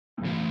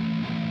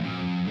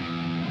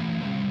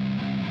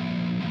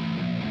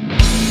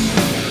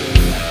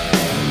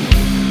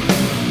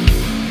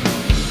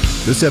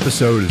This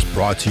episode is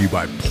brought to you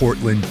by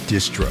Portland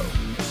Distro.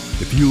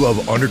 If you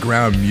love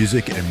underground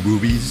music and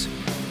movies,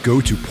 go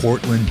to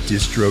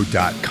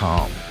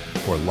portlanddistro.com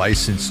for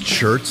licensed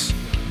shirts,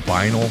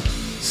 vinyl,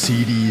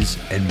 CDs,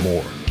 and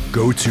more.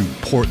 Go to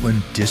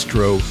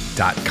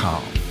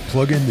portlanddistro.com.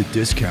 Plug in the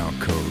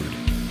discount code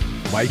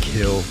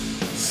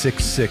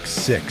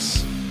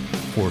MikeHill666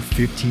 for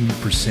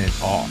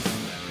 15%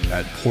 off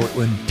at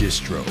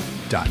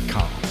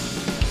portlanddistro.com.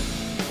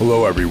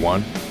 Hello,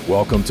 everyone.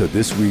 Welcome to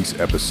this week's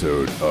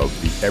episode of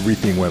the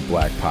Everything Went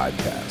Black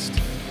podcast.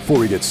 Before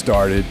we get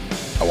started,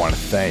 I want to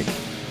thank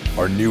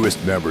our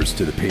newest members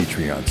to the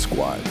Patreon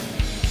squad,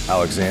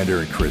 Alexander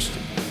and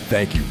Christian.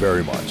 Thank you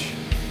very much.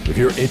 If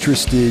you're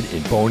interested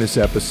in bonus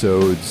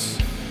episodes,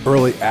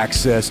 early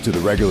access to the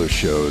regular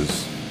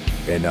shows,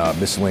 and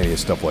miscellaneous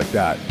stuff like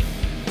that,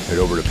 head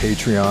over to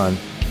Patreon,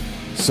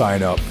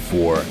 sign up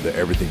for the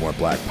Everything Went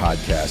Black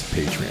podcast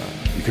Patreon.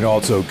 You can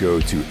also go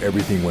to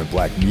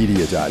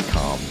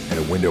everythingwentblackmedia.com and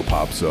a window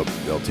pops up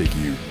that'll take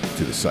you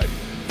to the site.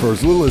 For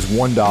as little as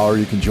 $1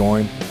 you can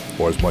join,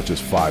 or as much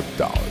as $5.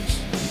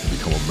 You can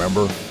become a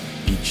member.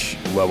 Each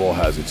level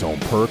has its own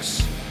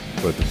perks,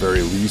 but at the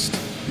very least,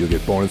 you'll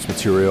get bonus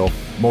material,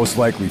 most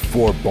likely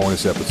 4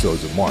 bonus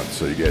episodes a month,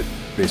 so you get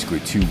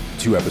basically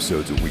two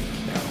episodes a week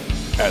now.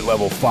 At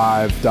level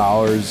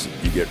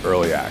 $5, you get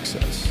early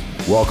access.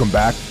 Welcome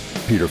back,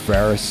 Peter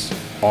Farris,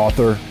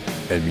 author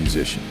and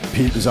musician.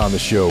 Pete was on the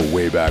show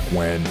way back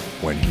when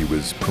he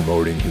was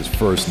promoting his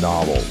first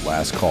novel,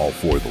 Last Call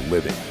for the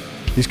Living.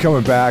 He's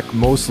coming back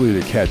mostly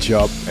to catch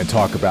up and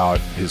talk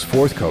about his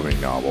forthcoming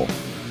novel,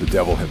 The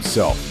Devil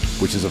Himself,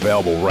 which is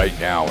available right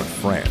now in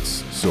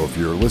France. So if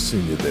you're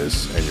listening to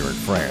this and you're in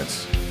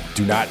France,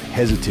 do not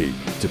hesitate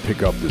to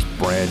pick up this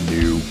brand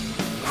new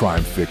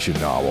crime fiction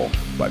novel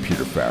by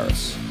Peter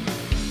Farris.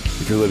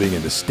 If you're living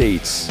in the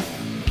States,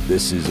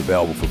 this is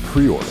available for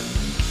pre-order,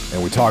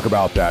 and we talk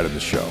about that in the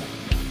show.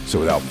 So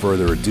without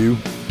further ado,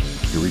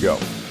 here we go.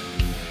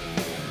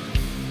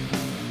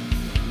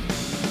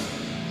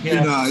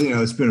 Yeah.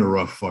 It's been a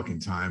rough fucking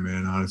time,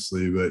 man,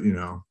 honestly, but,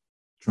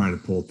 trying to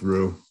pull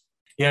through.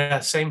 Yeah,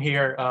 same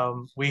here.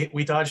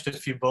 We dodged a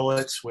few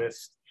bullets with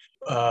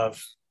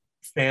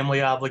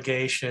family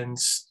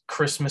obligations,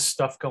 Christmas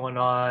stuff going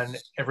on,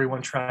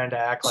 everyone trying to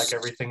act like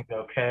everything's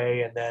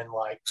okay, and then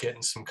like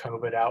getting some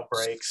COVID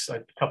outbreaks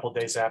a couple of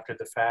days after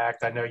the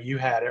fact. I know you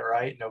had it,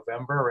 right?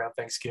 November, around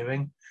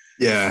Thanksgiving?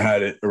 Yeah, I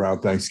had it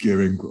around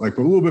Thanksgiving, like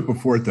a little bit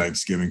before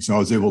Thanksgiving. So I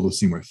was able to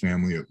see my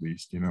family at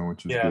least,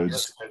 which is good.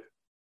 That's good.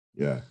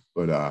 Yeah.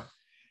 But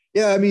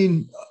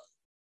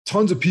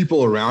tons of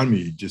people around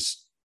me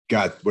just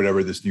got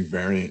whatever this new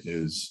variant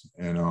is.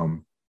 And,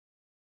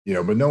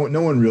 but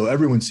no one real,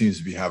 everyone seems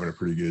to be having a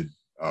pretty good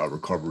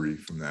recovery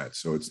from that.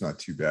 So it's not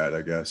too bad,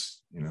 I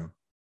guess,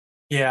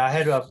 Yeah, I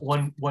had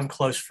one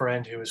close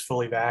friend who was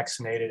fully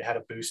vaccinated, had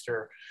a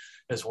booster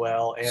as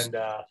well, and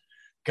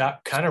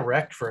got kind of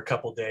wrecked for a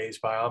couple of days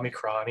by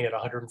Omicron. He had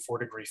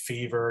 104-degree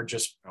fever,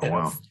 just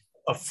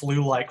a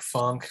flu-like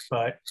funk,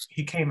 but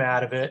he came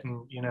out of it,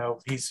 and he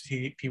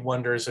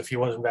wonders if he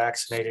wasn't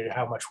vaccinated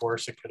how much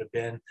worse it could have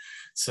been.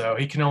 So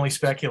he can only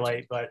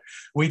speculate. But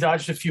we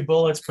dodged a few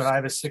bullets. But I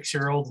have a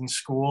 6-year-old in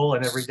school,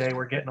 and every day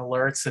we're getting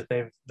alerts that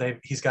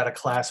he's got a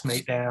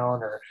classmate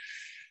down, or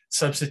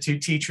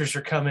substitute teachers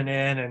are coming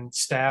in, and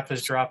staff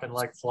is dropping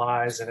like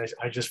flies. And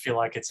I just feel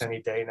like it's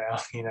any day now,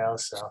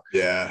 So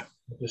yeah.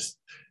 Just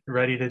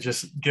ready to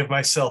just give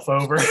myself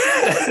over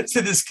to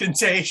this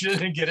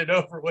contagion and get it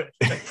over with.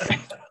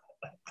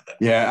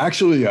 Yeah,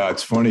 actually,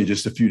 it's funny.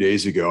 Just a few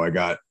days ago, I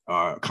got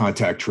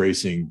contact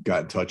tracing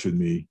got in touch with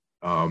me,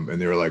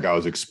 and they were like, I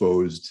was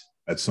exposed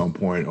at some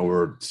point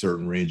over a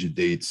certain range of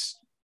dates,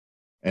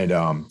 and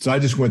so I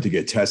just went to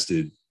get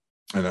tested,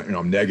 and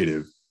I'm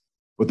negative.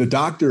 But the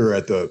doctor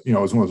at it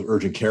was one of those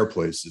urgent care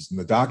places, and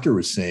the doctor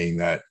was saying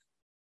that,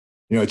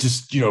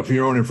 just for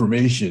your own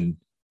information,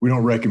 we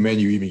don't recommend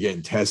you even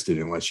getting tested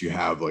unless you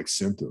have like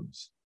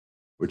symptoms,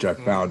 which I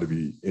found to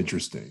be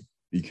interesting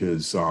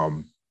because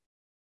I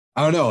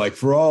don't know, like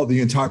for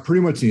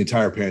pretty much the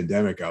entire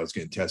pandemic, I was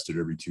getting tested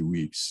every 2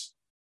 weeks,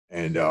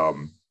 and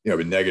I've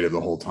been negative the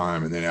whole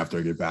time. And then after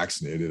I get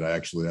vaccinated,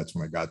 that's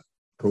when I got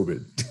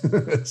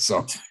COVID.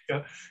 So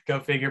go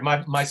figure.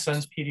 My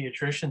son's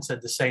pediatrician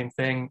said the same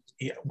thing.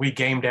 We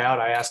gamed out.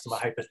 I asked him a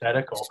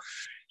hypothetical.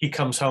 He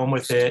comes home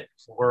with it.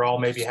 We're all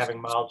maybe having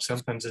mild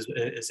symptoms. Is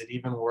it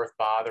even worth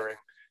bothering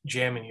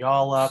jamming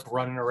y'all up,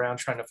 running around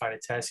trying to find a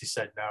test? He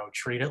said, no,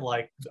 treat it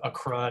like a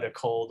crud, a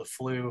cold, a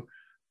flu,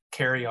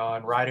 carry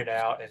on, ride it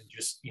out, and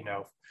just,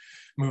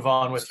 move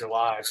on with your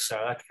lives.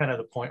 So that's kind of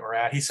the point we're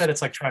at. He said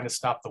it's like trying to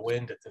stop the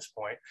wind at this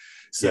point.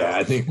 So yeah,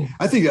 I think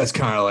that's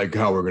kind of like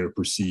how we're going to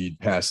proceed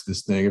past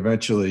this thing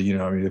eventually.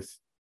 I'm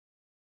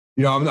no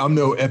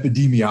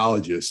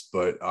epidemiologist,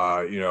 but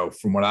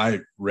from what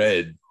I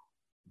read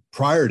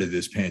prior to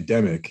this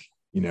pandemic,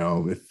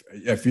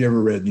 if you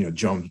ever read,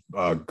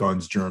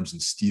 Guns, Germs,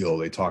 and Steel,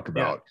 they talk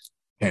about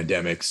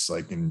pandemics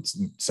like in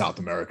South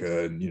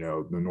America and,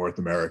 North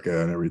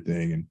America and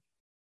everything. And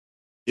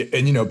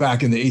and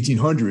back in the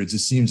 1800s, it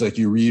seems like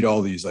you read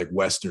all these like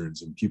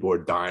Westerns and people are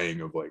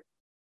dying of like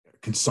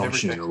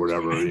consumption or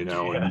whatever,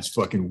 and these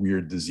fucking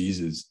weird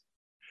diseases.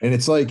 And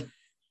it's like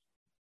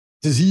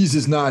disease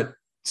is not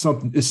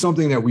something, it's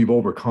something that we've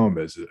overcome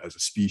as a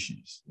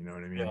species. You know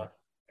what I mean? Yeah.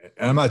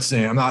 And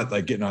I'm not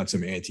like getting on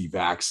some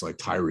anti-vax like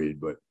tirade,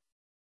 but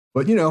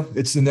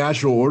it's the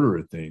natural order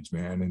of things,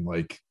 man. And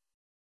like,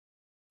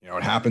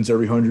 it happens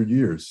every 100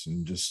 years and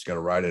you just got to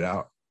ride it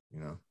out,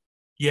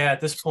 Yeah.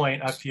 At this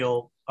point, I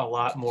feel a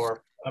lot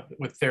more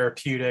with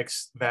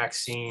therapeutics,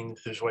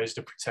 vaccines. There's ways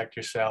to protect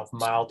yourself,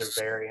 milder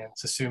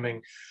variants,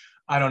 assuming,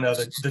 I don't know,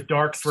 the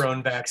dark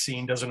throne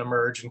vaccine doesn't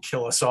emerge and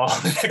kill us all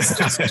the next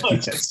 6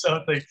 months or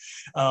something.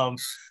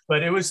 But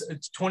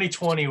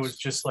 2020 was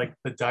just like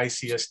the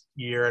diciest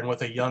year. And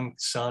with a young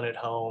son at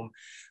home,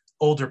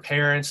 older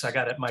parents,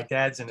 my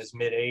dad's in his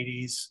mid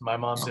 80s, my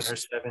mom's in her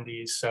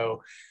 70s.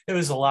 So it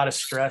was a lot of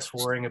stress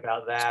worrying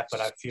about that. But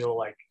I feel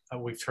like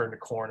we've turned a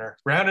corner,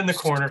 rounding the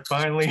corner,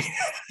 finally,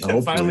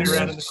 finally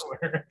rounding the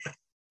corner.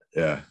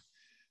 Yeah.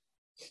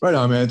 Right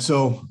on, man.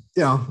 So,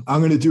 I'm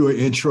going to do an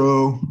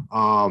intro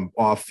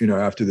off,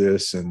 after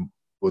this, and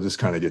we'll just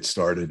kind of get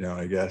started now,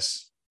 I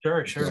guess.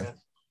 Sure.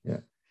 Yeah.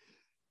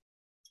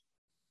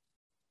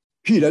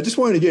 Pete, I just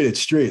wanted to get it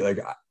straight. Like,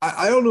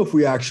 I don't know if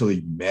we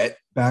actually met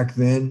back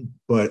then,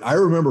 but I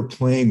remember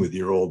playing with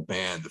your old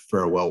band, the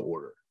Farewell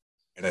Order.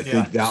 And I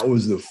think that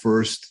was the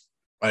first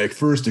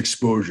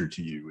exposure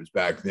to you was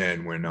back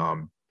then when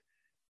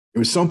it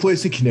was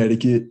someplace in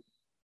Connecticut,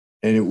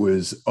 and it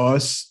was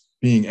us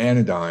being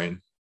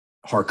Anodyne,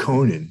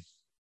 Harkonnen,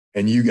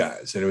 and you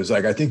guys. And it was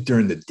like, I think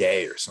during the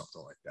day or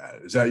something like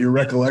that. Is that your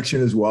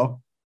recollection as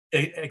well?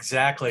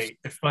 Exactly.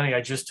 It's funny.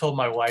 I just told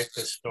my wife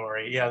this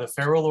story. Yeah, the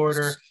Farewell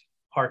Order,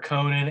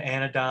 Harkonnen,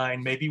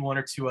 Anodyne, maybe one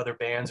or two other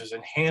bands. It was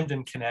in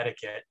Hamden,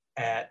 Connecticut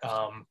at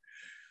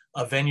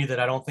a venue that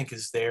I don't think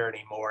is there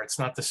anymore. It's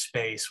not the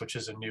Space, which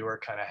is a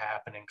newer kind of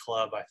happening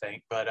club, I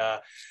think.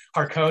 But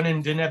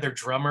Harkonnen didn't have their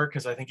drummer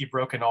because I think he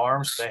broke an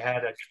arm. So they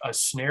had a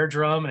snare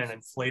drum and an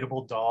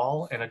inflatable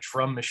doll and a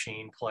drum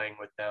machine playing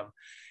with them.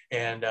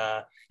 And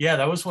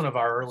that was one of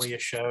our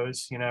earliest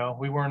shows.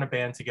 We weren't a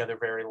band together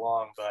very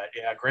long, but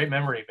great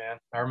memory, man.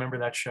 I remember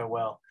that show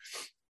well.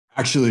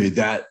 Actually,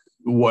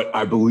 what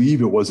I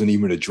believe it wasn't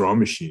even a drum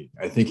machine.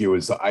 I think it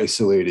was the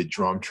isolated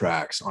drum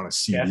tracks on a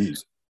CD.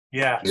 Yes.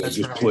 Yeah, they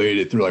just played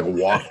it through like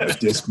a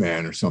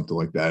Discman or something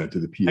like that into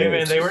the PA. Hey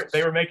man,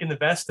 they were making the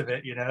best of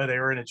it. They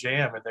were in a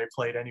jam and they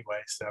played anyway.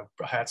 So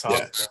hats off.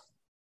 Yeah.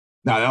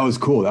 No, that was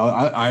cool.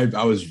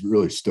 I was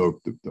really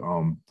stoked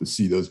to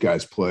see those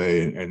guys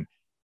play, and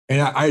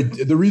I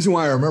the reason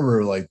why I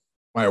remember like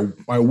my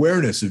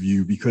awareness of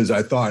you, because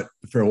I thought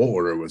the Farewell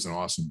Order was an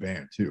awesome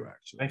band too.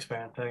 Actually, thanks,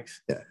 man. Thanks.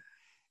 Yeah,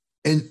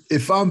 and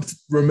if I'm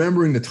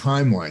remembering the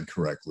timeline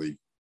correctly,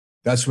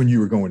 that's when you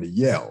were going to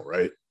Yale,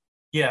 right?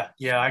 Yeah.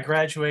 I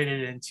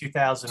graduated in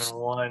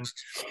 2001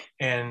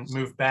 and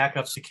moved back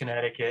up to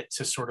Connecticut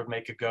to sort of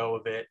make a go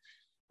of it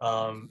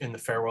in the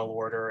Farewell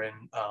Order, and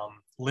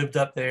lived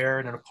up there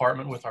in an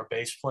apartment with our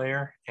bass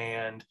player,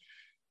 and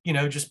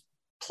just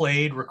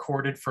played,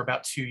 recorded for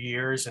about 2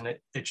 years, and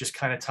it just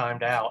kind of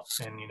timed out,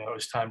 and it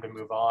was time to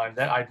move on.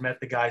 Then I'd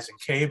met the guys in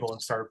Cable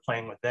and started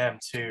playing with them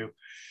too.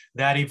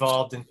 That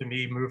evolved into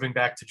me moving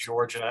back to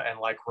Georgia and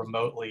like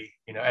remotely,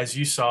 as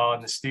you saw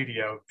in the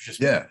studio,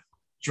 just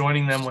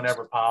joining them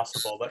whenever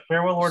possible. But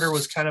Farewell Order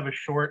was kind of a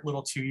short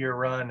little 2-year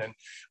run, and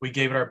we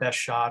gave it our best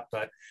shot.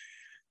 But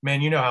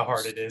man, you know how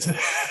hard it is.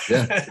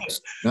 Yeah,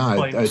 no,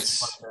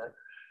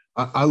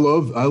 I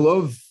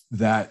love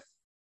that,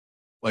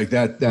 like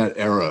that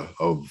era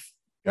of.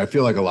 I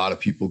feel like a lot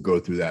of people go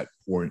through that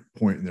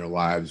point in their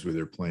lives where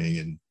they're playing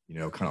in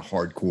kind of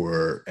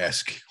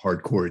hardcore-esque,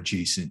 hardcore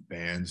adjacent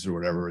bands or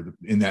whatever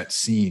in that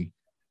scene,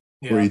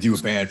 where you do a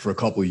band for a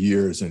couple of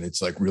years and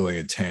it's like really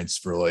intense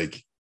for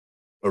like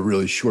a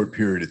really short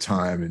period of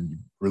time, and you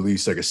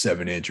release like a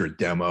 7-inch or a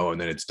demo, and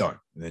then it's done.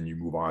 And then you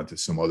move on to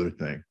some other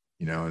thing,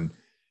 and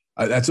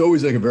that's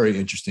always like a very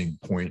interesting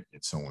point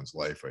in someone's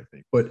life, I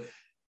think. But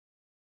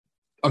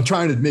I'm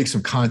trying to make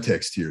some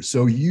context here.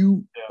 So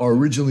you are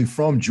originally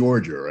from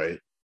Georgia, right?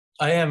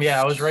 I am.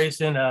 Yeah. I was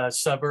raised in a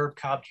suburb,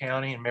 Cobb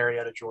County in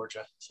Marietta,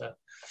 Georgia. So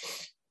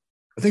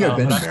I think I've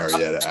been to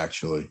Marietta,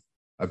 actually.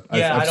 I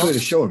played a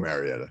show in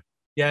Marietta.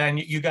 Yeah. And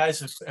you guys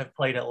have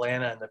played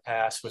Atlanta in the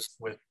past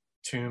with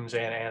Tombs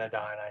and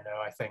Anodyne,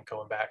 I think,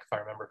 going back, if I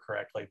remember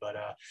correctly. But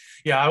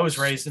I was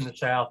raised in the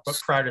South, but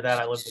prior to that,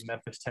 I lived in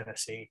Memphis,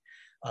 Tennessee,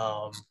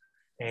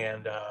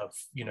 and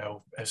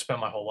I spent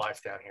my whole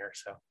life down here.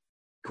 So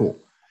cool.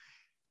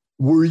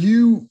 Were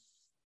you,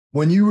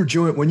 when you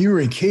were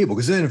in Cable,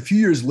 because then a few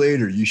years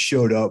later, you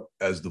showed up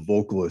as the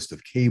vocalist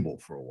of Cable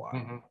for a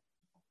while,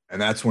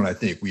 and that's when I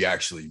think we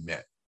actually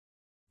met.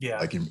 Yeah,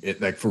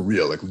 like for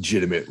real, like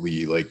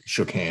legitimately, like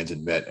shook hands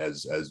and met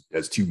as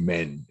two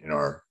men in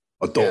our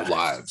adult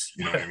lives,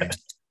 you know what I mean?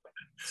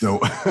 So,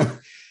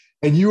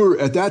 and you were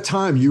at that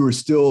time, you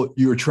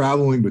were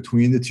traveling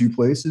between the two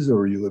places, or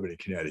were you living in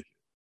Connecticut?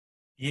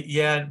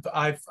 Yeah,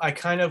 I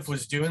kind of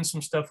was doing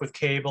some stuff with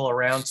cable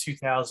around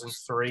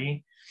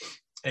 2003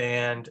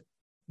 and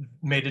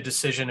made a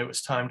decision it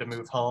was time to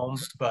move home.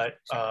 But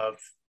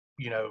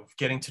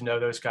getting to know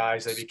those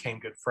guys, they became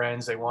good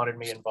friends. They wanted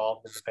me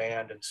involved in the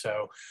band, and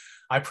so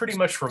I pretty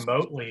much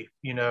remotely,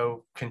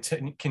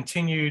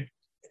 continued.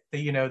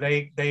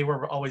 They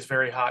were always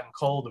very hot and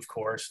cold, of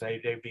course.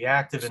 They'd be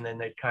active and then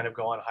they'd kind of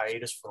go on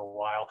hiatus for a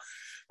while.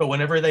 But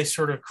whenever they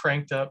sort of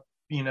cranked up,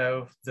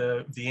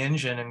 the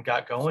engine and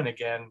got going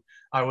again,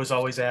 I was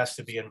always asked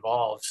to be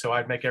involved. So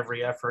I'd make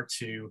every effort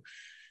to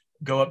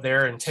go up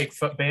there and take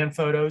band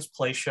photos,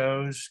 play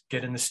shows,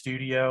 get in the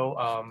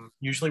studio.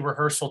 Usually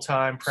rehearsal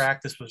time,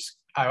 practice was,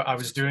 I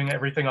was doing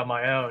everything on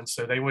my own.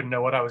 So they wouldn't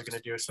know what I was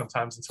going to do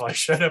sometimes until I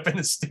showed up in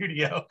the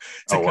studio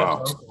to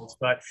cut vocals.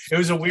 But it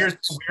was a weird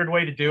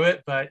way to do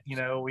it. But,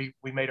 we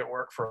made it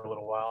work for a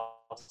little while.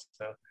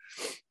 So.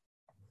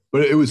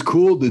 But it was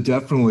cool to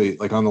definitely,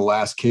 like on the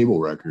last Cable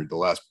record, the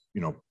last,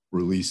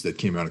 release that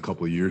came out a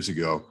couple of years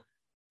ago,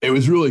 it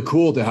was really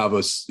cool to have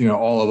us,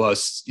 all of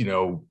us,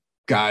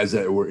 guys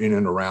that were in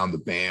and around the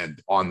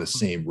band on the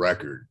same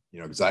record,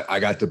 because I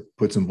got to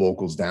put some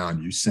vocals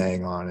down. You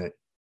sang on it,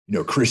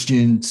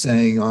 Christian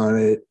sang on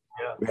it.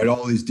 Yeah. We had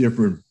all these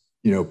different,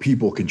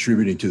 people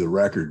contributing to the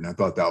record. And I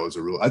thought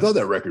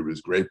that record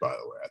was great, by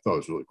the way. I thought it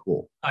was really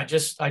cool. I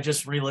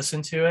just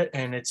re-listened to it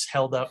and it's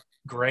held up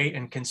great.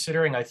 And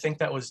considering I think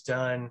that was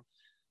done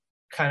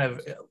kind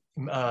of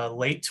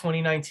late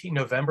 2019,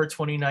 November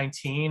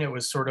 2019, it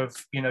was sort of,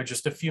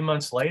 just a few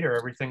months later,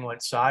 everything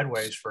went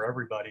sideways for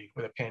everybody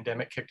with a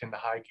pandemic kicked into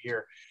high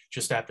gear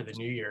just after the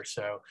new year.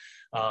 So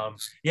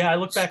I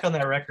look back on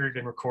that record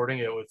and recording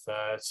it with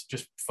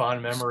just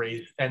fond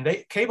memories. And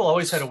Cable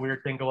always had a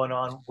weird thing going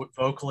on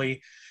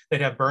vocally.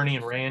 They'd have Bernie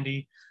and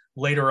Randy.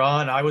 Later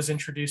on, I was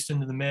introduced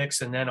into the mix,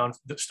 and then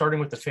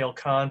starting with The Failed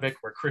Convict,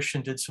 where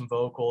Christian did some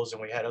vocals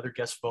and we had other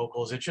guest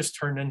vocals, it just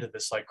turned into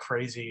this like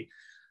crazy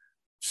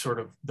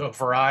sort of, the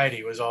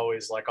variety was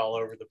always like all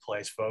over the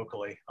place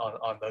vocally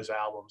on those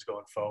albums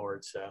going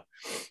forward. So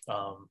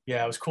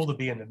it was cool to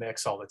be in the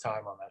mix all the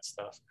time on that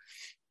stuff.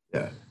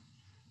 Yeah.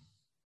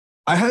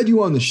 I had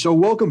you on the show.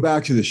 Welcome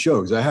back to the show.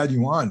 Because I had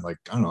you on like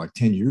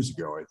 10 years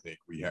ago, I think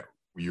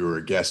you were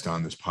a guest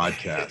on this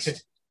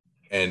podcast.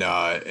 and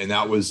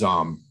that was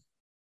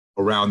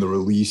around the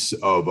release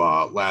of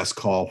Last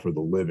Call for the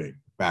Living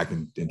back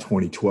in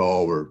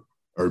 2012, or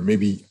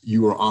maybe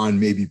you were on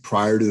maybe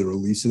prior to the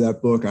release of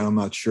that book. I'm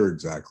not sure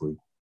exactly.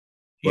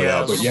 But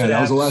that was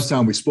the last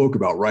time we spoke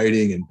about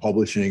writing and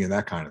publishing and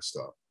that kind of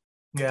stuff.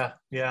 Yeah.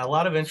 A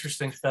lot of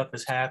interesting stuff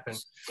has happened.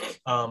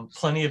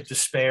 Plenty of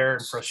despair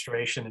and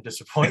frustration and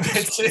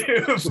disappointment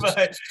too.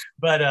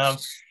 but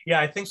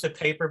I think the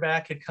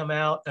paperback had come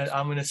out,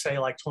 I'm going to say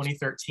like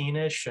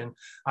 2013-ish. And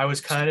I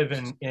was kind of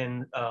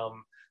in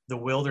the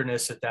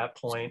wilderness at that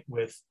point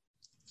with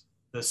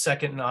the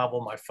second novel,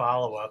 my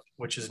follow-up,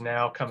 which is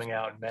now coming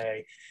out in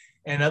May,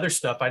 and other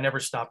stuff. I never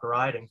stopped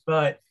writing,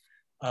 but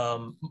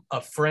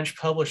a French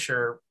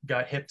publisher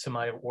got hip to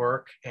my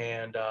work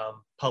and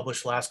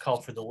published Last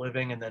Call for the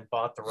Living, and then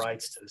bought the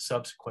rights to the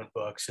subsequent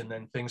books. And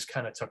then things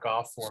kind of took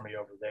off for me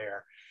over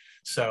there.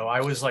 So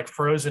I was like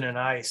frozen in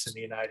ice in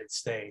the United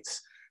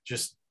States,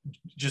 just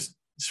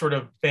sort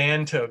of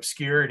banned to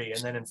obscurity.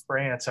 And then in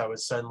France,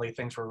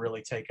 things were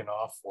really taking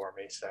off for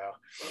me. So.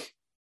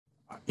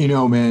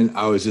 Man,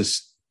 I was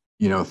just,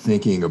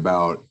 thinking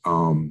about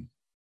how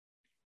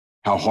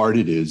hard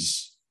it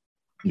is,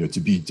 to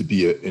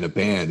be in a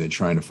band and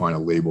trying to find a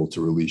label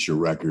to release your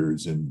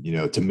records and,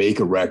 to make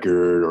a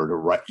record or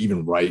to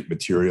even write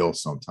material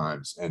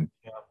sometimes. And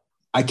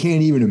I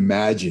can't even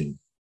imagine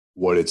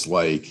what it's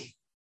like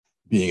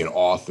being an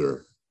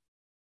author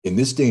in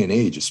this day and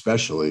age,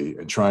 especially,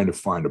 and trying to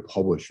find a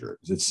publisher.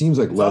 Because it seems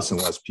like less and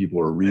less people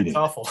are reading. It's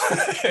awful.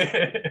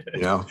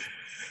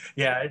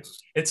 Yeah,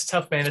 it's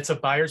tough, man. It's a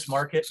buyer's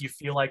market. You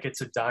feel like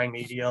it's a dying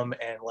medium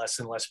and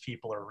less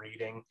people are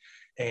reading.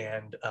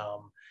 And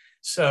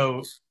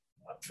so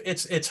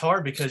it's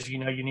hard because, you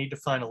need to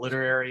find a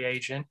literary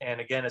agent. And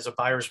again, as a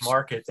buyer's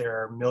market, there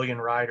are a million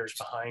writers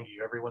behind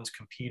you. Everyone's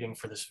competing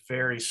for this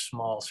very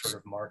small sort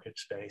of market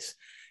space.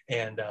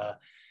 And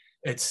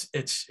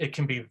it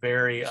can be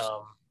very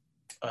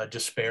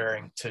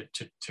despairing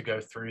to go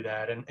through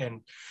that.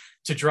 And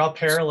to draw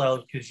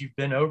parallels, because you've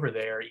been over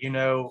there,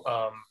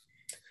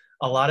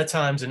 a lot of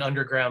times in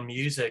underground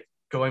music,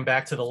 going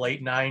back to the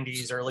late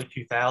 90s, early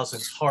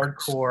 2000s,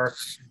 hardcore,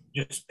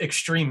 just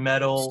extreme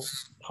metal,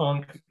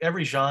 punk,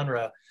 every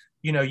genre,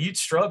 you'd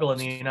struggle in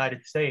the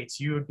United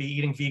States. You would be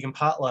eating vegan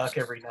potluck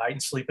every night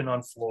and sleeping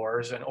on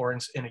floors or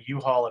in a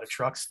U-Haul at a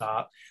truck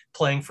stop,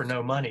 playing for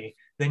no money.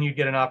 Then you'd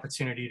get an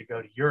opportunity to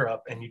go to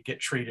Europe and you'd get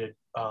treated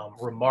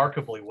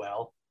remarkably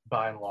well.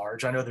 By and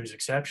large, I know there's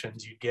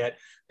exceptions. You'd get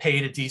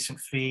paid a decent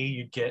fee.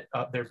 You'd get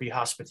there'd be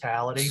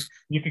hospitality.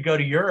 You could go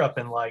to Europe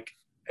and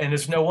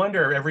it's no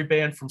wonder every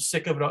band from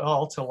Sick of It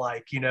All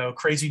to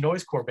crazy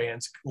noisecore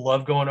bands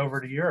love going over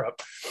to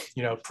Europe,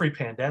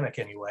 pre-pandemic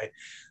anyway.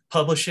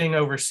 publishing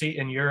overseas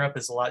in Europe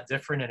is a lot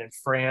different, and in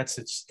France,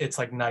 it's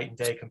like night and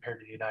day compared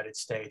to the United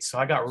States. So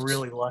I got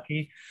really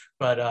lucky,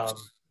 but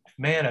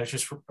man,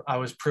 I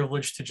was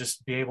privileged to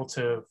just be able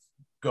to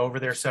go over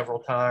there several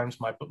times.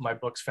 My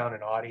books found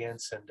an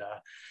audience, and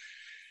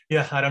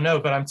yeah, I don't know,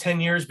 but I'm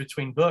 10 years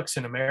between books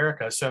in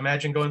America. So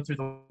imagine going through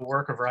the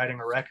work of writing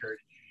a record,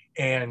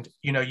 and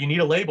you need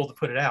a label to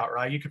put it out,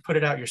 right? You could put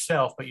it out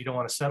yourself, but you don't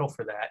want to settle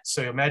for that.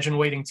 So imagine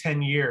waiting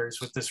 10 years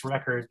with this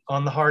record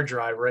on the hard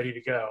drive ready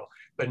to go,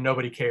 but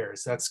nobody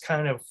cares. That's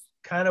kind of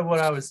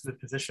the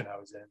position I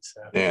was in.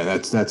 So yeah,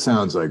 that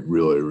sounds like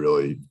really,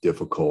 really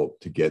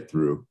difficult to get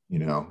through,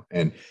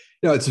 and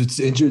it's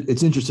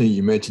interesting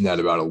you mentioned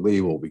that about a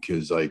label,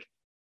 because like,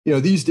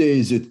 these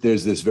days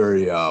there's this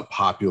very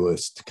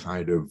populist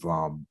kind of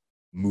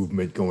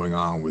movement going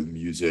on with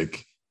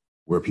music,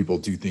 where people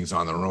do things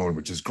on their own,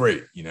 which is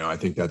great. I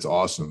think that's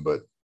awesome.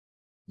 But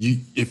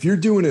if you're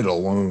doing it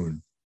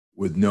alone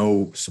with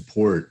no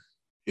support,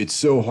 it's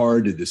so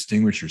hard to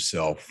distinguish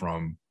yourself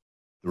from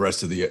the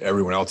rest of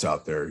everyone else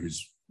out there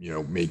who's,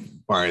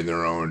 buying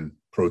their own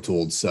Pro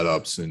Tools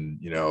setups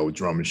and,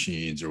 drum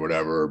machines or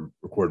whatever,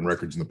 recording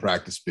records in the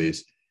practice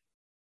space.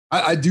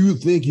 I do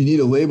think you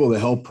need a label to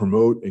help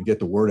promote and get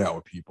the word out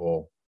with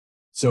people.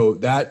 So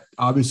that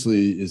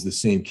obviously is the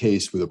same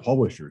case with a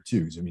publisher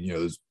too. Because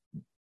there's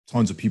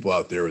tons of people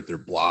out there with their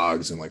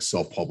blogs and like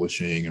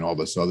self-publishing and all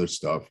this other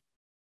stuff,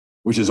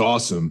 which is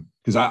awesome.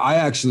 Because I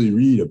actually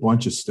read a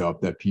bunch of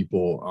stuff that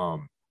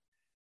people,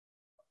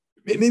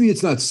 maybe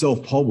it's not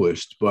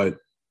self-published, but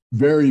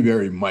very,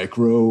 very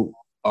micro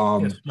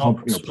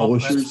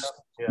publishers.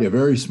 Yeah,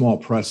 very small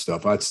press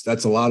stuff.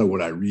 That's a lot of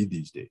what I read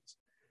these days.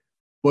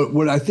 But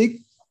what I think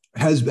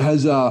has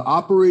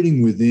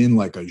operating within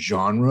like a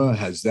genre,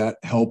 has that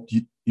helped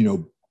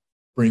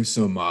bring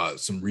some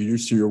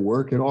readers to your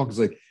work at all? Because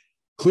like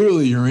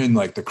clearly you're in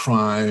like the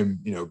crime,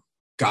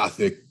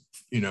 gothic,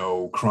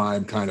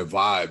 crime kind of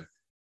vibe.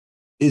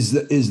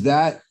 Is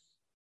that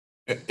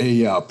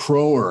a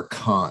pro or a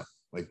con?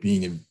 Like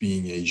being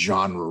a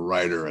genre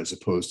writer as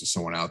opposed to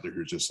someone out there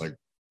who's just like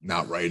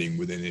not writing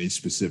within any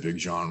specific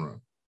genre?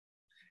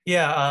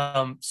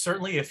 Yeah,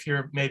 certainly if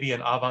you're maybe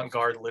an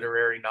avant-garde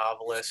literary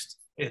novelist,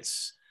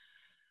 it's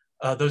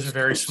those are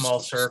very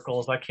small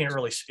circles. I can't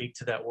really speak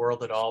to that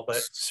world at all,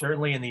 but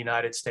certainly in the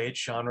United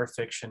States, genre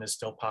fiction is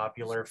still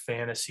popular.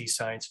 Fantasy,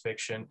 science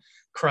fiction,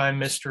 crime,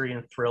 mystery,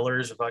 and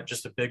thrillers, about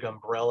just a big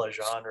umbrella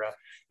genre,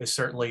 is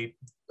certainly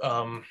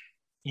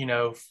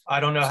I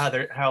don't know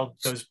how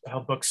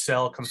books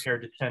sell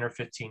compared to 10 or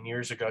 15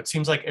 years ago. It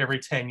seems like every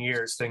 10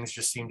 years, things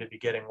just seem to be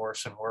getting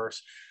worse and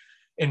worse.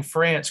 In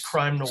France,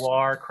 crime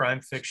noir,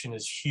 crime fiction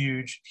is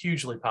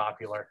hugely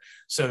popular.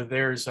 So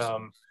there's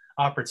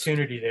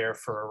opportunity there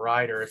for a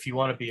writer if you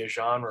want to be a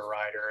genre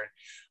writer.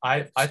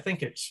 And I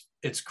think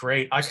it's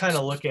great. I kind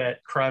of look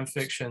at crime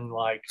fiction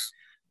like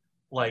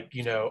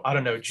I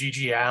don't know,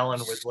 Gigi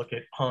Allen would look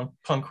at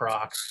punk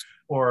rock,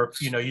 or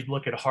you'd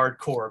look at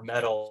hardcore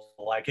metal.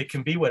 Like it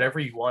can be whatever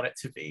you want it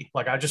to be.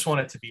 Like I just want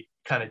it to be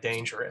kind of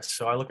dangerous.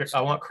 So I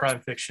want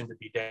crime fiction to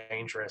be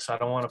dangerous. I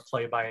don't want to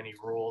play by any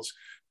rules.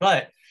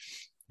 But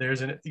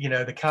there's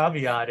the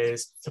caveat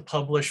is, to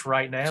publish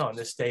right now in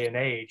this day and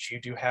age, you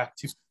do have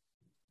to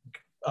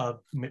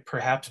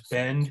perhaps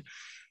bend,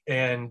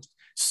 and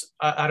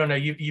I don't know,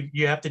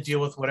 you have to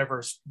deal with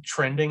whatever's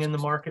trending in the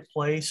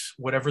marketplace,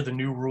 whatever the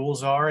new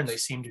rules are, and they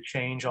seem to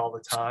change all the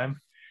time.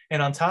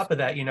 And on top of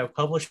that,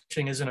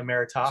 publishing isn't a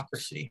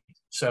meritocracy.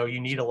 So you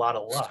need a lot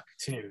of luck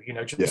too,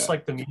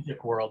 like the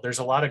music world. There's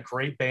a lot of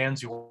great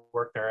bands who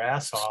work their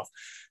ass off.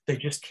 They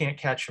just can't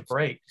catch a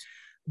break.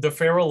 The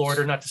Feral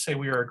Order, not to say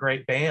we were a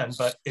great band,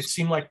 but it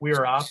seemed like we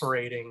were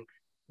operating,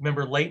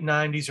 remember, late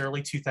 90s,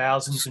 early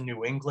 2000s in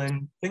New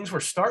England. Things were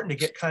starting to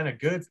get kind of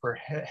good for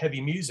heavy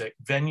music.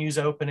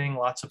 Venues opening,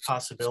 lots of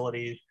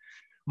possibilities,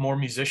 more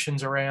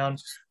musicians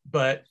around.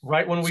 But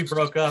right when we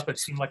broke up, it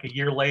seemed like a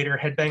year later,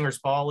 Headbangers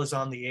Ball is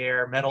on the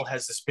air. Metal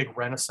has this big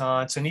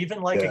renaissance. And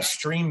even like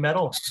extreme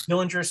metal,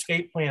 Dillinger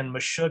Escape Plan,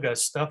 Meshuggah,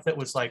 stuff that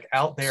was like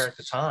out there at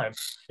the time,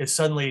 is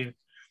suddenly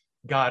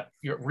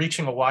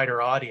reaching a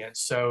wider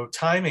audience. So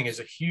timing is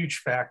a huge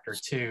factor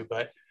too.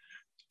 But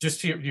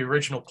just to the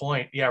original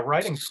point,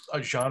 writing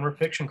a genre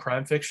fiction,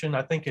 crime fiction,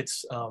 I think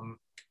it's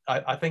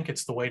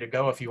the way to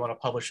go if you want to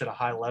publish at a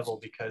high level,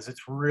 because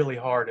it's really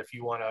hard if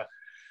you want to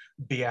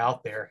be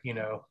out there,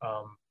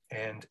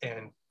 and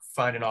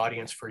find an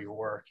audience for your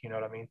work. You know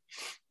what I mean?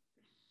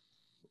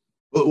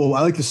 Well,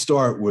 I like to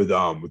start with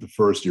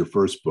your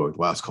first book,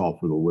 Last Call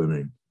for the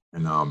Living,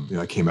 and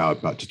it came out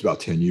about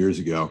 10 years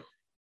ago,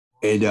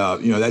 and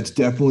that's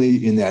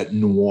definitely in that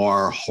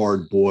noir,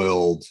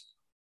 hard-boiled,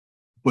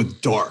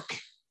 but dark.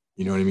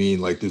 You know what I mean?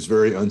 Like there's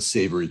very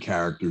unsavory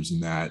characters in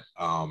that.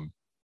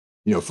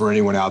 For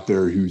anyone out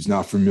there who's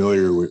not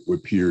familiar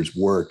with Peter's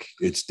work,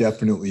 it's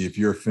definitely, if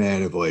you're a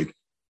fan of like,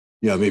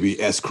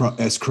 maybe S.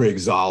 Craig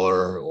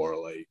Zahler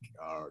or like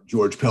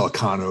George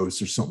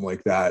Pelecanos or something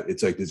like that.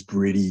 It's like this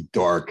gritty,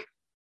 dark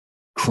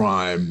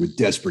crime with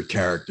desperate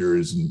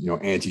characters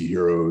and,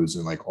 anti-heroes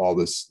and like all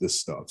this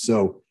stuff.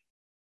 So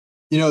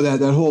You know,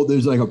 that whole,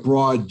 there's like a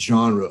broad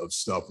genre of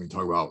stuff when you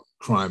talk about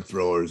crime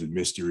thrillers and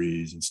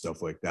mysteries and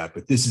stuff like that.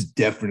 But this is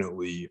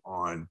definitely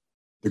on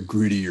the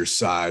grittier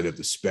side of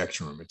the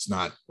spectrum. It's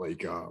not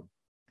like,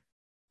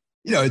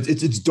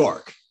 it's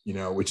dark,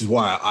 which is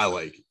why I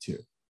like it too,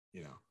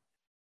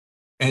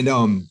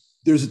 And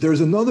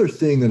there's another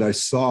thing that I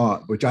saw,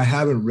 which I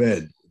haven't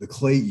read, The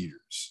Clay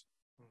Eaters.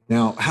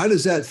 Now, how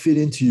does that fit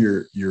into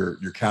your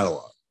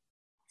catalog?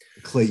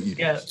 The Clay Eaters.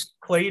 Yeah,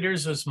 Clay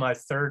Eaters was my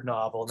third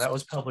novel, and that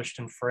was published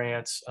in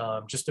France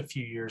just a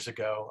few years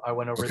ago. I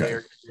went over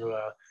there to do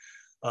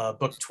a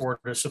book tour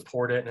to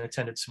support it and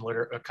attended some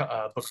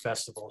book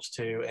festivals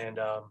too. And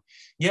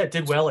it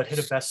did well. It hit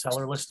a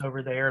bestseller list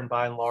over there, and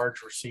by and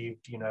large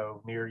received,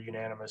 near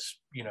unanimous,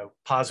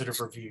 positive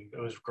review.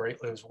 It was great.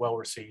 It was well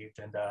received,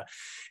 and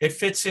it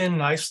fits in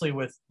nicely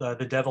with The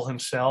Devil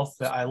Himself.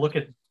 I look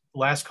at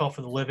Last Call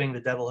for the Living, The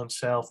Devil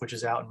Himself, which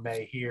is out in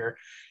May here,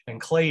 and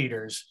Clay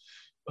Eaters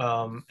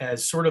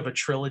as sort of a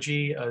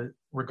trilogy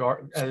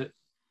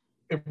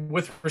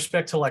with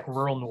respect to like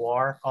rural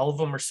noir. All of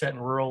them are set in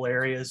rural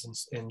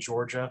areas in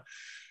Georgia.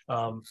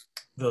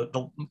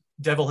 The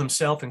Devil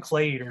Himself and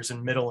Clay Eaters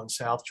in middle and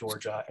South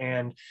Georgia.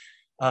 And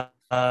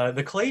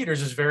the Clay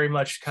Eaters is very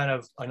much kind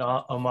of an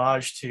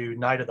homage to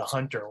Night of the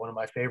Hunter, one of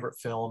my favorite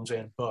films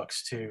and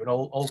books too. An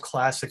old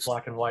classic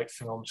black and white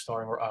film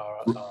starring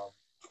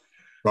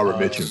Robert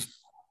Mitchum.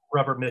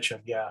 Robert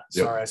Mitchum, yeah.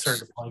 Sorry, yep. I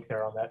started to blank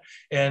there on that.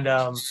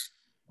 And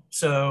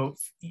so,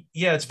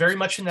 yeah, it's very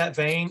much in that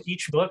vein.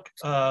 Each book,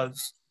 the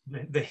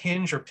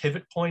hinge or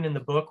pivot point in the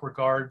book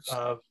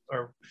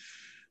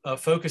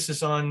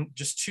focuses on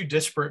just two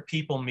disparate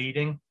people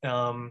meeting.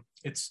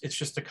 It's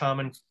just a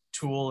common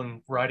tool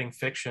in writing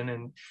fiction,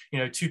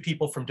 and two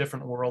people from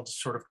different worlds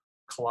sort of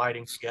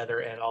colliding together,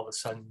 and all of a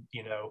sudden,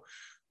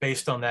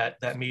 based on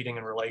that meeting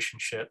and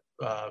relationship,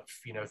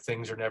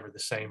 things are never the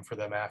same for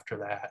them after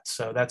that.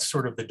 So that's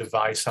sort of the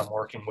device I'm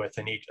working with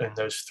in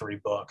those three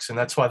books. And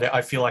that's why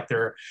I feel like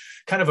they're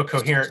kind of a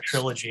coherent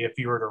trilogy if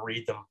you were to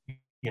read them,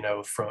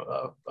 from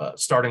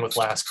starting with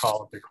Last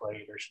Call through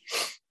Clay Eaters.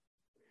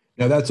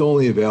 Now that's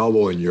only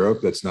available in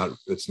Europe. That's not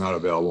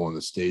available in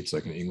the States,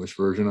 like an English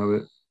version of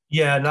it.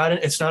 Yeah,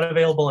 it's not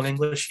available in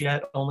English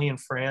yet, only in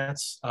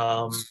France.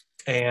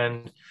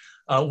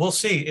 We'll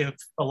see. If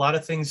a lot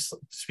of things,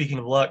 speaking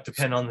of luck,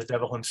 depend on the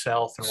Devil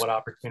Himself and what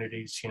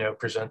opportunities,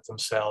 present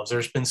themselves.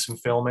 There's been some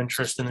film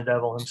interest in the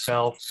Devil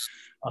Himself.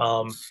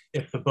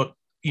 If the book,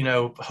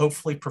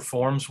 hopefully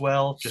performs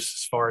well, just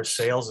as far as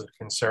sales is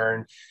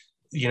concerned,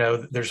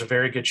 there's a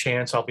very good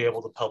chance I'll be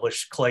able to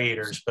publish Clay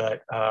Eaters.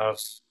 But,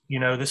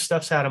 this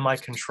stuff's out of my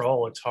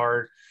control. It's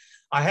hard.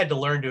 I had to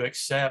learn to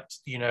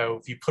accept,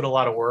 if you put a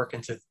lot of work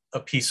into a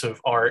piece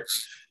of art,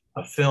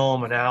 a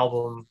film, an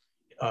album,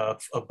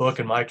 a book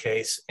in my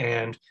case,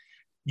 and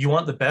you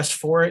want the best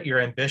for it, you're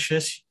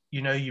ambitious,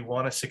 you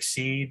want to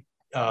succeed,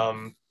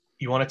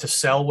 you want it to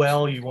sell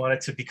well, you want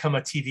it to become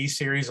a TV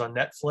series on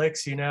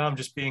Netflix, I'm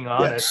just being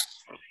honest.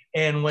 Yes.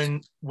 And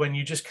when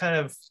you just kind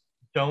of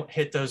don't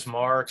hit those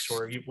marks,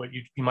 or what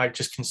you might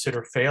just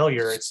consider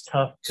failure, it's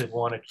tough to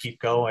want to keep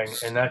going.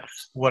 And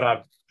that's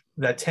what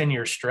that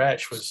 10-year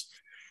stretch was,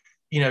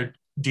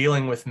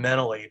 dealing with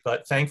mentally.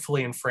 But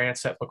thankfully in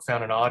France, that book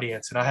found an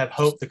audience, and I have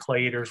hope the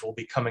Clay Eaters will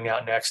be coming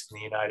out next in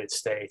the United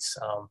States.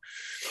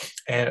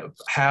 And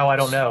how, I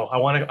don't know. I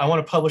want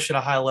to publish at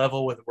a high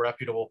level with a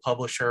reputable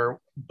publisher,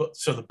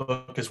 so the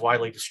book is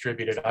widely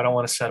distributed. I don't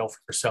want to settle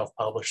for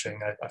self-publishing.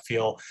 I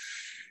feel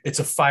it's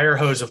a fire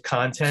hose of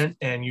content,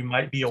 and you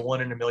might be a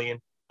 1 in a million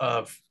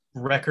of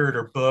record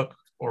or book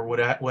or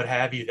what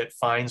have you that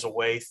finds a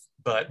way,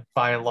 but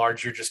by and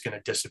large, you're just going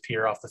to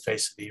disappear off the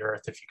face of the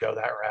earth if you go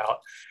that route,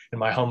 in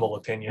my humble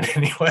opinion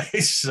anyway.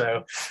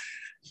 So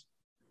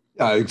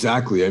yeah,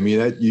 exactly. I mean,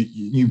 that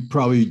you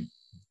probably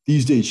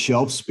these days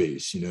shelf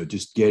space,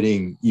 just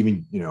getting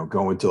even,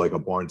 going to like a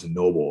Barnes and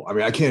Noble. I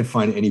mean, I can't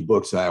find any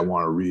books that I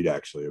want to read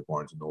actually at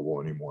Barnes and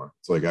Noble anymore.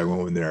 It's like I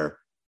go in there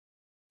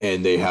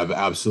and they have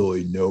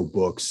absolutely no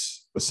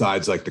books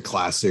besides like the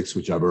classics,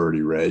 which I've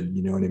already read.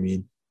 You know what I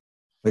mean?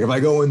 Like if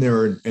I go in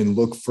there and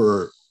look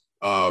for,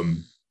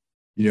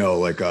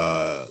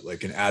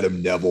 like an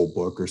Adam Neville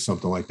book or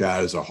something like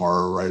that as a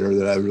horror writer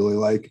that I really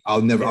like, I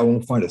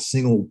won't find a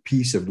single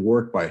piece of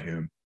work by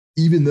him,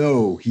 even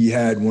though he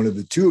had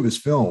two of his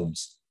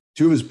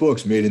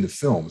books made into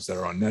films that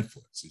are on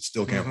Netflix. You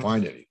still can't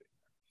find anything.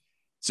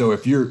 So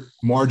if you're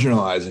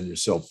marginalizing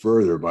yourself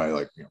further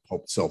by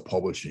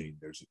self-publishing,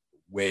 there's a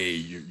way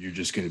you're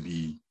just going to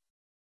be,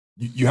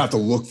 you have to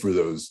look for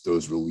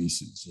those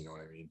releases. You know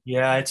what I mean?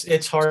 Yeah,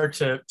 it's hard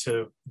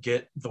to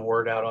get the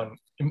word out on.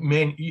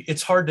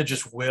 It's hard to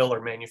just will or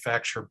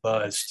manufacture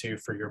buzz too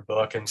for your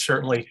book, and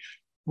certainly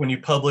when you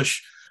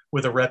publish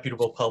with a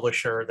reputable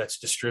publisher that's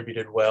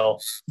distributed well.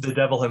 The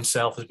Devil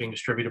Himself is being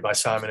distributed by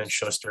Simon and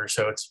Schuster,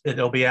 so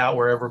it'll be out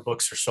wherever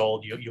books are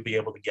sold. You'll be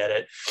able to get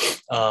it.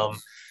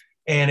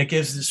 And it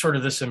gives sort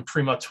of this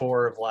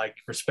imprimatur of like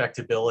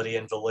respectability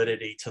and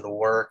validity to the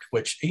work,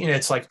 which,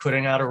 it's like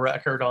putting out a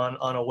record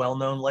on a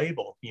well-known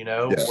label,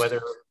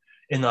 whether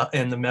in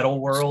the metal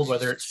world,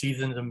 whether it's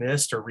Seasons of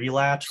Mist or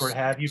Relapse or what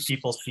have you,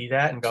 people see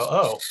that and go,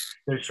 oh,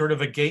 there's sort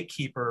of a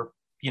gatekeeper,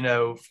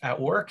 at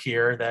work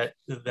here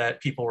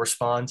that people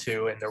respond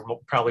to, and they're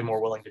probably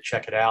more willing to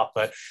check it out.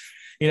 But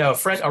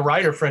a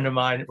writer friend of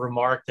mine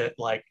remarked that,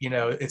 like,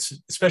 it's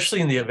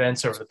especially in the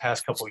events over the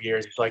past couple of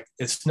years, it's like,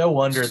 it's no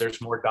wonder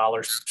there's more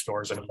dollar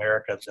stores in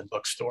America than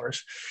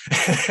bookstores.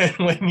 And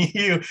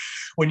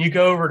when you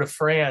go over to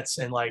France,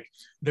 and like,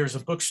 there's a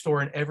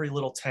bookstore in every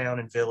little town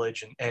and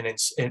village, and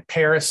in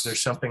Paris,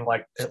 there's something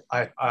like,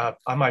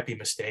 I might be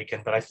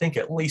mistaken, but I think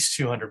at least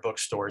 200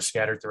 bookstores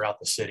scattered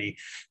throughout the city.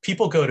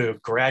 People go to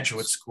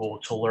graduate school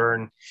to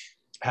learn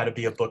how to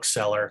be a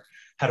bookseller,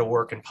 how to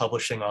work in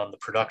publishing on the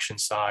production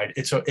side.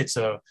 It's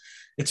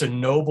a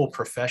noble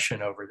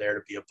profession over there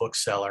to be a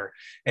bookseller.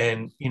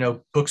 And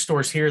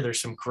bookstores here,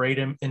 there's some great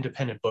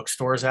independent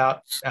bookstores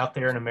out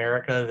there in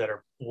America that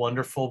are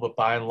wonderful, but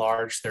by and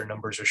large their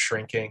numbers are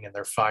shrinking, and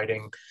they're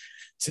fighting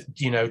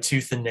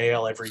tooth and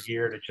nail every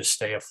year to just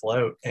stay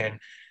afloat. And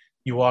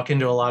you walk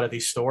into a lot of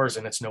these stores,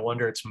 and it's no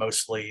wonder it's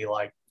mostly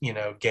like,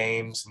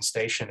 games and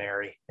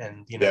stationery,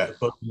 and the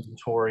book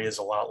inventory is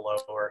a lot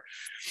lower.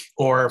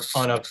 Or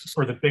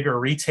for the bigger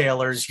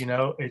retailers,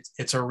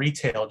 it's a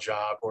retail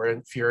job. Or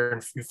if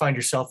you find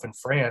yourself in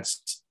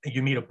France,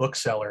 you meet a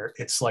bookseller,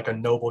 it's like a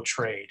noble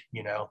trade,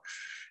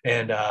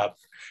 and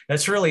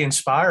that's really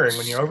inspiring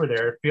when you're over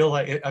there.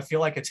 I feel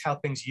like it's how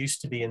things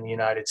used to be in the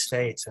United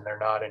States, and they're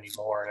not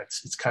anymore. And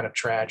it's kind of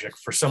tragic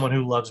for someone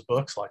who loves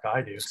books like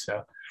I do.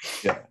 So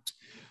yeah,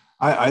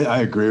 I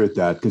agree with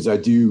that, because I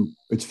do.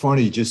 It's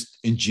funny, just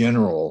in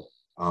general.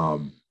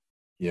 I've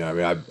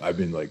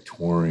been like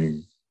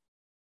touring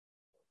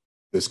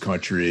this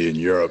country in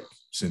Europe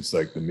since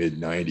like the mid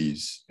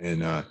 '90s,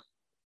 and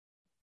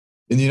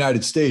in the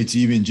United States,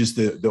 even just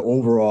the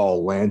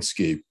overall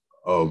landscape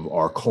of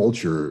our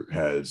culture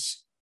has,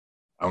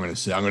 I'm going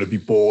to be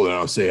bold, and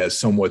I'll say has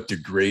somewhat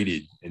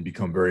degraded and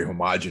become very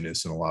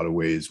homogenous in a lot of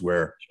ways,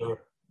 where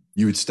sure.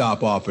 You would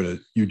stop off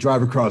you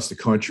drive across the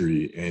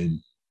country, and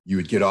you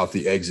would get off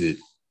the exit,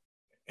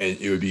 and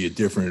it would be a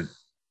different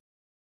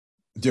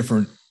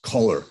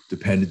color,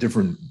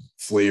 different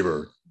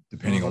flavor,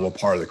 depending on what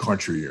part of the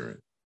country you're in.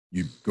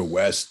 You go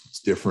west,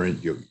 it's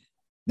different.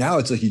 Now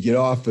it's like you get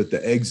off at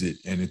the exit,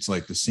 and it's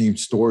like the same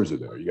stores are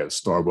there. You got a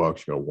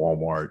Starbucks, you got a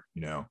Walmart,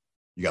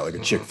 you got like a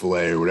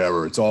Chick-fil-A or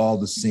whatever. It's all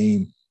the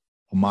same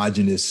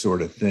homogenous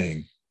sort of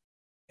thing.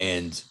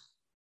 And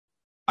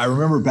I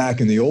remember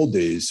back in the old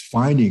days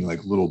finding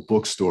like little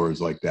bookstores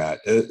like that.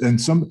 And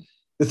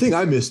the thing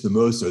I miss the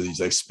most are these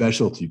like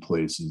specialty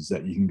places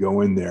that you can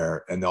go in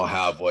there, and they'll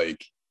have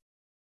like,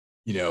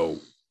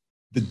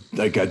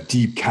 like a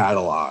deep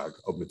catalog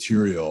of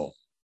material,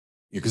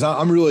 because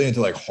I'm really into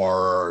like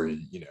horror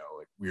and,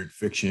 like weird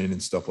fiction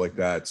and stuff like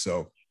that.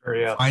 So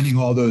finding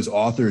all those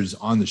authors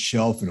on the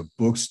shelf in a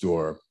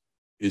bookstore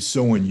is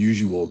so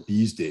unusual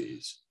these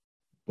days.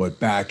 But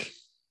back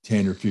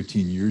 10 or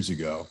 15 years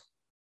ago,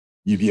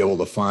 you'd be able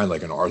to find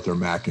like an Arthur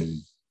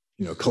Machen,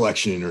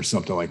 collection or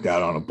something like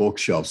that on a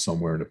bookshelf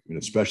somewhere in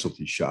a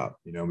specialty shop,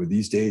 but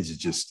these days it's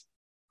just,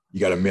 you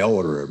got to mail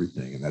order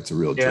everything. And that's a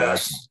real drag.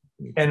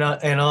 And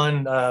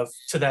on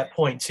to that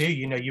point too,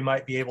 you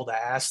might be able to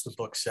ask the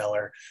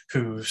bookseller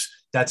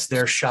that's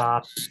their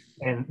shop,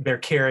 and they're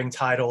carrying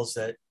titles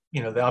that,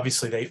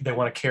 obviously they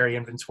want to carry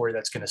inventory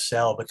that's going to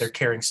sell, but they're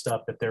carrying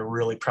stuff that they're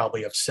really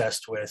probably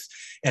obsessed with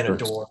and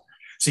adore.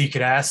 So you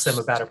could ask them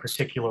about a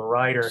particular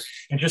writer,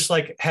 and just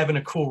like having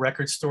a cool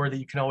record store that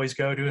you can always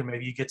go to, and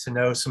maybe you get to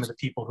know some of the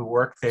people who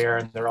work there,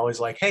 and they're always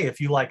like, hey,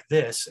 if you like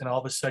this, and all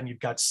of a sudden you've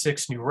got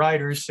 6 new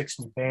writers, 6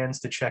 new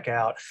bands to check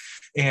out.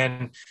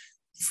 And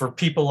for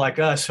people like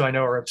us, who I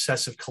know are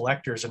obsessive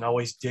collectors and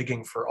always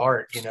digging for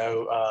art,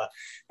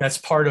 that's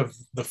part of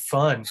the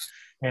fun.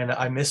 And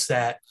I miss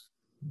that.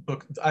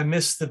 I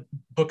miss the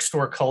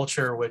bookstore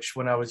culture, which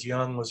when I was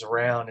young was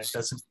around.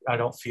 I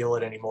don't feel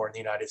it anymore in the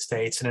United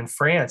States. And in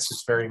France,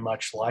 it's very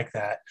much like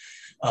that.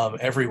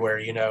 Everywhere,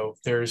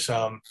 there's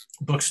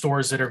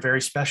bookstores that are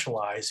very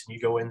specialized, and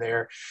you go in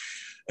there,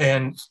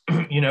 and,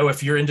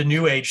 if you're into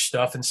new age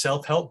stuff and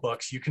self-help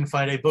books, you can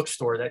find a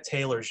bookstore that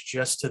tailors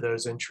just to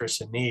those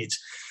interests and needs.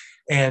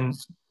 And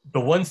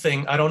the one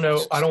thing I don't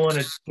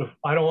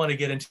want to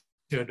get into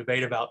a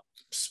debate about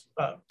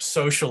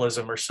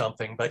socialism or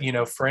something, but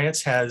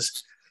France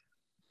has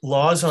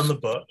laws on the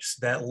books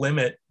that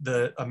limit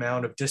the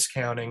amount of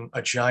discounting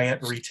a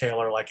giant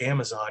retailer like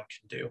Amazon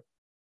can do.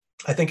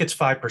 I think it's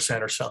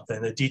 5% or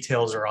something. The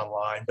details are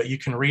online, but you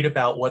can read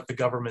about what the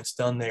government's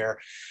done there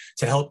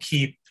to help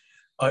keep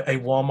a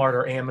Walmart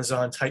or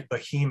Amazon type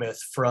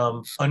behemoth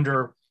from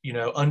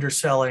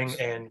underselling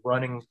and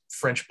running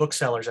French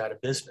booksellers out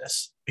of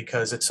business,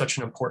 because it's such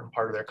an important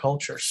part of their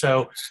culture.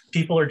 So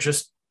people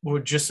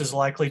would just as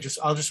likely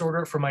I'll just order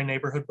it from my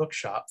neighborhood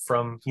bookshop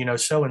from,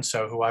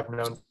 so-and-so who I've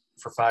known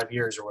for 5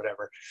 years or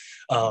whatever.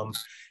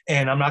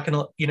 And I'm not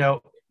going to,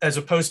 as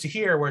opposed to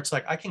here where it's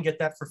like, I can get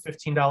that for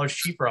 $15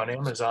 cheaper on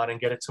Amazon and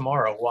get it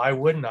tomorrow. Why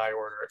wouldn't I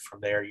order it from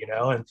there?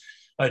 And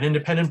an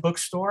independent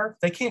bookstore,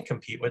 they can't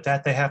compete with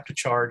that. They have to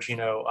charge,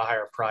 a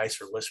higher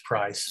price or list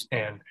price.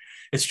 And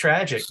it's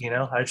tragic,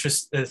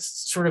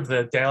 it's sort of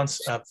the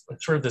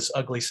sort of this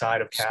ugly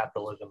side of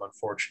capitalism,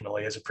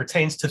 unfortunately, as it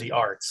pertains to the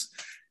arts,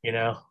 you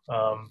know?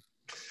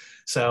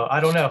 So I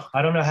don't know.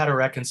 I don't know how to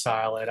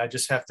reconcile it. I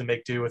just have to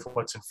make do with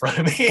what's in front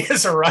of me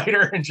as a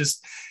writer, and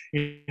just,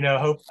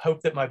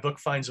 hope that my book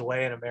finds a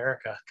way in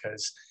America.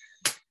 Because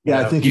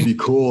I think it'd be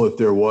cool if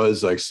there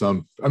was like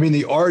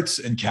the arts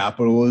and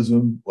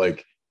capitalism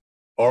like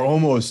are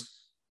almost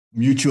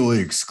mutually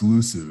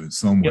exclusive in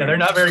some way. Yeah, they're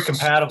not very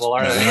compatible,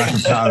 are they? They're not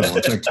compatible.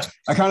 It's like,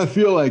 I kind of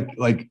feel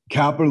like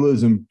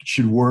capitalism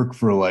should work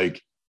for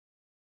like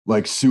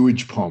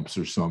sewage pumps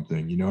or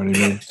something. You know what I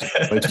mean?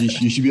 Like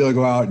you should be able to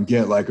go out and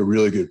get like a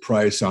really good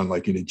price on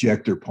like an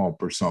ejector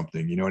pump or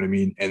something. You know what I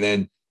mean? And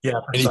then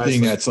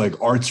anything that's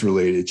like arts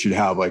related should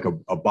have like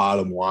a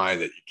bottom line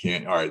that you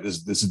can't. All right,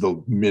 this is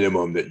the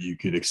minimum that you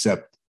could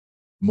accept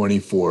money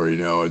for.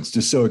 It's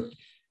just so,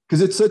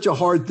 because it's such a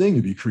hard thing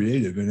to be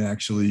creative and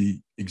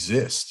actually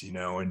exist.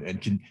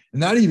 And can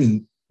not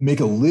even make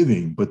a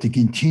living, but to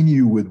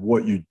continue with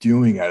what you're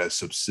doing at a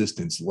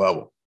subsistence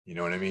level. You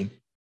know what I mean?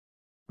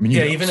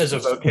 Even as a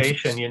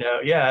vocation,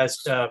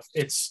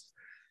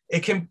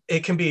 it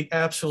can be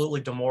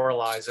absolutely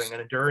demoralizing.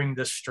 And during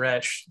this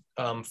stretch,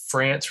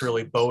 France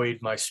really buoyed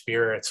my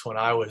spirits when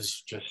I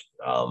was just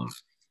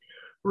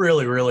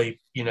really,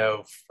 really,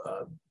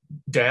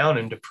 down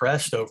and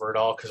depressed over it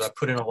all, because I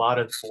put in a lot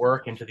of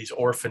work into these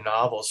orphan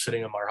novels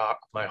sitting on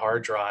my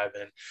hard drive.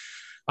 And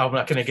I'm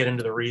not going to get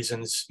into the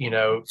reasons,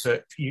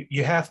 that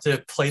you have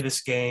to play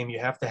this game. You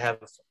have to have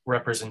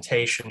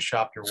representation,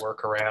 shop your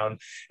work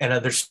around.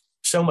 And there's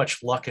so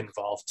much luck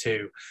involved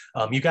too.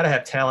 You got to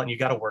have talent, you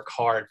got to work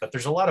hard, but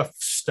there's a lot of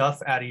stuff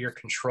out of your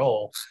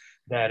control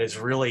that is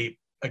really,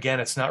 again,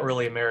 it's not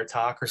really a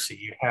meritocracy.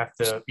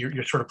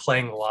 You're sort of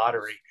playing the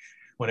lottery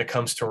when it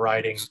comes to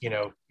writing.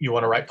 You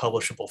want to write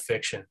publishable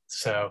fiction.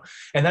 So,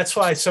 and that's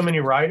why so many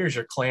writers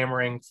are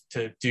clamoring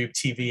to do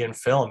TV and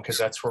film, because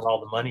that's where all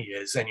the money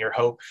is. And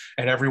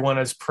and everyone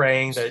is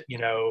praying that,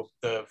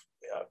 the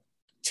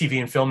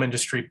TV and film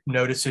industry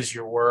notices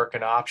your work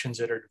and options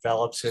it or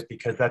develops it,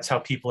 because that's how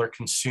people are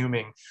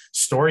consuming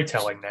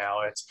storytelling now.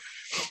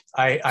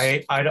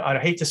 I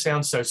hate to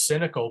sound so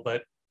cynical,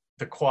 but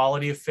the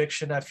quality of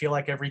fiction, I feel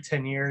like every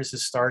 10 years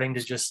is starting to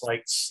just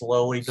like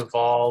slowly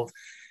devolve.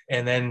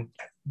 And then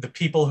the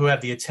people who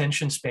have the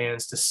attention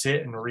spans to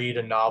sit and read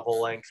a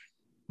novel length,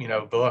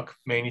 book,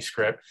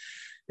 manuscript,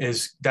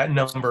 that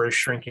number is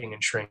shrinking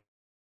and shrinking.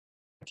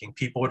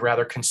 People would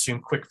rather consume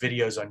quick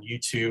videos on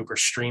YouTube or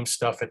stream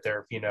stuff at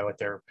their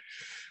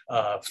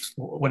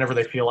whenever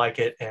they feel like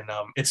it. And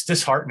it's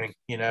disheartening,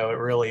 it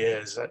really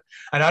is.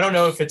 And I don't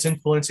know if it's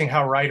influencing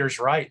how writers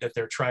write, that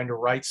they're trying to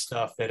write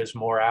stuff that is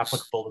more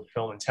applicable to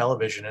film and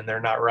television, and they're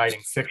not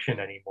writing fiction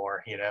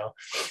anymore,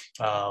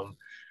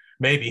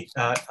 maybe.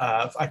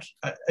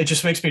 It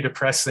just makes me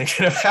depressed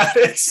thinking about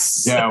it.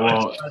 Yeah,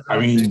 well,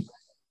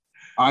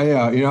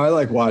 I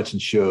like watching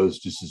shows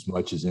just as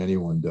much as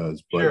anyone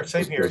does, but sure,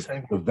 same here.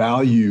 The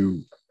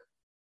value,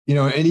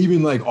 and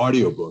even like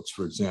audiobooks,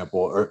 for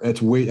example,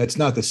 it's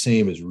not the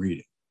same as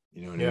reading, I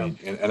mean?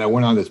 And I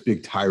went on this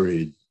big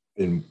tirade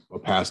in a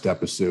past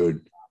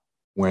episode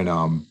when,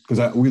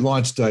 because we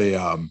launched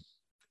a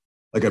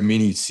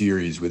mini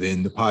series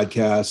within the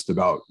podcast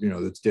about,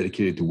 that's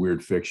dedicated to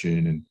weird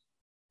fiction. And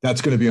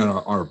that's going to be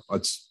on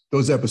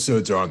those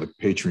episodes are on the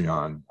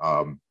Patreon,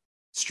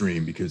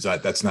 stream, because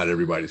that's not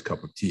everybody's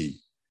cup of tea.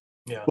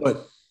 Yeah.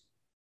 But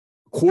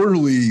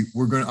quarterly,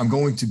 I'm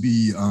going to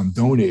be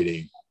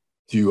donating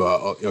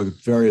to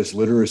various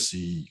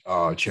literacy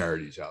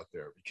charities out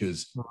there,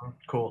 because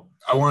cool.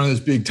 I went on this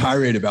big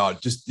tirade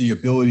about just the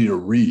ability to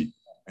read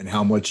and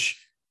how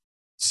much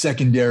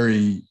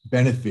secondary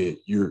benefit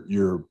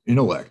your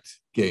intellect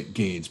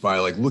gains by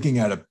like looking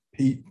at a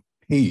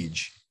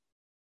page.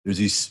 There's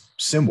these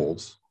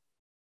symbols,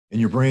 and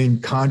your brain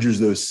conjures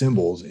those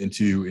symbols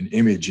into an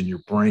image in your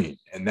brain.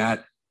 And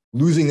that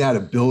losing that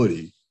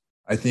ability,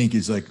 I think,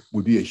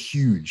 would be a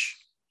huge,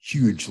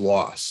 huge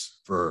loss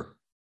for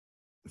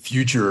the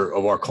future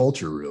of our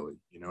culture, really.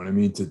 You know what I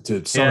mean?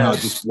 To somehow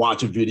just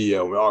watch a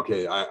video.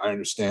 Okay, I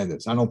understand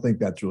this. I don't think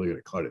that's really going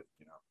to cut it.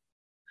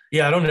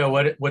 Yeah, I don't know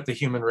what the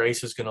human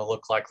race is going to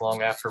look like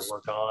long after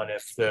we're gone.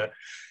 If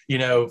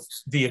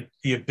the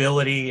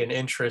ability and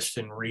interest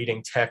in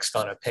reading text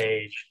on a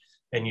page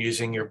and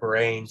using your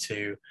brain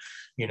to,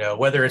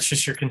 whether it's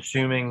just you're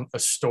consuming a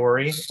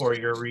story or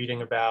you're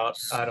reading about,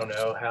 I don't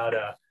know,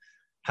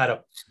 how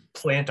to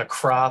plant a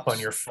crop on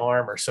your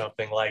farm or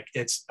something, like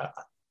it's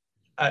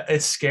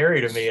scary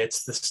to me.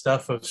 It's the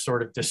stuff of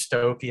sort of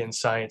dystopian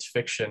science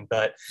fiction.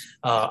 But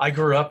I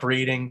grew up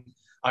reading.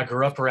 I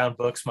grew up around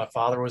books. My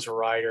father was a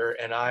writer,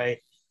 and I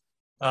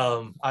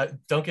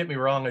don't get me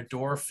wrong,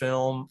 adore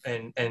film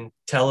and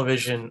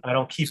television. I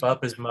don't keep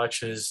up as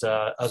much as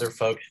other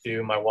folks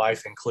do, my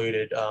wife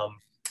included.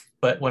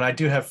 But when I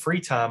do have free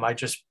time, I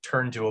just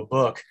turn to a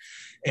book.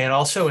 And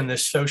also in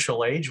this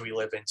social age we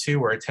live in too,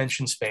 where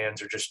attention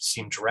spans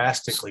seem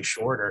drastically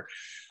shorter.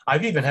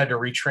 I've even had to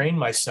retrain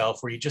myself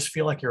where you just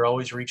feel like you're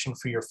always reaching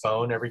for your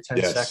phone every 10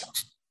 Yes.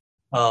 seconds.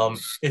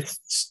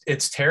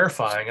 It's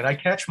terrifying, and I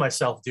catch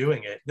myself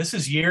doing it. This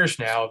is years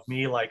now of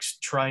me like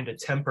trying to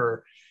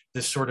temper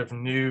this sort of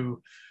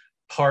new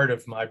part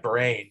of my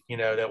brain,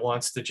 that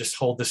wants to just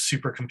hold the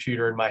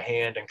supercomputer in my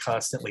hand and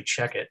constantly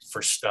check it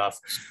for stuff,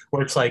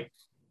 where it's like,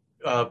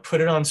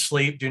 put it on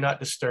sleep, do not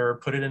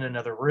disturb, put it in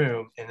another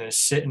room, and then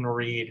sit and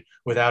read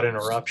without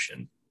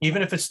interruption,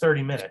 even if it's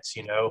 30 minutes.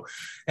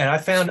 And I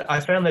found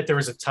that there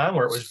was a time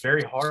where it was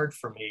very hard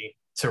for me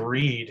to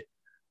read.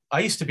 I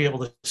used to be able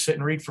to sit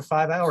and read for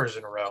 5 hours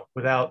in a row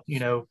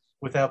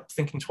without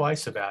thinking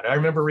twice about it. I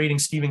remember reading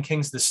Stephen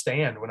King's The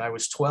Stand when I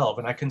was 12,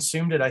 and I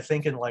consumed it, I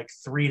think, in like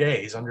 3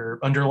 days under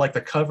like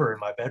the cover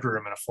in my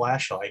bedroom and a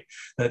flashlight,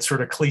 that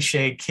sort of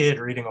cliched kid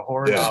reading a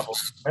horror novel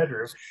in the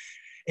bedroom.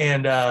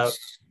 And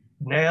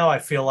now I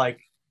feel like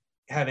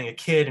having a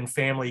kid and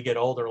family, you get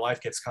older,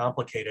 life gets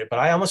complicated, but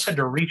I almost had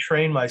to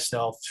retrain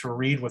myself to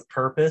read with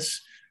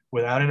purpose,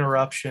 without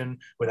interruption,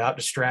 without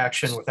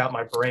distraction, without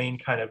my brain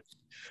kind of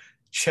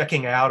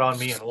checking out on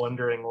me and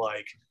wondering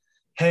like,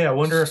 hey, I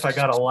wonder if I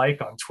got a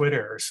like on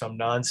Twitter or some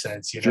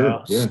nonsense,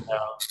 Sure, yeah.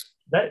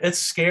 That it's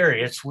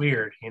scary. It's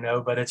weird,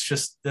 but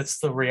that's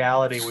the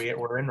reality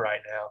we're in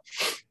right now.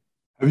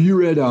 Have you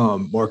read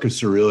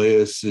Marcus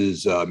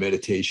Aurelius's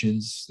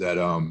Meditations? That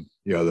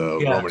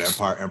the Roman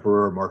Empire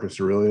Emperor Marcus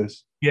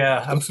Aurelius.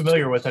 Yeah, I'm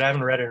familiar with it. I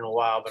haven't read it in a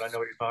while, but I know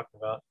what you're talking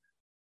about.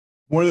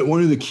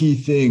 One of the key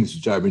things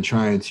which I've been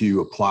trying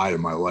to apply to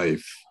my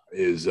life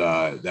is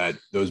that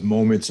those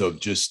moments of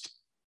just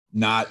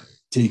not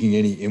taking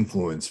any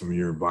influence from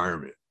your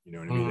environment, you know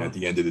what I mean? At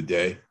the end of the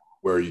day,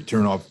 where you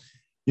turn off,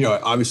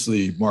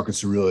 obviously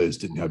Marcus Aurelius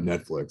didn't have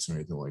Netflix or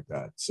anything like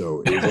that.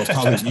 So it was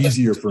probably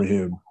easier for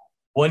him.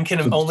 One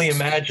can only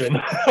imagine.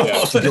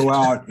 To go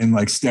out and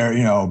like stare,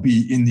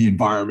 be in the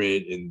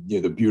environment and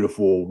the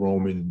beautiful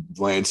Roman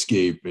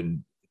landscape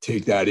and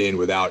take that in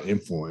without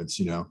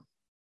influence,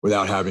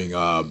 without having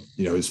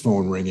his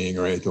phone ringing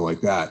or anything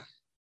like that.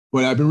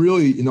 But I've been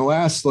really in the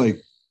last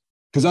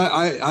because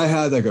I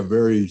had like a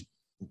very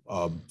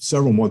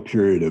several month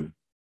period of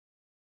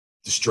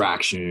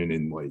distraction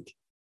and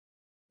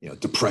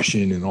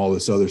depression and all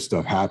this other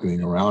stuff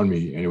happening around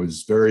me, and it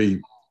was very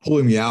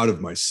pulling me out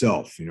of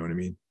myself. You know what I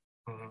mean?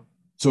 Mm-hmm.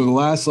 So the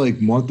last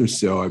month or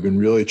so, I've been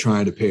really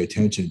trying to pay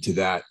attention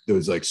to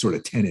those sort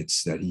of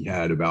tenets that he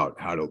had about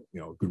how to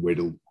a good way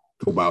to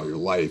go about your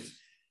life.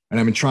 And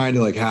I've been trying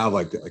to have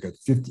a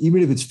 50,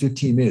 even if it's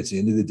 15 minutes at the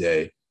end of the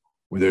day,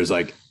 where there's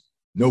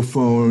no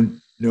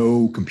phone,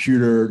 no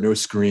computer, no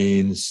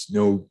screens,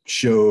 no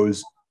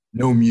shows,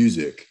 no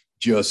music,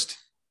 just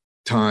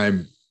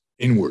time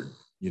inward,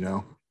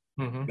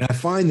 Mm-hmm. And I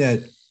find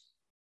that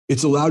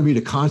it's allowed me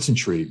to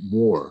concentrate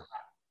more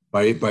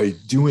by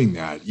doing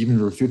that. Even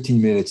for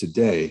 15 minutes a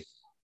day,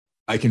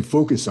 I can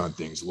focus on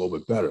things a little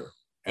bit better,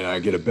 and I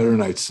get a better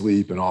night's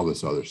sleep and all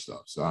this other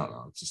stuff. So I don't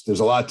know.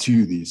 There's a lot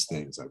to these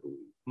things, I believe.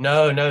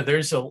 No,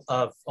 there's a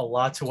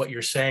lot to what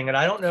you're saying. And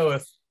I don't know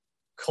if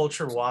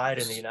culture-wide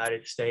in the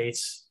United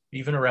States,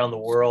 even around the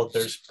world,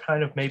 there's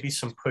kind of maybe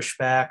some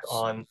pushback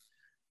on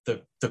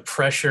the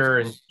pressure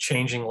and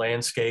changing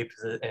landscape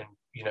and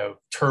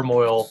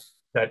turmoil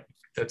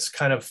that's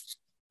kind of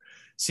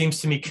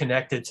seems to me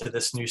connected to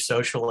this new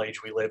social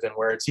age we live in,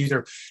 where it's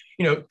either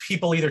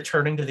people either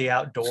turning to the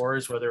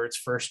outdoors, whether it's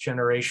first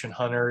generation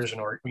hunters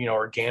and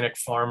organic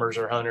farmers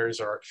or hunters,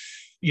 or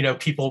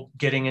people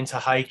getting into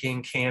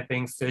hiking,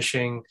 camping,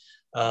 fishing,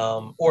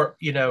 or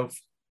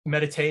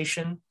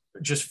meditation,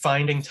 just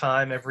finding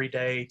time every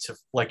day to,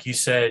 like you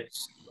said,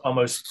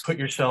 almost put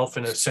yourself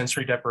in a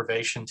sensory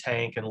deprivation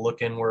tank and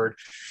look inward,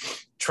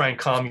 try and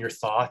calm your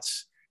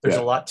thoughts. There's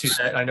a lot to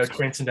that. I know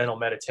transcendental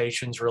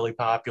meditation is really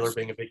popular,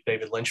 being a big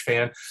David Lynch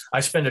fan.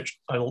 I spend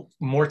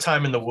more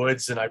time in the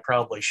woods than I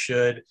probably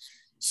should.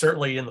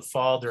 Certainly in the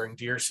fall during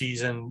deer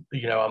season,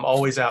 I'm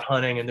always out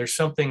hunting, and there's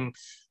something,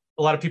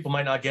 a lot of people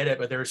might not get it,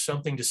 but there's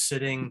something to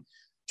sitting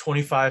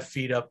 25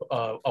 feet up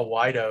a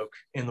white oak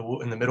in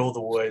the middle of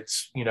the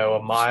woods, a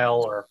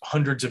mile or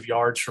hundreds of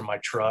yards from my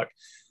truck,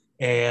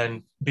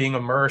 and being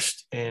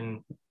immersed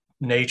in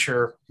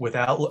nature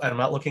I'm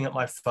not looking at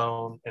my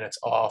phone, and it's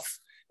off.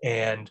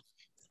 And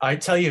I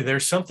tell you,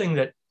 there's something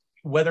that,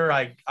 whether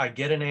I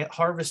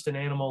harvest an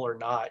animal or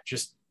not,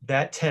 just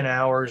that 10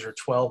 hours or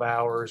 12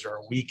 hours or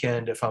a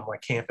weekend, if I'm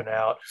camping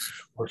out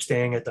or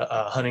staying at the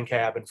hunting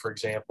cabin, for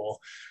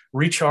example,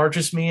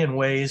 recharges me in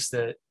ways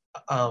that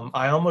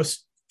I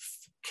almost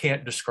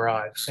can't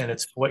describe. And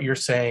it's what you're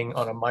saying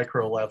on a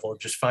micro level,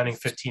 just finding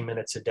 15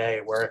 minutes a day,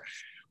 where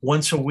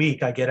once a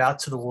week I get out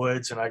to the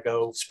woods and I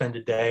go spend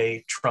a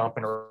day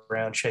tromping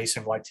around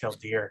chasing white-tailed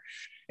deer.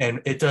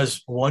 And it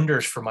does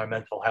wonders for my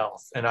mental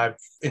health. And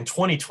in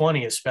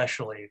 2020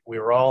 especially, we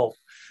were all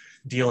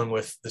dealing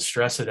with the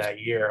stress of that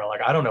year.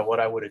 Like, I don't know what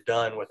I would have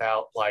done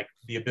without like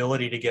the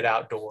ability to get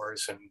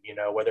outdoors and,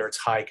 whether it's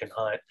hike and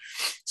hunt.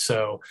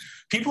 So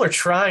people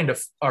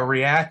are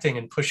reacting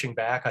and pushing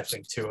back, I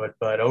think, to it.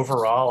 But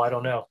overall, I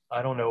don't know.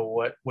 I don't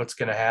know what's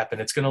going to happen.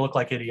 It's going to look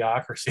like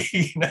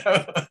Idiocracy,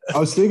 I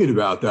was thinking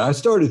about that. I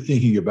started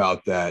thinking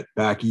about that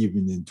back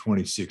even in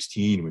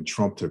 2016 when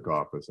Trump took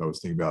office. I was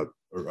thinking about,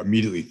 or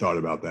immediately thought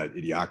about that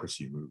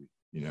Idiocracy movie,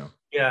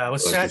 Yeah, it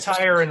was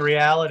satire and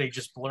reality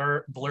just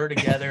blur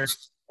together,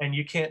 and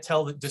you can't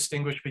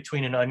distinguish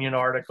between an Onion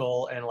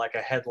article and like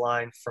a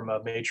headline from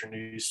a major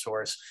news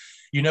source.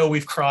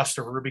 We've crossed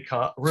a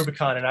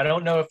Rubicon, and I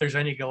don't know if there's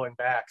any going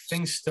back.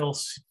 Things still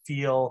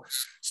feel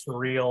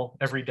surreal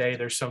every day.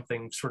 There's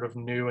something sort of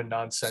new and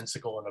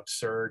nonsensical and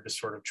absurd to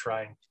sort of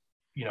try and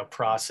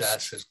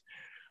process. And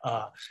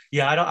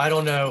I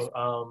don't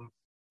know.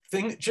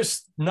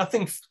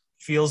 Nothing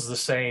feels the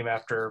same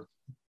after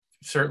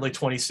certainly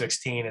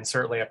 2016 and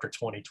certainly after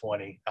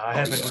 2020. I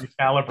haven't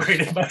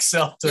recalibrated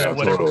myself to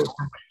whatever it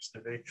used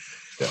to be.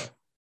 Yeah.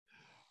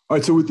 All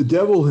right. So with The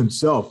Devil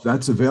Himself,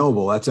 that's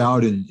available. That's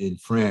out in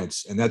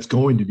France, and that's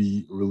going to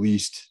be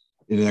released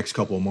in the next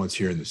couple of months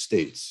here in the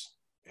States.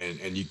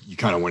 And you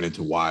kind of went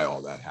into why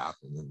all that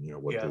happened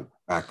and what the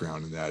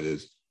background in that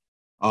is.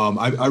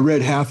 I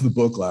read half of the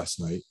book last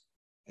night,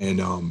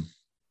 and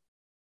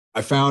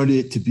I found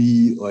it to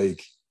be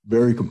like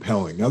very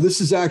compelling. Now,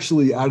 this is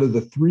actually out of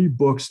the 3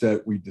 books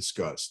that we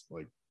discussed,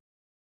 like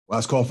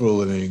Last Call for the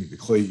Living, The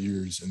Clay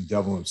Eaters, and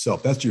Devil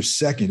Himself. That's your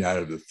second out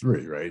of the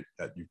 3, right?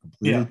 That you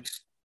completed?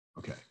 Yeah.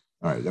 Okay.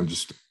 All right. I'm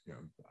just,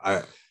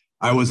 I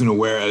wasn't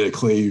aware that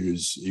Clay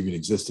Eaters even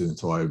existed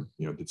until I,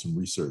 did some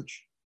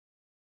research.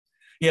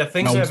 Yeah,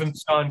 things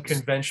haven't gone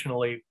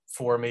conventionally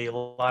for me. A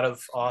lot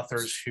of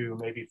authors who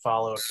maybe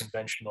follow a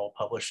conventional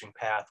publishing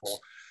path will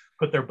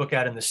put their book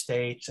out in the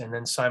States, and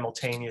then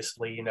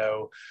simultaneously,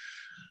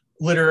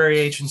 literary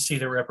agency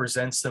that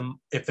represents them,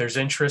 if there's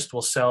interest,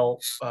 will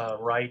sell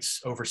rights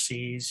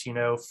overseas.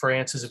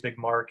 France is a big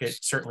market,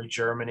 certainly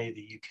Germany,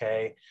 the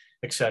UK,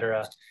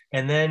 etc.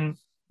 And then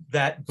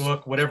that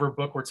book, whatever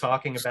book we're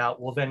talking about,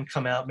 will then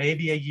come out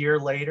maybe a year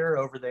later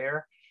over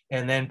there.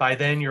 And then by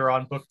then you're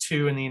on book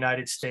 2 in the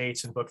United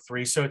States and book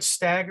 3. So it's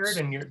staggered,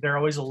 and they're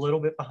always a little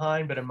bit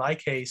behind. But in my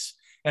case,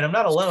 and I'm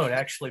not alone,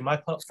 actually,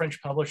 my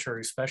French publisher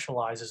who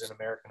specializes in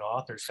American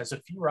authors has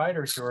a few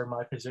writers who are in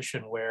my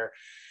position where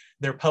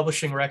their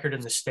publishing record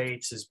in the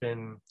States has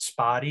been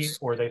spotty,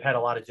 or they've had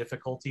a lot of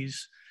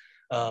difficulties,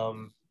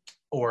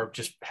 or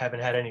just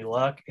haven't had any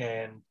luck.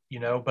 And,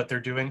 but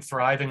they're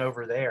thriving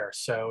over there.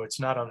 So it's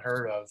not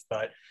unheard of.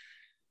 But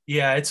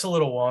yeah, it's a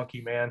little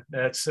wonky, man.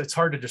 It's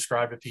hard to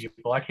describe to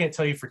people. I can't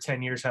tell you for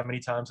 10 years how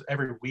many times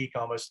every week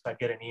almost I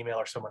get an email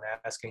or someone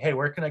asking, hey,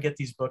 where can I get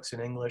these books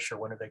in English, or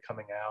when are they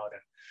coming out?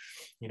 And,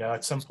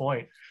 at some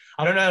point,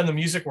 I don't know, in the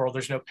music world,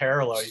 there's no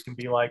parallel. You can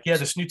be like, yeah,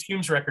 this new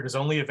Tunes record is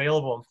only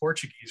available in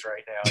Portuguese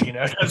right now.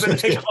 It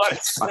doesn't make a lot of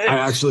sense. I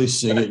actually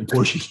sing it in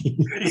Portuguese.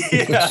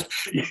 Yeah.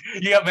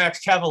 You got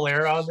Max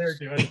Cavalera on there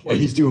doing it. Yeah,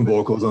 he's doing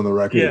vocals on the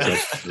record. Yeah.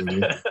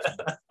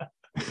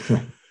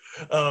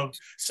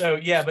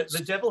 But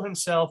The Devil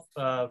Himself,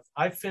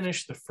 I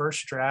finished the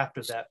first draft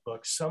of that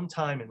book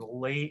sometime in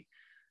late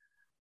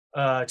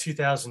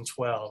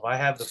 2012. I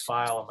have the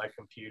file on my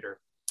computer,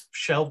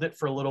 shelved it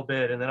for a little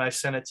bit, and then I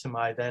sent it to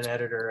my then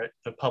editor at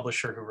the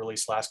publisher who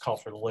released Last Call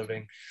for the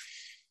Living.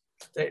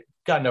 They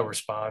got no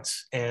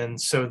response. And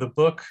so the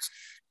book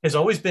has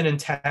always been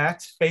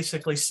intact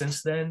basically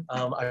since then.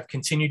 I've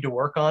continued to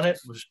work on it,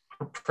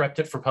 prepped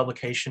it for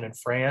publication in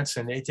France,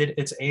 and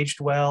it's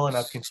aged well, and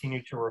I've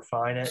continued to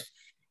refine it.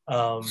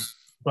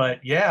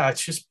 But yeah,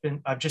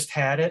 I've just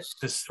had it,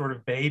 this sort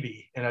of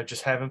baby, and I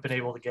just haven't been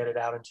able to get it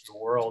out into the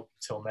world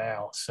until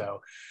now.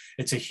 So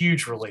it's a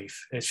huge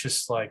relief. It's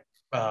just like,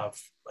 I'm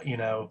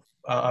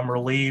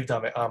relieved.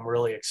 I'm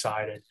really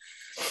excited.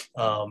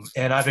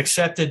 And I've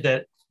accepted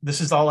that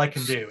this is all I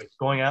can do. It's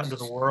going out into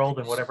the world,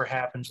 and whatever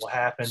happens will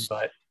happen,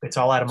 but it's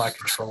all out of my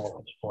control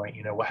at this point,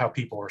 how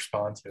people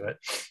respond to it.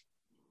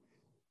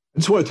 I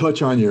just want to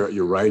touch on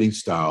your writing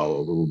style a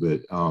little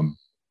bit.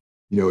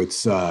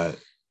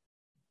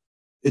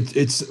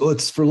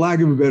 It's for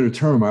lack of a better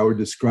term, I would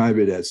describe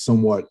it as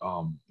somewhat,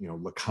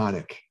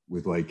 laconic,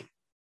 with like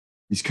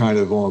these kind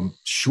of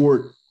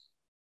short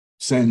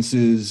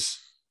sentences,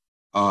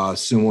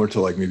 similar to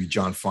like maybe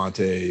John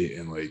Fonte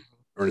and like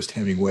Ernest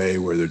Hemingway,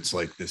 where it's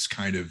like this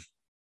kind of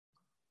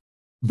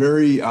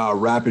very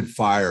rapid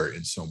fire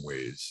in some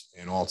ways,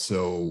 and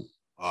also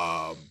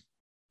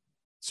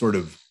sort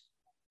of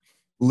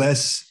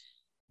less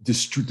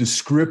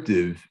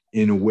descriptive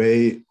in a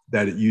way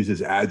that it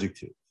uses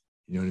adjective.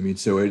 You know what I mean?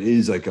 So it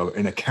is like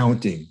an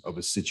accounting of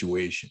a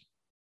situation.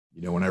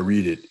 When I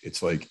read it,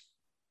 it's like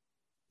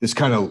this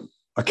kind of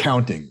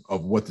accounting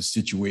of what the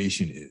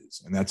situation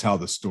is, and that's how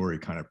the story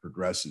kind of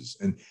progresses.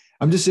 And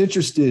I'm just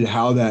interested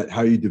how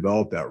you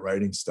developed that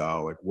writing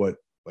style, like what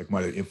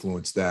might have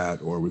influenced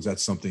that, or was that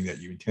something that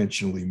you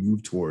intentionally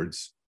moved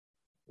towards,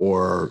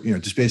 or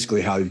just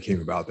basically how you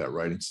came about that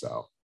writing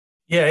style?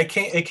 Yeah, it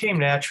came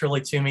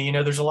naturally to me.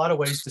 There's a lot of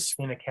ways to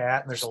skin a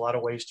cat, and there's a lot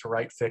of ways to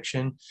write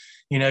fiction.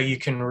 You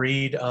can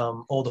read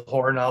old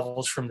horror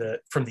novels from the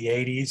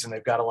 80s, and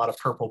they've got a lot of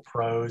purple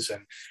prose,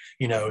 and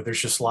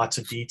there's just lots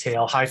of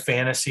detail. High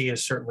fantasy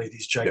is certainly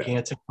these Yeah.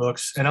 gigantic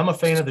books, and I'm a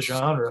fan of the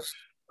genre.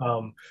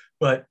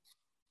 But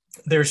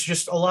there's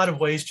just a lot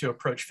of ways to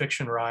approach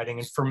fiction writing,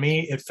 and for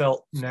me, it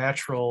felt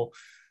natural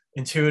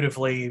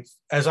intuitively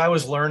as I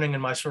was learning in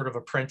my sort of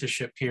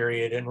apprenticeship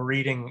period and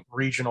reading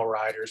regional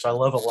writers. I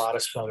love a lot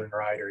of Southern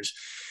writers,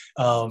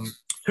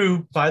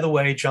 who, by the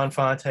way, John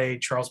Fonte,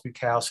 Charles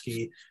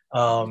Bukowski,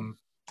 um,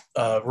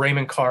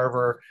 Raymond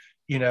Carver,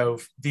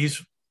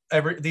 these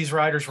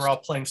writers were all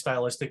playing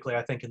stylistically,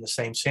 I think, in the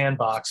same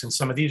sandbox. And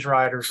some of these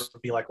writers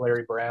would be like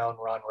Larry Brown,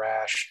 Ron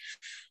Rash,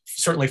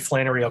 certainly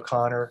Flannery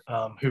O'Connor,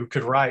 who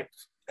could write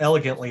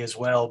elegantly as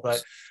well.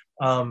 But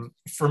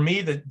for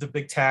me, the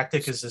big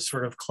tactic is this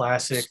sort of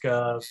classic,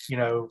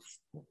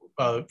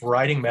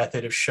 writing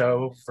method of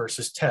show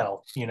versus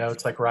tell.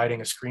 It's like writing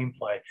a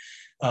screenplay.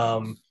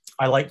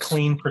 I like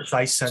clean,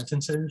 precise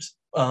sentences.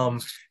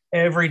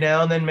 Every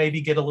now and then, maybe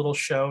get a little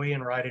showy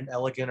and write an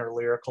elegant or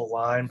lyrical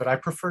line, but I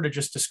prefer to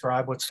just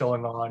describe what's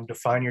going on,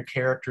 define your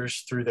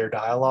characters through their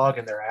dialogue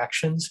and their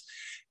actions,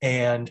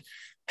 and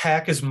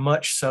pack as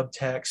much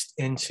subtext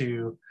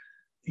into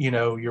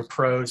your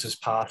prose as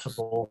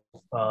possible,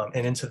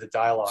 and into the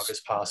dialogue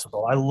as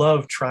possible. I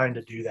love trying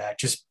to do that.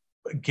 Just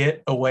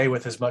get away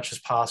with as much as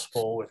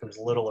possible with as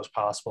little as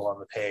possible on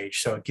the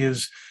page. So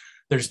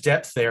there's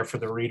depth there for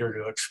the reader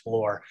to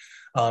explore,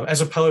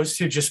 as opposed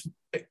to just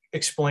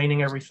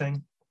explaining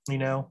everything.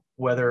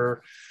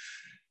 Whether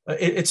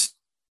it's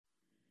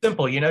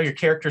simple. Your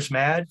character's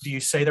mad. Do you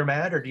say they're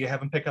mad, or do you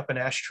have them pick up an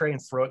ashtray and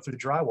throw it through the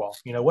drywall?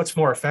 What's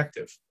more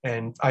effective?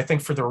 And I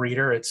think for the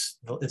reader, it's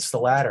the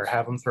latter.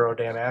 Have them throw a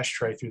damn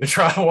ashtray through the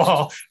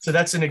drywall. So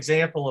that's an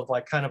example of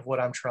like kind of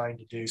what I'm trying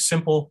to do: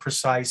 simple,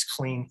 precise,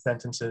 clean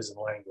sentences and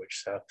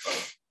language. So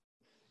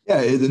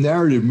Yeah, the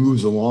narrative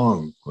moves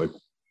along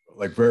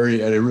like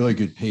very at a really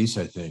good pace,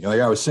 I think.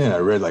 Like I was saying, I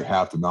read like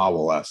half the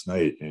novel last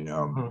night, and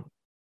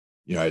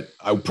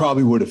I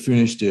probably would have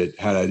finished it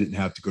had I didn't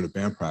have to go to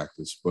band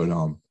practice.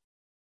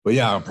 But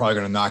yeah, I'm probably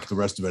going to knock the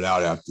rest of it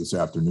out after this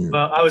afternoon.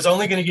 Well, I was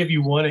only going to give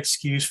you one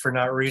excuse for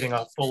not reading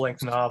a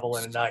full-length novel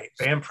in a night.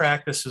 Band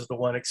practice is the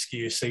one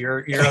excuse. So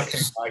you're okay,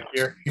 Mike.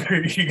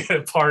 You get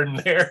a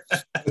pardon there.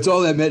 It's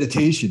all that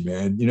meditation,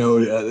 man. It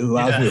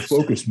allows me to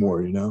focus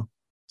more.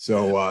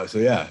 So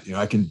yeah,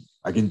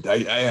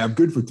 I'm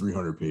good for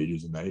 300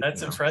 pages a night.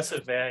 That's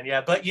impressive, man.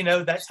 Yeah, but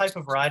that type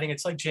of writing,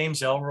 it's like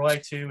James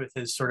Ellroy too, with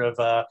his sort of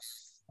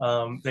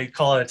they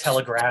call it a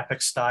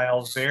telegraphic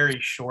style, very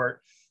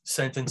short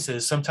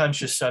sentences, sometimes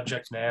just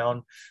subject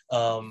noun,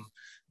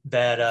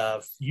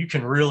 that you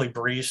can really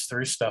breeze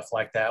through stuff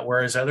like that.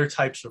 Whereas other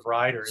types of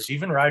writers,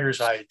 even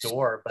writers I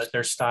adore, but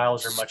their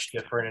styles are much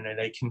different, and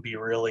they can be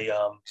really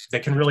they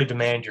can really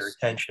demand your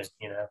attention.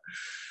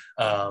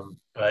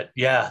 But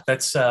yeah,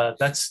 that's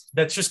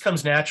that just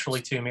comes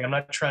naturally to me. I'm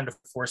not trying to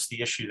force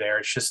the issue there.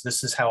 It's just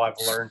this is how I've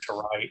learned to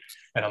write,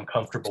 and I'm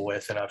comfortable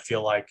with. And I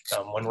feel like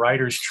when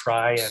writers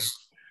try and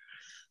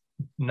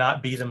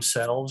not be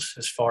themselves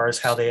as far as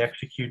how they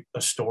execute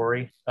a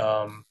story,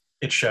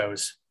 it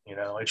shows.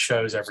 It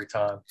shows every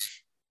time.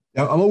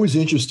 Yeah, I'm always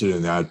interested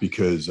in that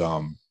because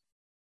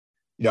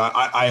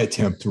I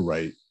attempt to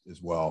write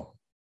as well.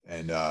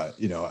 And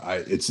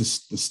it's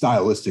just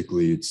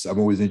stylistically, I'm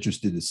always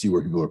interested to see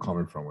where people are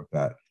coming from with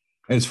that.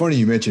 And it's funny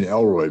you mentioned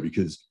Ellroy,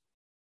 because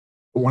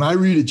when I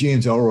read a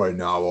James Ellroy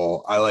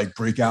novel, I like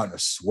break out in a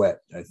sweat.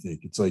 I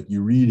think it's like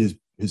you read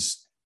his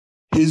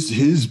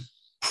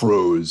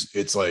prose.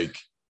 It's like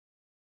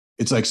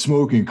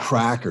smoking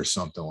crack or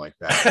something like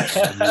that.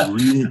 And you're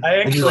reading,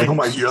 and you're like, oh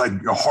my, you're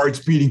like your heart's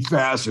beating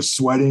fast, you're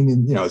sweating,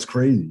 and it's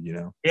crazy,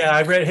 Yeah,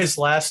 I read his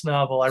last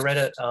novel. I read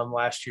it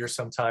last year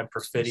sometime,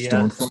 Perfidia.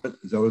 Stormfront?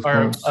 Is that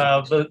what it's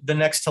called? The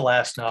next to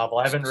last novel.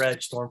 I haven't read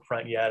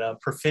Stormfront yet.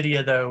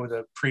 Perfidia, though,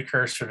 the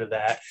precursor to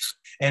that,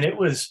 and it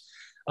was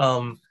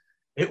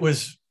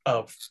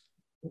a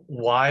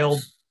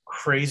wild,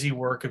 crazy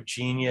work of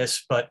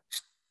genius, but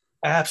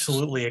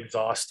absolutely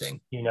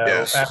exhausting.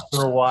 Yes.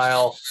 After a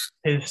while,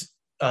 his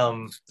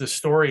the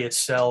story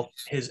itself,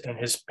 his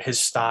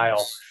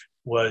style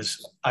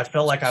was, I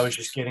felt like I was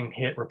just getting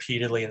hit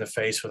repeatedly in the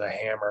face with a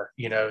hammer.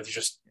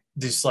 Just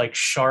these like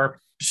sharp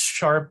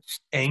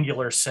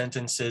angular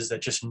sentences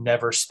that just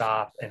never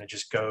stop, and it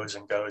just goes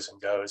and goes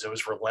and goes. It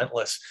was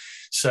relentless.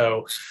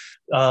 So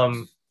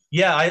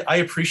yeah, I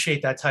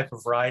appreciate that type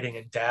of writing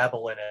and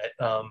dabble in it.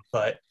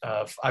 But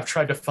I've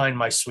tried to find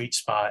my sweet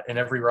spot, and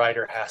every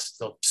writer has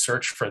to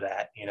search for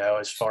that,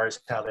 as far as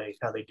how they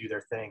do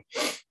their thing.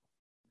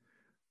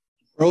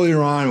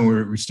 Earlier on,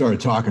 when we started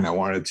talking, I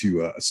wanted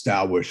to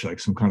establish like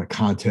some kind of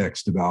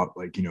context about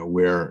like,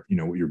 where,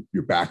 what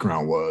your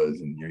background was,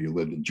 and, you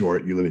live in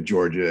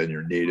Georgia and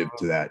you're native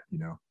to that,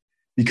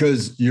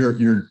 because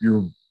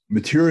your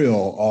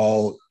material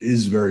all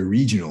is very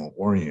regional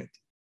oriented.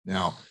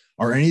 Now,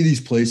 are any of these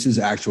places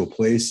actual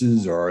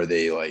places, or are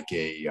they like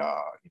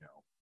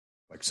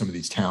like some of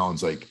these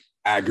towns like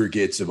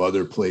aggregates of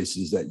other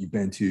places that you've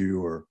been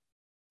to or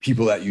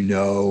people that you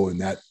know, and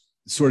that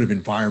sort of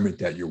environment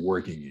that you're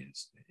working in?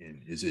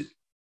 Is it,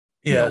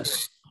 Yeah.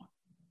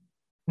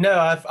 No,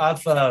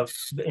 I've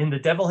in The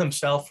Devil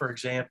Himself, for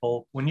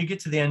example, when you get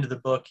to the end of the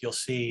book, you'll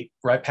see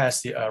right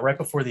past the right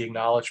before the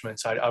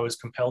acknowledgments, I was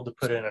compelled to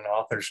put in an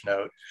author's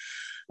note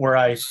where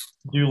I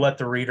do let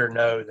the reader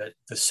know that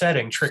the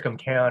setting, Trickham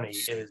County,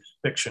 is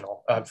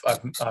fictional.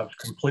 I've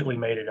completely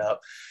made it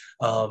up,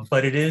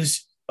 but it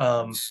is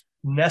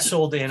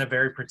nestled in a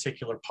very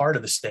particular part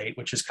of the state,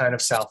 which is kind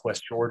of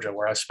Southwest Georgia,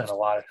 where I spent a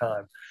lot of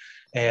time,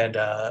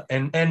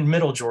 and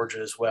Middle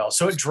Georgia as well.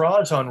 So it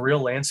draws on real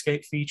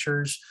landscape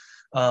features.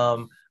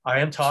 I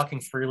am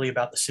talking freely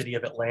about the city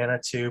of Atlanta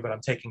too, but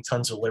I'm taking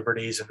tons of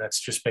liberties, and that's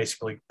just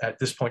basically at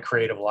this point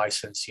creative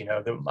license.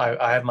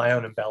 I have my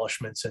own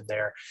embellishments in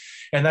there,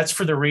 and that's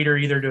for the reader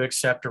either to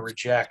accept or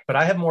reject. But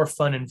I have more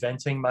fun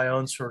inventing my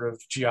own sort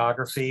of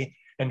geography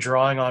and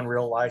drawing on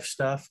real life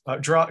stuff,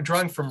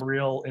 drawing from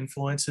real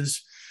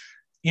influences.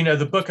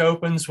 The book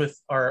opens with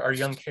our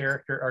young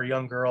character, our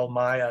young girl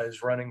Maya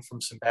is running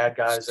from some bad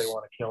guys. They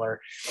want to kill her,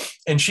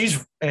 and she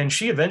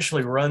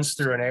eventually runs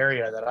through an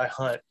area that I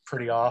hunt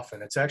pretty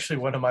often. It's actually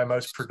one of my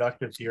most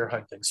productive deer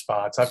hunting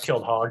spots. I've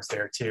killed hogs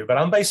there too, but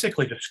I'm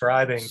basically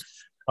describing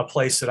a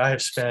place that I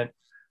have spent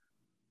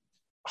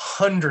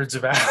hundreds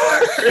of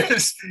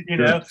hours,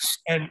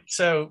 and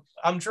so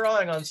I'm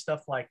drawing on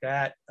stuff like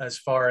that as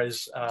far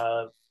as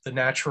the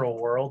natural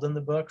world in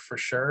the book for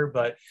sure,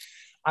 but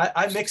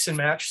I mix and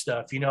match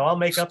stuff. I'll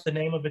make up the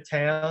name of a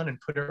town and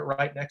put it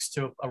right next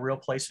to a real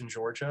place in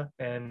Georgia.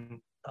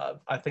 And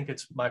I think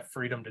it's my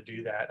freedom to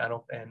do that.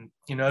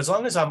 As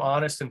long as I'm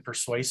honest and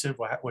persuasive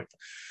with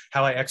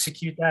how I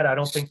execute that, I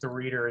don't think the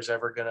reader is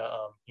ever going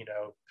to,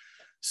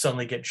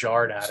 suddenly get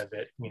jarred out of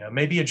it.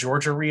 Maybe a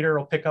Georgia reader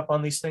will pick up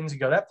on these things and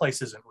go, that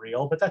place isn't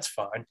real, but that's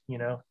fine.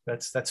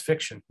 That's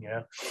fiction,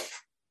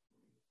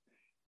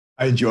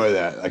 I enjoy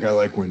that. Like, I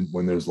like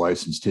when there's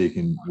license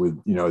taken with,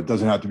 it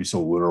doesn't have to be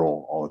so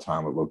literal all the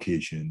time with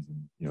locations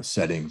and,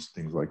 settings,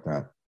 things like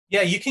that.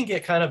 Yeah, you can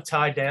get kind of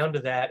tied down to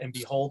that and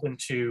beholden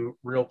to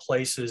real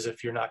places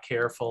if you're not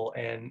careful.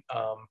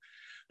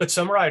 But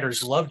some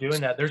writers love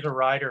doing that. There's a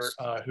writer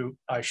who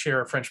I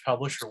share a French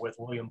publisher with,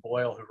 William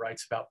Boyle, who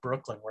writes about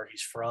Brooklyn, where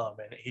he's from.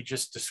 And he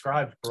just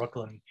describes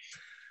Brooklyn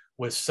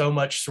with so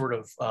much sort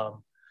of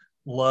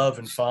love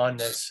and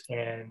fondness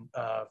and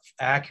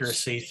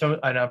accuracy. So,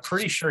 and I'm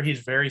pretty sure he's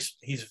very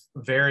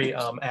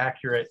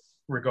accurate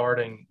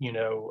regarding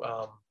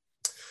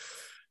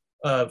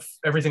of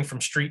everything from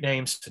street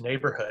names to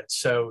neighborhoods.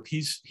 So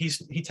he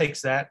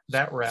takes that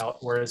route.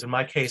 Whereas in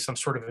my case, I'm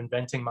sort of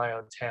inventing my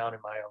own town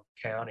and my own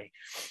county.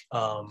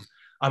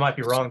 I might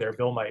be wrong there.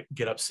 Bill might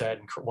get upset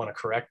and want to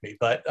correct me,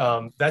 but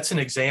that's an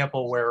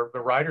example where the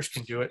writers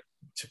can do it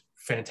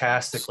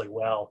fantastically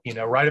well,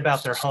 write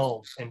about their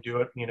home and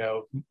do it,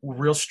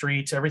 real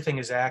streets, everything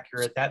is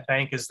accurate. That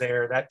bank is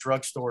there, that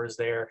drugstore is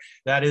there,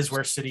 that is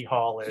where City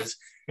Hall is.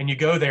 And you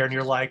go there and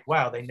you're like,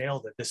 wow, they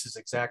nailed it. This is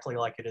exactly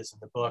like it is in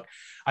the book.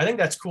 I think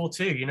that's cool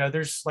too.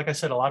 There's, like I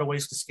said, a lot of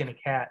ways to skin a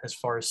cat as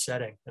far as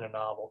setting in a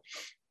novel.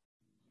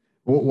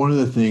 Well, one of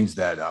the things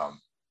that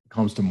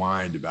comes to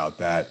mind about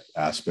that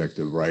aspect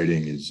of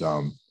writing is,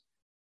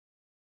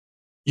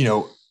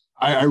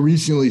 I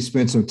recently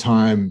spent some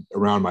time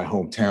around my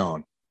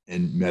hometown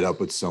and met up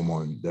with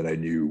someone that I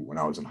knew when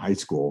I was in high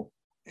school.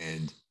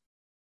 And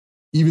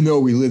even though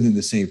we lived in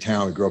the same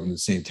town, grew up in the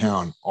same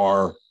town,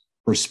 our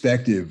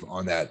perspective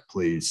on that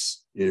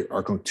place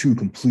are two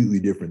completely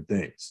different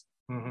things.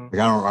 Mm-hmm. Like,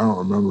 I don't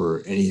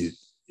remember it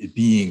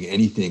being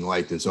anything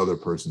like this other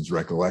person's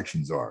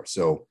recollections are.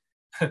 So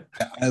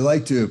I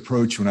like to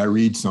approach when I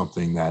read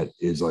something that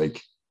is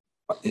like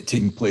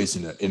taking place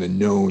in a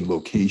known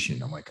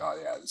location. I'm like, oh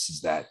yeah, this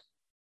is that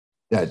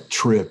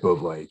trip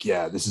of like,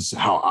 yeah, this is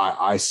how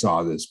I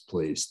saw this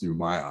place through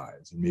my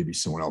eyes, and maybe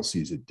someone else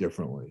sees it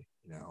differently,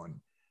 and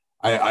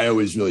I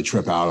always really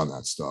trip out on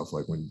that stuff.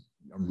 Like when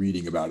I'm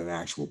reading about an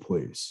actual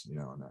place,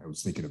 and I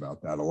was thinking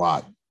about that a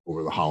lot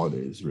over the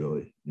holidays,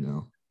 really,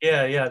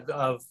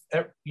 Yeah.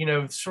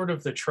 Sort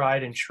of the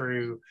tried and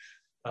true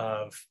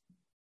of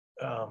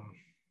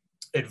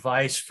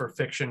advice for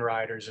fiction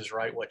writers is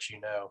write what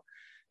you know.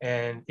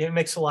 And it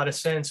makes a lot of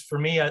sense. For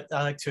me, I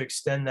like to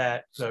extend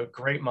that. The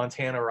great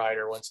Montana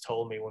writer once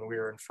told me when we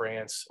were in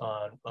France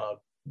on a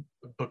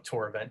book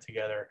tour event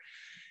together,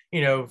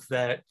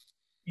 that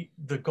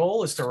the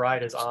goal is to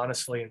write as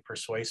honestly and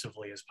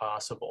persuasively as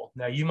possible.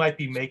 Now, you might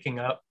be making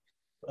up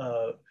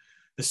the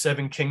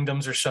Seven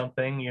Kingdoms or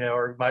something,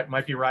 or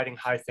might be writing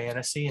high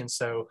fantasy. And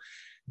so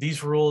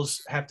these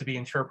rules have to be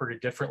interpreted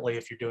differently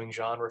if you're doing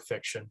genre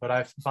fiction.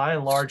 But by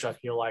and large, I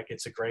feel like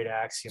it's a great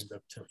axiom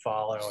to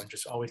follow and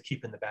just always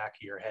keep in the back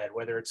of your head,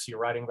 whether it's you're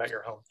writing about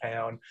your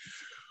hometown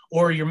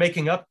or you're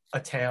making up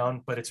a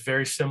town, but it's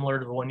very similar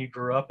to the one you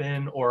grew up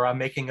in, or I'm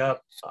making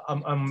up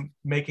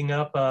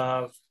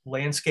a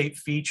landscape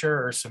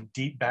feature or some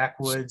deep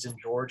backwoods in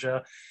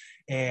Georgia.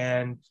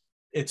 And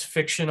it's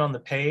fiction on the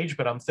page,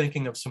 but I'm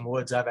thinking of some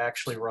woods I've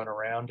actually run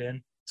around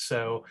in.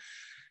 So,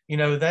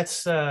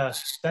 that's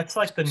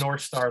like the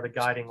North Star, the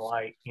guiding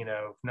light,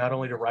 not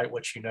only to write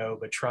what you know,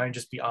 but try and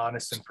just be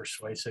honest and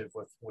persuasive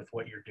with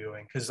what you're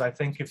doing. Because I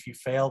think if you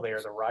fail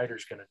there, the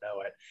writer's going to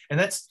know it. And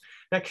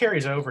that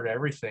carries over to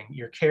everything,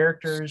 your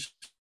characters,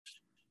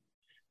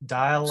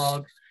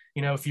 dialogue.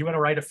 If you want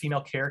to write a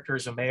female character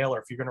as a male, or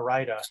if you're going to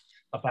write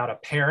about a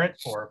parent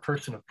or a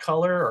person of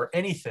color or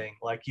anything,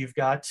 like, you've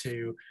got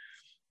to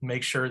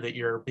make sure that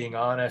you're being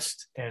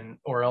honest,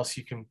 or else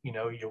you can,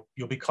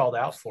 you'll be called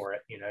out for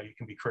it. You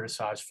can be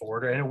criticized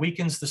for it, and it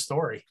weakens the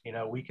story,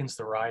 weakens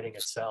the writing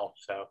itself.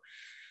 So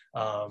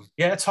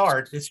yeah, it's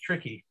hard, it's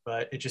tricky,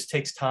 but it just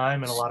takes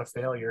time and a lot of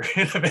failure,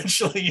 and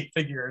eventually you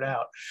figure it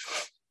out.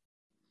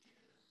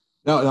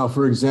 Now,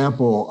 for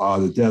example,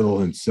 the devil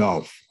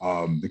himself,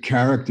 the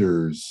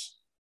characters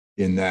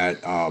in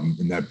that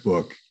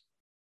book,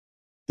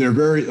 they're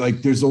very,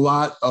 like, there's a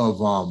lot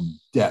of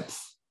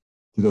depth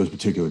to those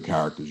particular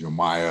characters.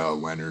 Maya,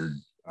 Leonard,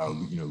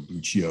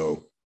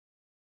 Lucio,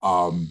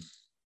 and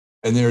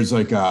there's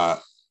like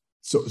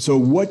so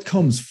what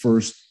comes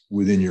first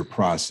within your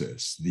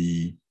process,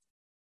 the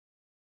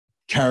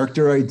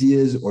character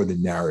ideas or the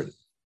narrative?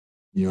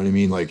 You know what I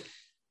mean? Like,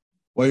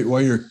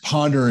 while you're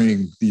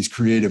pondering these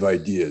creative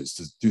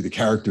ideas, do the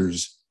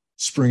characters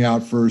spring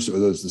out first, or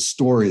does the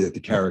story that the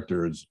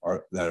characters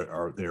are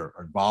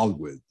involved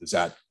with, does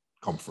that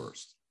come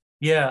first?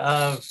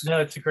 Yeah,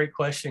 no, it's a great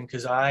question,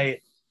 because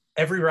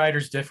every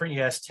writer's different.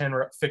 You ask 10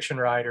 fiction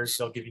writers,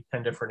 they'll give you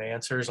 10 different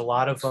answers. A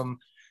lot of them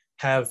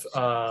have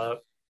a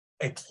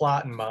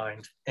plot in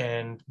mind,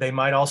 and they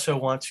might also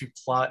want to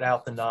plot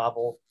out the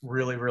novel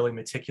really, really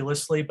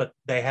meticulously, but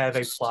they have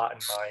a plot in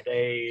mind.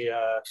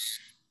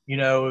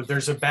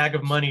 There's a bag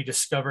of money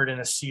discovered in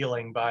a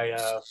ceiling by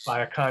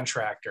a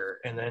contractor,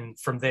 and then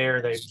from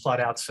there they plot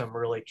out some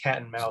really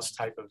cat and mouse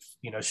type of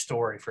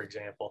story, for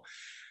example.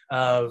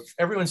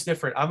 Everyone's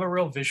different. I'm a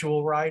real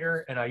visual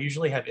writer, and I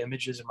usually have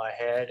images in my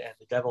head, and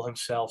the devil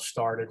himself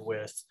started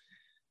with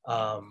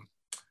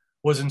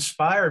was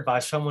inspired by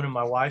someone in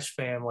my wife's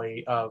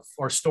family,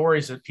 or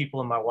stories that people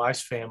in my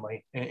wife's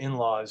family,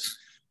 in-laws,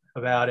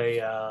 about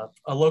a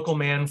local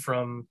man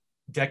from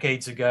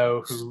decades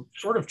ago who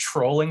sort of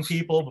trolling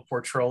people before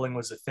trolling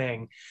was a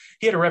thing.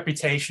 He had a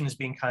reputation as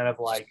being kind of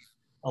like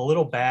a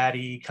little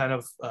baddie, kind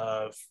of,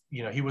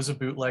 he was a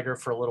bootlegger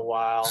for a little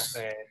while,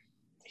 and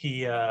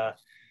he,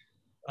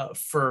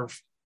 for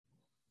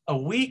a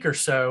week or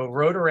so,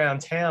 rode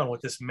around town with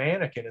this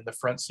mannequin in the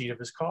front seat of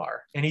his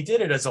car. And he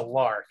did it as a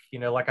lark.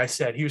 Like I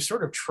said, he was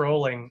sort of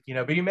trolling,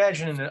 but you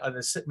imagine in the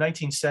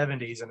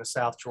 1970s in a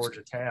South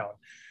Georgia town,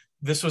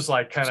 this was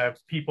like, kind of,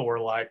 people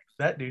were like,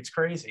 that dude's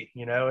crazy.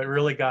 It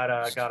really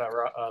got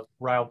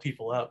riled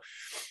people up.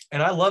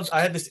 And I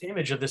had this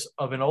image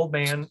of an old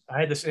man.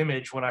 I had this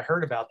image when I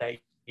heard about that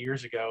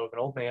years ago, of an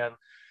old man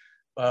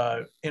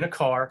in a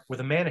car with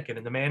a mannequin,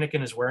 and the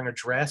mannequin is wearing a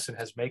dress and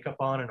has makeup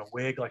on and a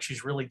wig, like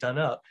she's really done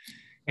up.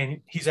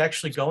 And he's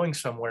actually going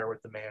somewhere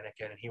with the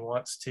mannequin, and he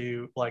wants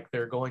to, like,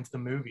 they're going to the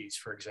movies,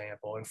 for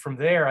example. And from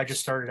there, I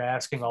just started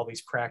asking all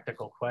these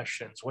practical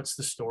questions. What's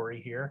the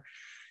story here?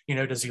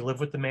 Does he live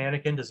with the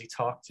mannequin? Does he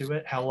talk to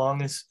it? How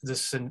long has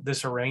this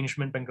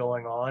arrangement been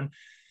going on?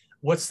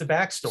 What's the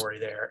backstory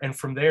there? And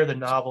from there, the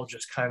novel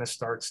just kind of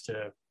starts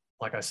to,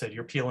 like I said,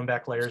 you're peeling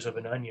back layers of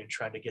an onion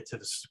trying to get to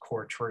the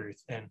core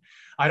truth. And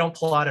I don't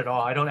plot at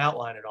all. I don't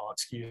outline at all.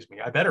 Excuse me.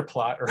 I better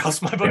plot, or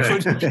else my book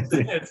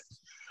would.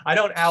 I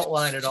don't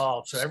outline at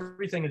all. So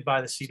everything is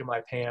by the seat of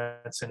my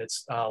pants, and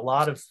it's a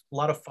lot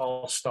of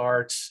false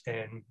starts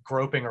and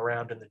groping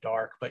around in the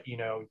dark. But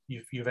you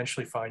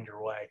eventually find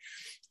your way.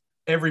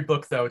 Every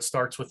book, though, it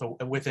starts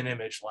with an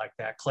image like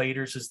that.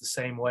 Claytor's is the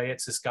same way.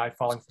 It's this guy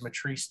falling from a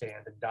tree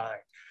stand and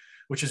dying,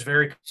 which is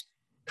very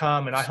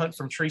common. I hunt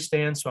from tree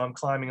stands, so I'm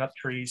climbing up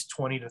trees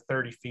 20 to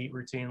 30 feet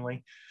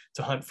routinely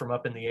to hunt from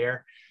up in the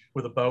air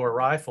with a bow or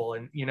rifle.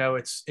 And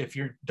it's, if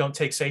you don't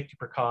take safety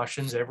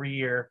precautions, every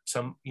year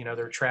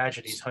there are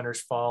tragedies.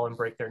 Hunters fall and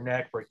break their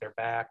neck, break their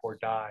back, or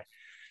die.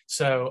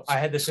 So I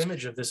had this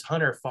image of this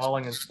hunter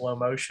falling in slow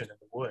motion in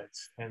the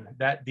woods, and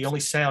that the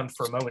only sound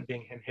for a moment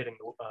being him hitting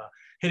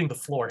the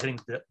floor, hitting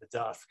the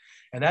duff.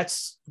 And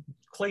that's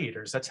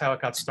Claytor's. That's how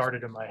it got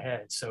started in my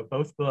head. So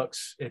both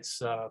books,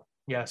 it's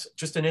yes,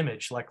 just an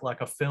image,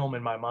 like a film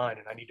in my mind,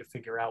 and I need to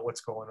figure out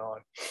what's going on.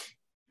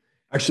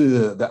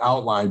 Actually, the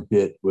outline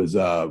bit was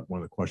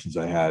one of the questions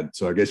I had.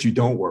 So I guess you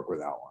don't work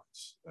with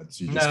outlines.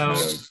 No.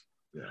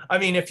 Yeah. I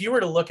mean, if you were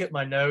to look at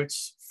my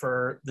notes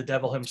for the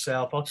devil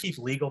himself, I'll keep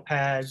legal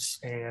pads,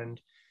 and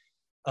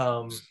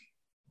I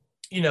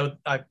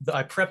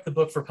prepped the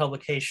book for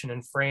publication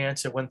in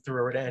France. It went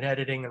through an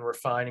editing and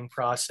refining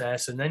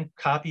process, and then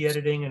copy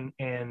editing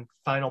and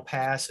final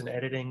pass and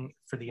editing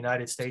for the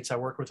United States. I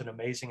work with an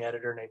amazing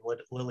editor named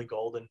Lily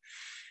Golden,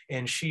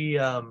 and she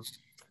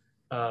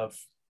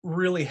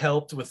really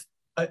helped with.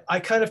 I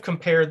kind of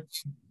compare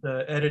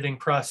the editing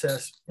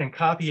process and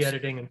copy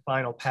editing and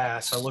final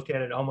pass. I look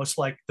at it almost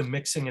like the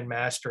mixing and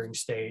mastering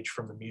stage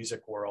from the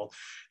music world.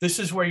 This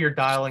is where you're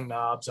dialing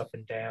knobs up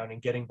and down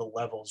and getting the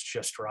levels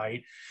just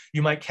right.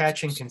 You might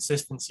catch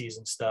inconsistencies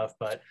and stuff,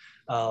 but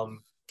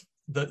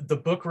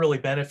the book really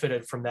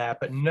benefited from that,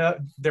 but no,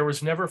 there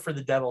was never for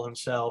the Devil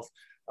himself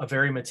a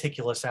very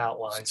meticulous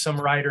outline. Some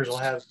writers will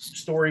have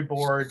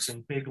storyboards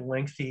and big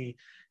lengthy,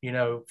 you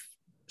know,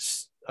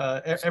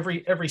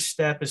 every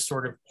step is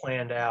sort of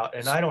planned out,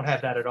 and I don't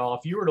have that at all.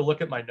 If you were to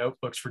look at my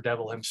notebooks for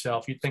Devil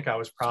himself, you'd think I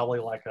was probably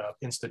like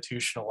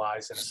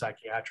institutionalized in a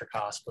psychiatric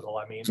hospital.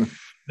 I mean,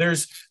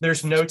 there's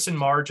notes and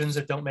margins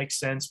that don't make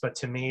sense, but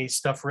to me,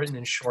 stuff written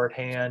in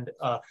shorthand.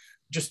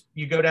 Just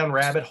you go down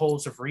rabbit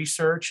holes of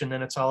research, and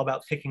then it's all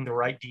about picking the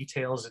right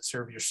details that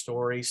serve your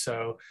story.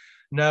 So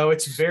no,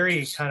 it's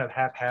very kind of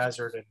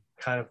haphazard and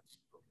kind of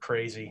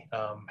crazy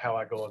how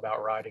I go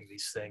about writing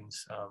these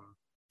things.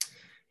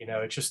 You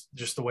know, it's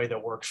just the way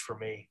that works for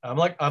me. I'm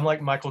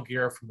like Michael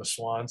Gira from the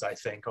Swans, I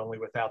think, only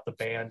without the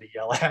band to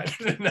yell at.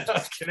 No,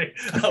 I'm kidding.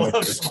 I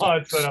love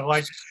Swans,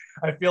 but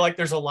I feel like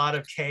there's a lot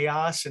of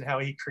chaos in how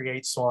he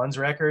creates Swans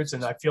records,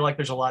 and I feel like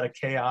there's a lot of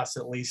chaos,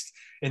 at least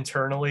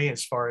internally,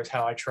 as far as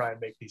how I try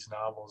and make these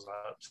novels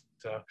up.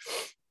 So.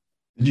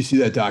 Did you see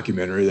that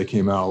documentary that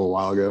came out a little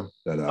while ago?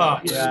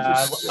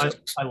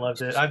 I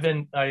loved it.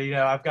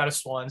 I've got a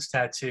Swans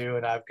tattoo,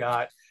 and I've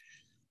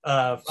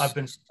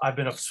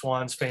been a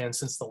Swans fan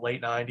since the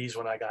late '90s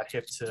when I got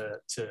hip to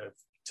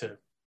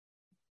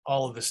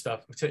all of this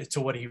stuff, to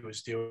what he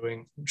was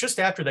doing just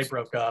after they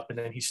broke up, and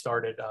then he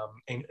started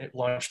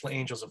launched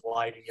Angels of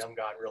Light, and Young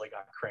God really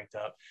got cranked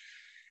up.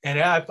 And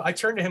I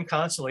turn to him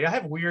constantly. I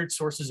have weird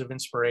sources of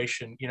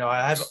inspiration. You know,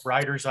 I have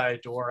writers I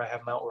adore. I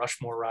have Mount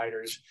Rushmore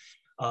writers.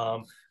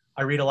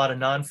 I read a lot of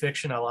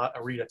nonfiction. I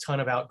read a ton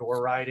of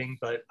outdoor writing,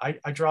 but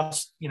I draw,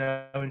 you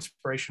know,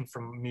 inspiration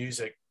from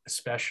music,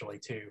 especially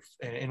too,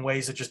 in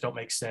ways that just don't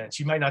make sense.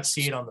 You might not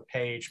see it on the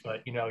page,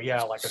 but you know,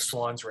 yeah, like a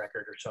Swans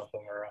record or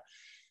something, or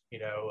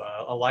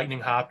a Lightning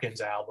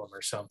Hopkins album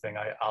or something.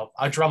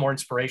 I draw more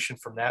inspiration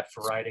from that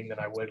for writing than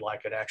I would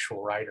like an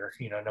actual writer,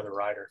 you know, another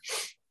writer.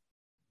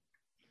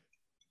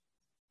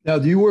 Now,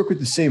 do you work with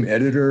the same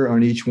editor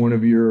on each one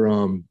of your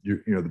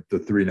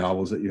the three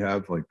novels that you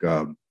have, like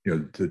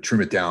to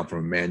trim it down from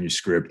a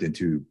manuscript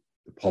into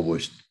the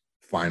published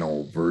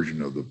final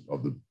version of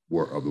the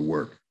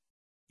work?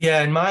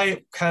 Yeah, in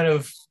my kind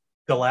of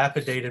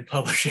dilapidated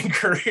publishing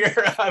career,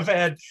 I've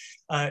had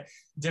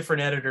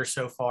different editors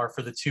so far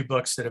for the two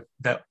books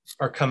that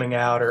are coming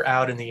out or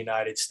out in the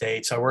United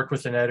States. I worked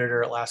with an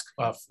editor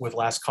with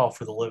Last Call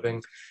for the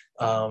Living,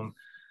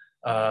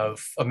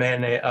 of a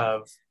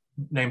man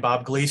named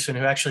Bob Gleason,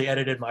 who actually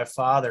edited my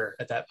father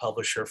at that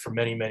publisher for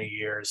many, many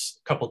years,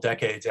 a couple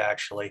decades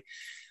actually.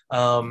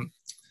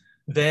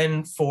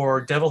 Then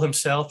for Devil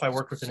himself, I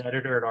worked with an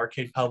editor at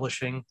Arcade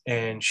Publishing,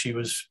 and she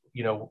was,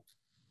 you know,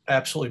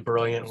 absolutely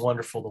brilliant,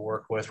 wonderful to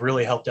work with,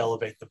 really helped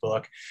elevate the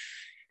book.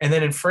 And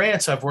then in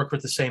France, I've worked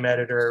with the same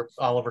editor,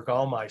 Oliver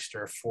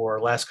Gallmeister, for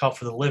Last Call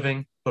for the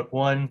Living, book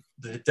 1,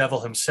 The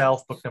Devil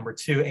Himself, book number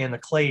 2, and The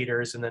Clay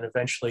Eaters. And then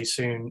eventually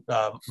soon,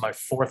 my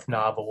 4th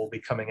novel will be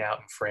coming out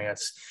in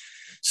France.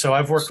 So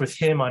I've worked with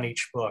him on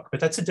each book,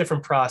 but that's a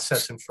different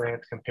process in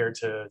France compared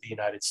to the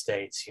United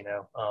States, you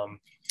know.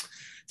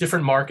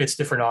 Different markets,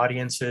 different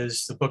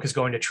audiences. The book is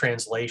going to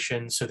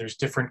translation, so there's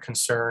different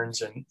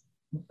concerns and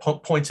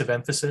points of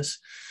emphasis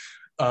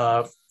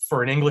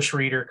for an English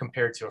reader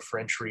compared to a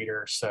French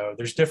reader. So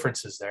there's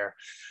differences there.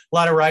 A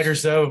lot of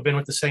writers, though, have been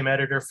with the same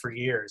editor for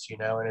years, you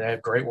know, and they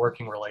have great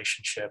working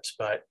relationships.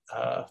 But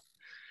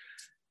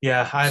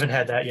yeah, I haven't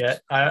had that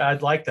yet.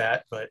 I'd like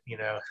that, but, you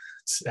know,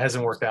 it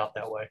hasn't worked out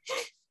that way.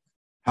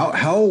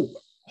 How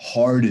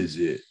hard is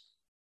it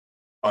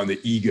on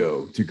the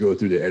ego to go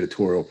through the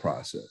editorial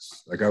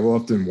process? Like, I've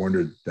often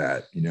wondered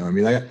that, you know, I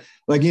mean,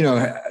 like, you know,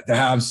 to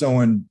have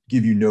someone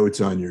give you notes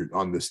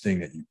on this thing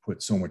that you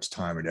put so much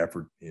time and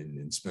effort in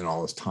and spend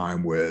all this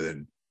time with,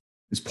 and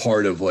is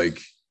part of, like,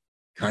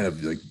 kind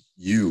of like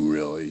you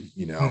really,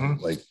 you know,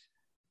 mm-hmm. like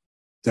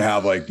to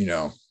have, like, you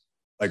know,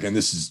 like, and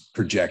this is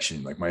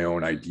projection, like my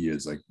own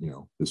ideas, like, you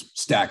know, this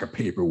stack of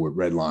paper with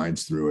red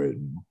lines through it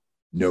and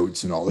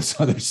notes and all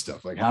this other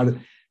stuff. Like, how do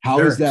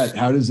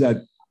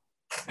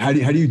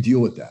you deal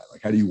with that?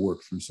 Like, how do you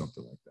work through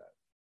something like that?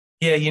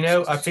 Yeah, you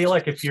know, I feel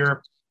like if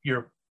you're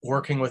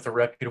working with a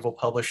reputable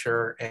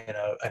publisher and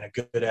a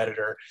good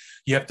editor,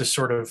 you have to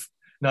sort of,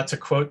 not to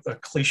quote a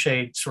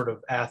cliched sort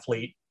of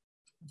athlete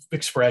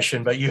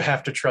expression, but you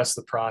have to trust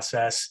the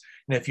process.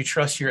 And if you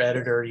trust your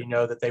editor, you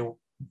know that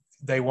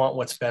they want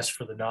what's best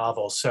for the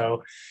novel.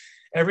 So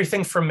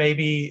everything from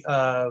maybe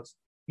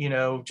you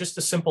know, just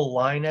a simple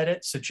line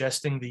edit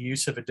suggesting the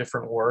use of a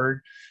different word,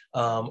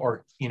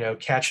 or, you know,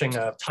 catching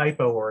a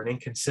typo or an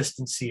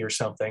inconsistency or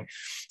something,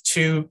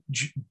 to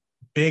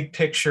big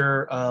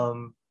picture,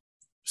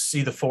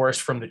 see the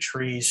forest from the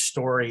trees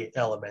story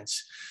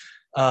elements.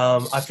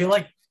 I feel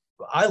like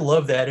I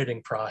love the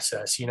editing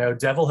process. You know,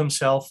 Devil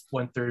himself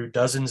went through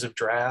dozens of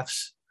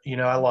drafts. You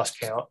know, I lost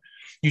count.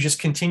 You just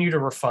continue to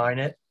refine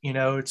it. You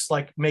know, it's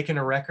like making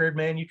a record,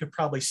 man. You could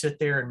probably sit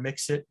there and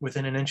mix it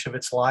within an inch of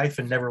its life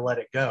and never let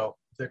it go.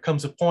 There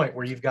comes a point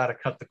where you've got to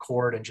cut the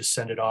cord and just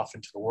send it off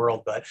into the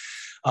world. But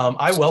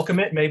I welcome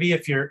it. Maybe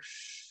if you're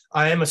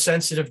I am a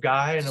sensitive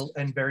guy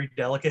and very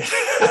delicate.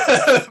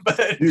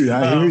 But, dude,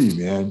 I hear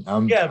you, man.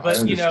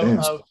 But you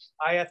know,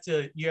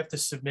 you have to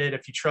submit,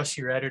 if you trust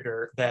your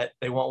editor, that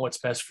they want what's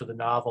best for the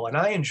novel. And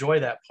I enjoy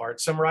that part.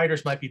 Some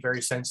writers might be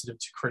very sensitive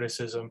to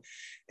criticism.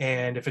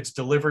 And if it's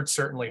delivered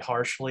certainly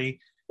harshly,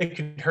 it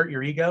can hurt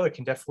your ego. It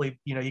can definitely,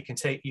 you know, you can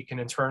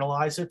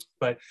internalize it.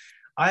 But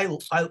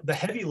the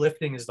heavy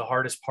lifting is the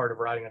hardest part of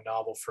writing a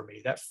novel for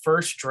me. That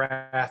first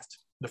draft,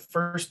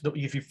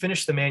 if you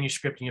finish the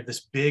manuscript and you have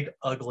this big,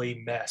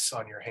 ugly mess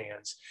on your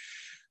hands,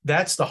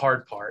 that's the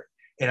hard part.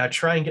 And I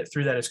try and get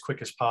through that as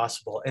quick as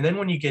possible. And then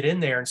when you get in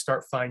there and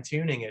start fine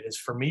tuning it is,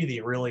 for me,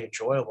 the really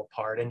enjoyable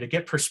part. And to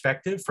get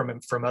perspective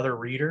from other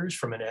readers,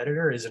 from an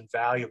editor, is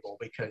invaluable,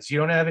 because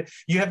you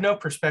have no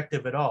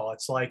perspective at all.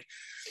 It's like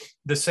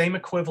the same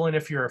equivalent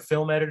if you're a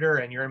film editor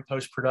and you're in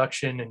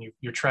post-production and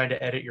you're trying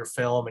to edit your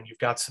film and you've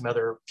got some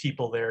other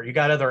people there. You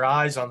got other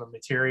eyes on the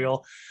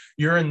material.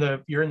 You're in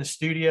the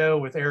studio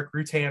with Eric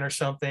Rutan or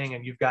something,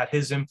 and you've got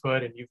his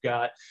input, and you've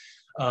got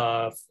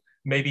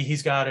maybe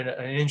he's got an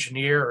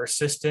engineer or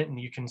assistant, and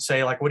you can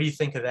say, like, what do you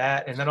think of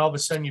that? And then all of a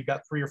sudden you've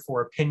got 3 or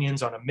 4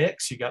 opinions on a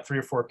mix. You got 3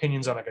 or 4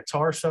 opinions on a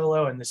guitar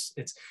solo. And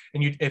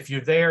if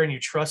you're there and you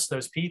trust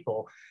those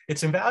people,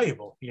 it's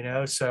invaluable, you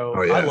know? So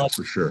I love it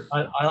for sure.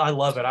 I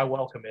love it. I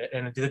welcome it.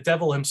 And The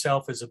Devil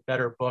Himself is a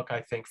better book,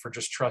 I think, for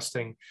just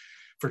trusting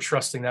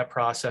that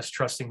process,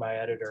 trusting my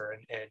editor,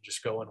 and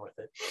just going with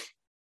it.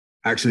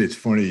 Actually, it's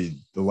funny.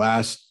 The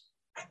last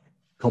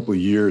couple of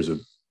years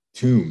of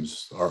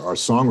Tombs, our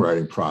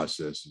songwriting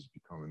process is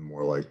becoming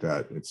more like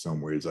that in some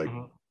ways. Like, I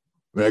mean,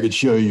 I could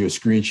show you a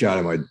screenshot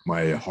of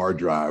my hard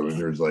drive, and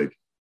there's like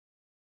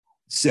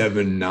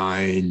 7,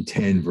 9,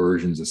 10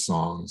 versions of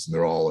songs, and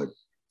they're all like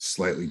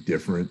slightly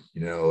different.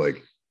 You know,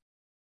 like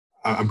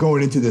I'm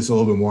going into this a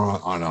little bit more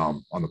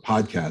on the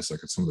podcast,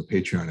 like some of the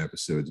Patreon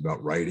episodes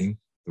about writing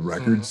the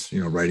records,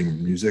 you know,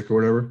 writing music or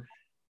whatever.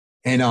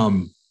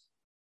 And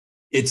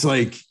it's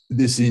like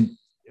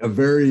a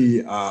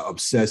very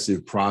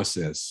obsessive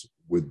process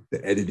with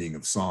the editing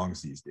of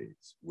songs these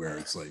days, where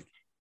it's like,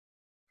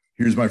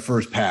 here's my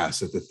first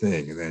pass at the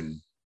thing, and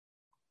then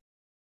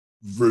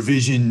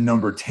revision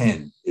number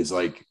 10 is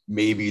like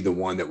maybe the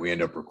one that we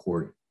end up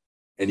recording.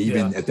 And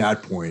even at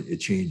that point, it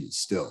changes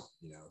still,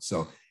 you know?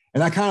 So,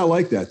 and I kind of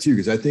like that too,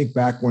 because I think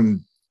back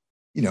when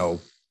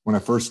I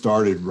first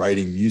started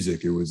writing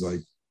music, it was like,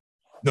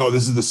 no,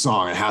 this is the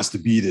song. It has to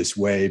be this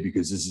way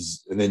because this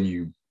is, and then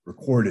you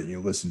record it and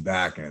you listen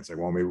back and it's like,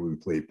 well, maybe we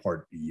played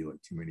part B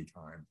like too many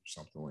times or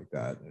something like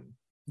that. And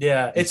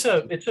it's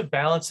a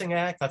balancing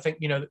act. I think,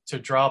 you know, to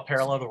draw a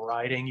parallel to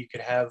writing, you could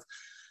have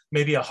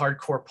maybe a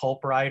hardcore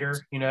pulp writer,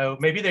 you know,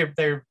 maybe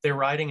they're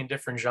writing in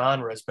different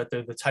genres, but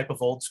they're the type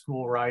of old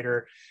school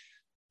writer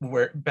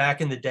where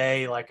back in the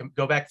day, like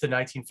go back to the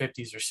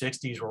 1950s or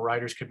 60s, where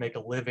writers could make a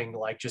living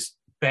like just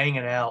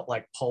banging out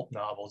like pulp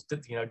novels,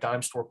 you know,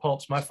 dime store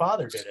pulps. My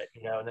father did it,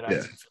 you know, in the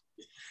 1950s.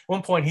 At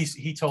one point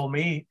he told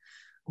me,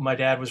 my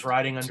dad was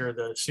writing under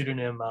the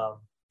pseudonym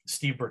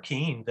Steve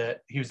Burkeen,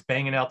 that he was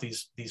banging out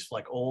these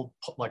like old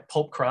like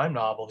pulp crime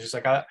novels. He's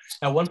like, at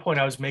one point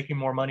I was making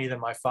more money than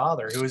my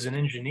father, who was an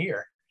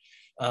engineer,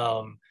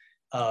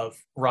 of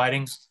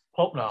writing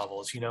pulp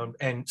novels, you know.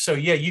 And so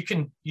you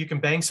can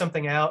bang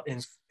something out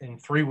in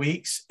 3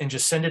 weeks and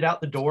just send it out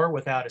the door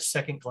without a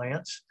second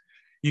glance.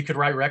 You could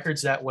write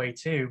records that way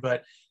too.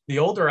 But the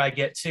older I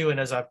get too, and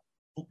as I've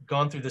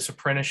gone through this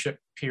apprenticeship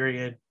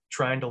period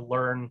trying to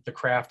learn the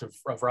craft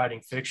of writing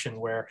fiction,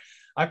 where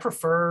I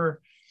prefer,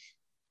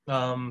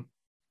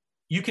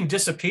 you can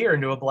disappear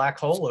into a black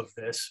hole of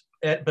this,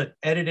 but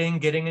editing,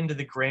 getting into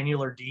the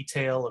granular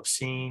detail of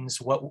scenes,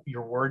 what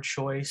your word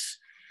choice,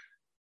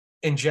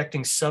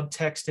 injecting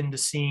subtext into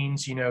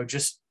scenes, you know,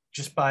 just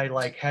by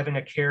like having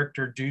a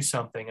character do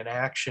something, an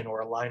action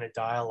or a line of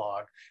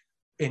dialogue,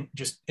 and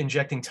just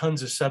injecting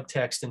tons of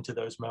subtext into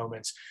those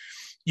moments,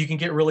 you can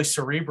get really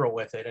cerebral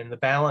with it. And the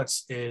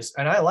balance is,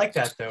 and I like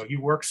that though, you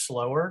work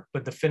slower,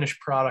 but the finished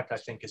product I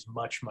think is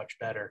much, much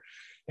better.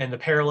 And the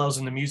parallels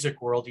in the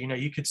music world, you know,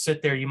 you could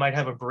sit there, you might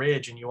have a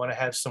bridge and you want to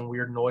have some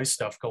weird noise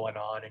stuff going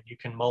on, and you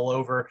can mull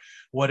over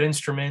what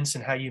instruments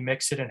and how you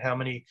mix it, and how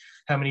many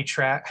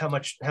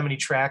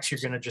tracks you're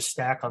going to just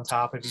stack on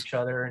top of each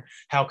other, and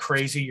how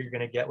crazy you're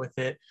going to get with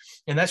it.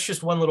 And that's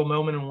just one little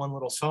moment in one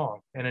little song.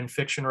 And in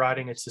fiction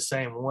writing, it's the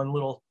same. One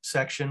little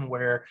section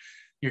where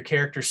your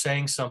character's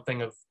saying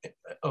something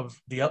of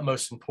the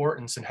utmost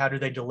importance, and how do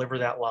they deliver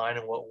that line,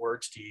 and what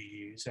words do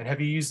you use, and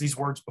have you used these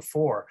words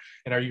before,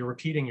 and are you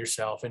repeating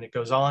yourself? And it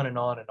goes on and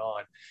on and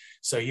on.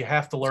 So you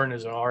have to learn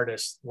as an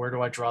artist, where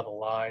do I draw the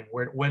line?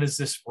 When is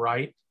this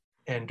right,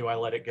 and do I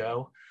let it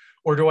go,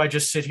 or do I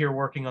just sit here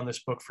working on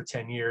this book for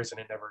 10 years and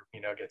it never,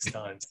 you know, gets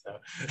done? So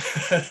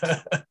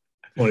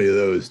plenty of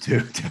those too,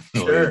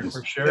 definitely. Sure,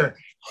 for sure.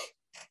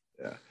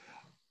 Yeah.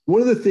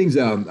 One of the things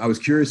I was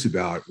curious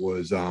about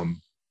was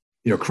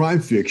you know, crime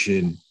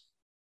fiction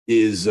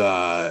is, you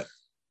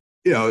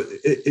know,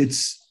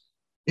 it's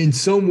in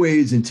some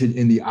ways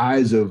in the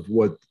eyes of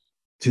what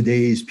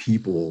today's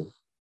people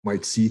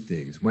might see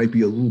things, might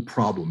be a little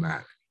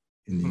problematic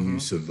in the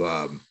use of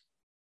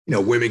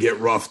women get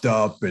roughed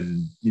up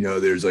and,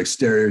 there's like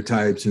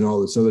stereotypes and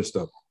all this other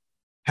stuff.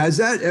 Has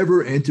that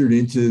ever entered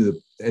into the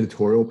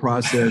editorial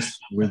process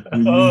with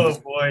Oh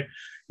boy,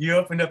 you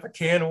opened up a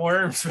can of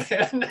worms,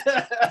 man.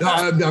 No,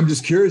 I'm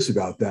just curious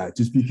about that,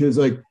 just because,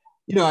 like,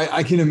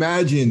 I can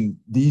imagine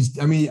these.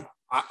 I mean,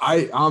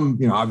 I'm,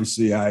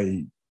 obviously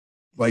I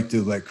like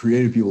to let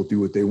creative people do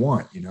what they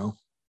want,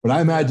 but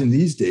I imagine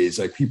these days,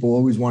 like, people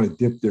always want to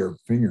dip their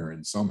finger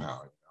in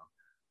somehow.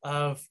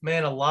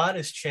 Man, a lot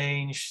has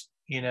changed,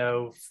 in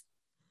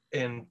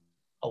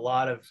a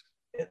lot of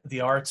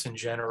the arts in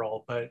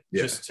general, but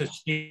just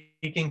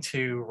speaking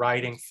to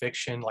writing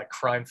fiction, like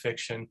crime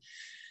fiction,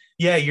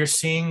 you're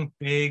seeing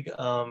big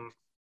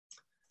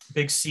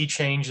sea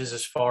changes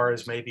as far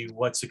as maybe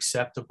what's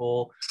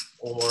acceptable,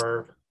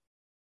 or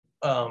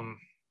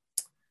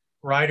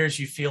writers,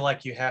 you feel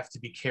like you have to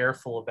be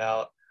careful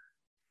about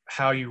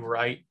how you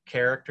write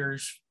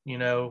characters,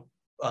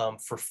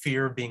 for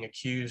fear of being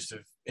accused of,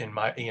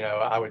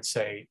 I would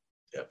say,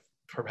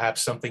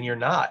 perhaps something you're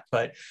not.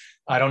 But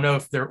I don't know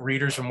if the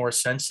readers are more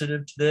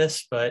sensitive to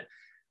this, but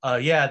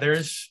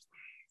there's,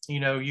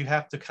 you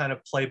have to kind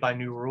of play by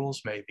new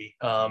rules, maybe.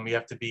 You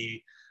have to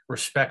be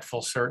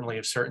respectful, certainly,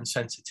 of certain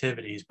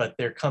sensitivities, but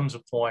there comes a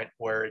point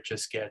where it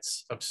just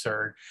gets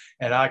absurd.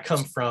 And I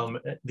come from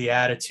the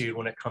attitude,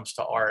 when it comes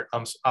to art,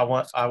 I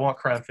want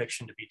crime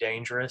fiction to be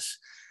dangerous,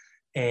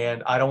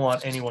 and I don't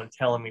want anyone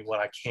telling me what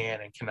I can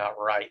and cannot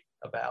write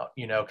about,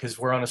 because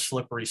we're on a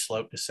slippery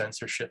slope to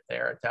censorship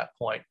there at that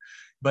point.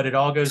 But it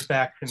all goes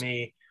back to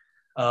me,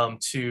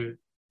 to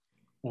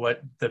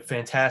what the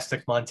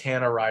fantastic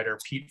Montana writer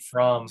Pete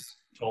Fromm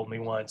told me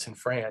once in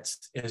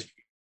France, is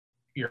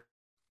you're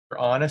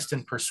honest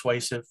and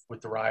persuasive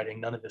with the writing.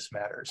 None of this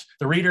matters.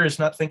 The reader is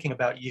not thinking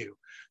about you.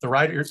 The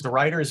writer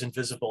is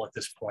invisible at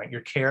this point.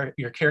 Your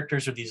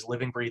characters are these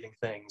living, breathing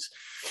things.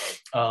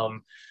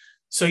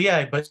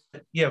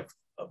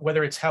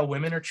 Whether it's how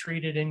women are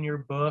treated in your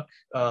book,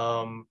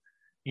 or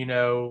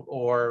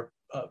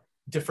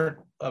different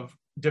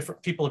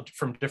people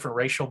from different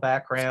racial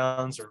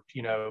backgrounds, or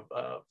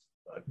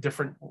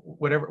different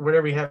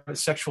whatever you have,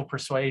 sexual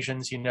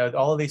persuasions,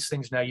 all of these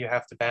things now you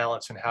have to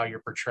balance in how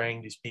you're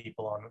portraying these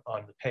people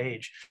on the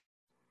page.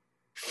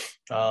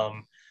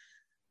 But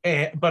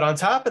on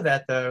top of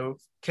that, though,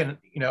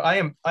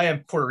 I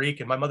am Puerto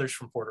Rican. My mother's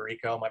from Puerto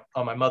Rico.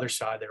 On my mother's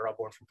side, they were all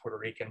born from Puerto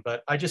Rican.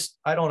 But I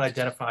don't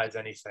identify as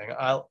anything.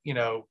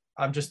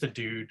 I'm just a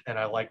dude, and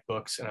I like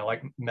books, and I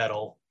like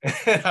metal,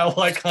 and I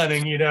like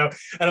hunting, and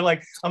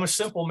I'm a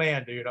simple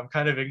man, dude. I'm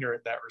kind of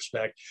ignorant in that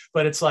respect.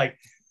 But it's like,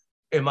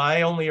 am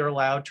I only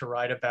allowed to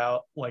write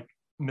about, like,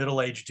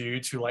 middle-aged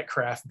dudes who like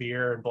craft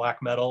beer and black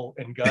metal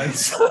and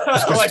guns?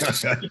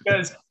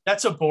 Because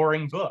that's a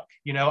boring book.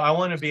 I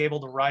want to be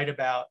able to write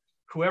about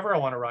whoever I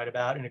want to write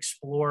about, and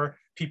explore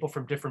people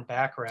from different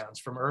backgrounds,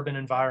 from urban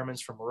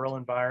environments, from rural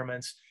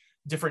environments,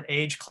 different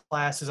age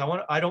classes.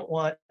 I don't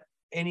want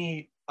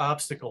any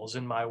obstacles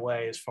in my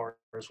way as far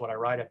as what I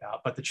write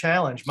about. But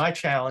my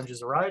challenge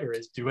as a writer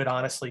is do it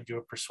honestly, do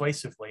it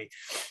persuasively,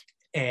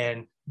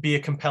 and be a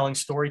compelling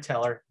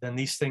storyteller. Then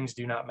these things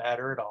do not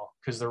matter at all,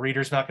 because the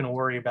reader's not going to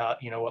worry about,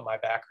 what my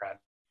background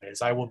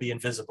is. I will be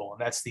invisible,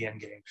 and that's the end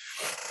game.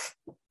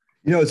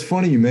 It's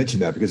funny you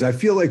mentioned that, because I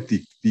feel like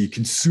the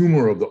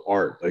consumer of the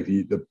art, like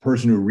the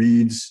person who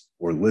reads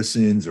or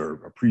listens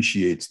or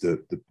appreciates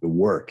the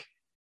work,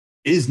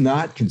 is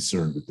not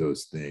concerned with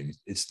those things.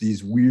 It's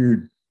these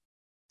weird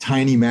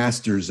tiny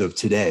masters of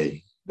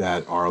today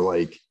that are,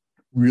 like,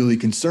 really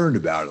concerned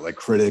about it, like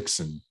critics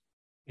and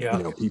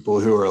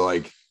people who are,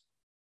 like,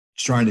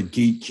 trying to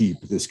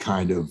gatekeep this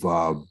kind of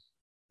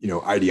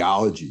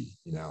ideology,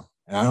 and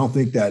I don't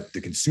think that the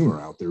consumer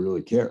out there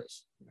really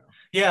cares.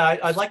 Yeah,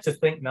 I'd like to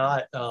think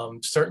not.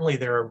 Certainly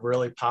there are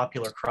really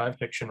popular crime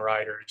fiction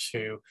writers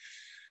who,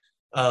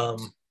 I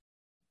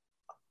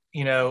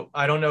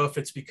don't know if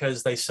it's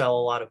because they sell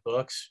a lot of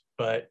books,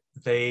 but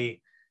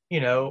they,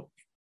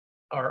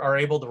 are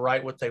able to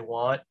write what they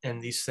want,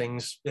 and these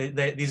things,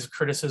 these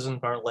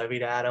criticisms aren't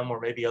levied at them, or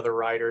maybe other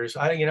writers.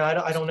 I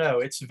don't know.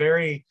 It's a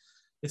very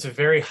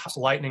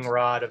lightning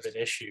rod of an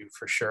issue,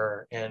 for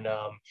sure. And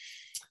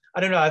I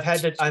don't know. I've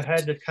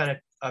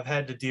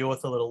had to deal with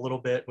it a little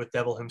bit with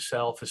Devil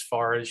himself, as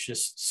far as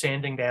just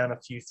sanding down a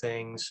few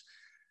things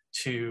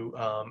to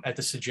at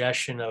the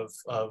suggestion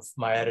of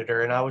my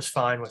editor, and I was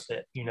fine with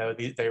it.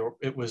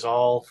 It was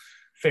all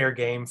fair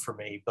game for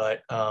me,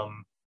 but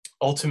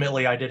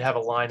ultimately I did have a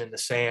line in the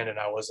sand, and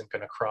I wasn't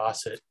going to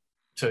cross it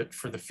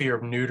for the fear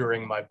of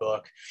neutering my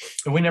book.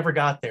 And we never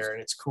got there,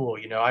 and it's cool.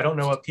 I don't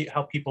know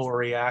how people will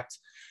react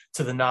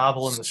to the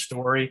novel and the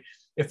story,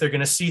 if they're going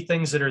to see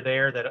things that are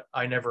there that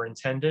I never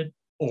intended,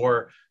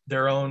 or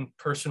their own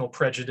personal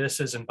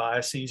prejudices and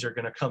biases are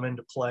going to come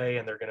into play,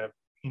 and they're going to,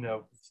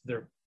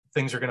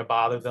 things are going to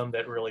bother them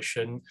that really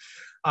shouldn't.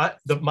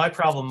 My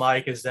problem,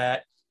 Mike, is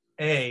that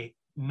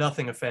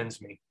nothing offends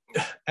me.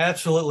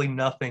 Absolutely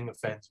nothing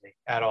offends me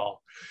at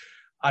all.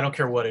 I don't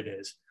care what it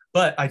is.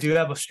 But I do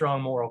have a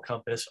strong moral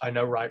compass. I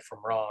know right from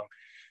wrong.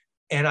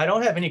 And I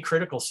don't have any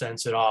critical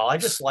sense at all. I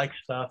just like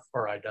stuff,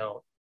 or I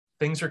don't.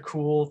 things are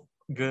cool,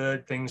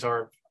 good, things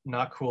are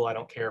not cool, I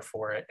don't care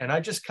for it. And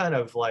I just kind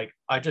of like,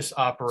 I just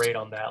operate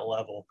on that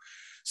level.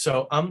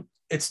 So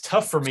it's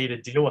tough for me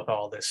to deal with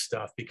all this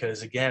stuff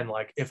because again,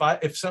 like if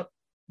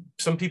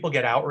some people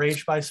get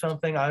outraged by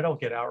something, I don't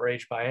get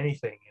outraged by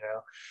anything, you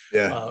know.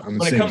 Yeah, I'm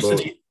the same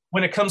boat.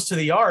 When it comes to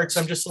the arts,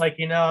 I'm just like,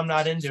 you know, I'm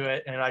not into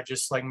it, and I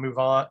just like move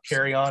on,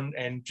 carry on,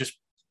 and just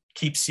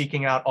keep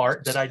seeking out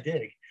art that I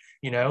dig,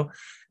 you know,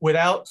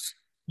 without,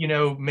 you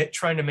know,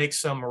 trying to make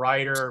some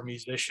writer or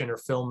musician or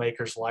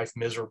filmmaker's life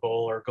miserable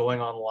or going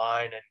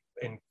online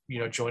and you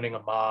know, joining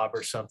a mob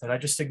or something. I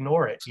just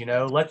ignore it, you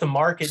know, let the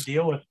market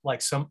deal with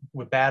like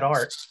with bad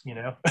art, you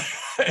know,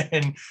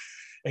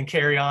 and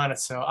carry on.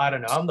 So I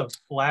don't know. I'm the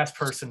last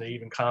person to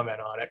even comment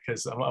on it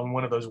because I'm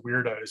one of those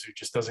weirdos who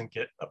just doesn't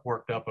get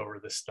worked up over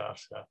this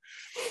stuff. So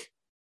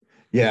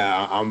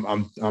yeah,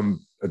 I'm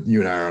you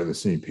and I are on the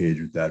same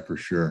page with that for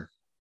sure.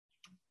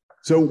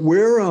 So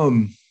where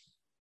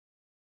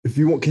if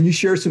you want, can you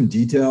share some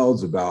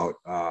details about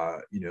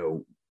you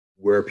know,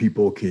 where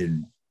people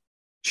can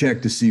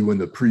check to see when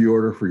the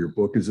pre-order for your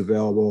book is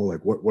available?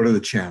 Like what are the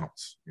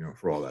channels, you know,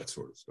 for all that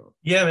sort of stuff?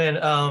 Yeah,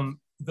 man.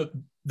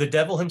 The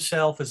Devil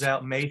Himself is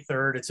out May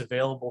 3rd. It's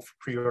available for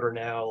pre-order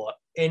now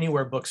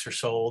anywhere books are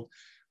sold,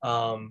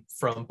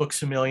 from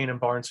Books A Million and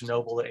Barnes &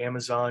 Noble to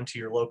Amazon to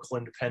your local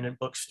independent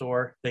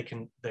bookstore. They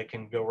can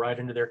go right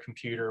into their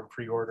computer and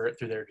pre-order it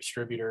through their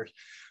distributors.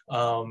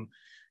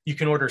 You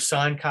can order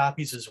signed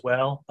copies as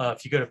well.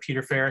 If you go to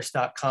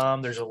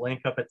peterferris.com, there's a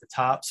link up at the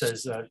top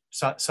says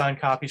signed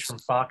copies from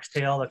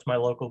Foxtail. That's my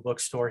local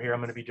bookstore here.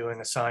 I'm going to be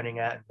doing a signing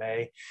at in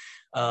May.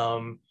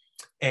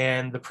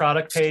 And the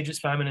product page at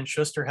Simon &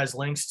 Schuster has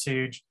links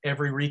to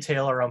every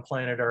retailer on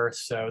planet Earth.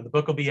 So the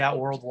book will be out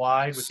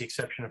worldwide with the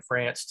exception of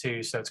France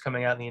too. So it's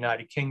coming out in the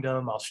United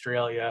Kingdom,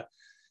 Australia,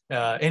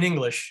 in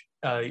English,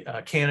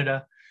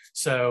 Canada.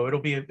 So it'll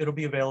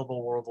be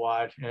available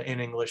worldwide in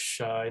English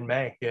in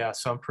May. Yeah,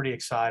 so I'm pretty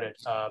excited.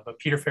 But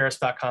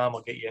peterferris.com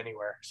will get you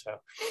anywhere. So,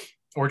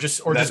 or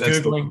just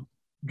googling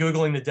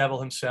the Devil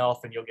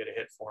Himself, and you'll get a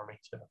hit for me.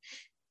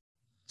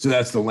 So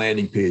that's the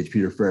landing page,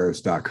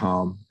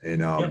 peterferris.com.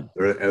 And yeah.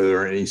 Are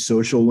there any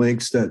social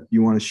links that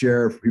you want to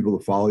share for people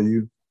to follow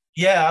you?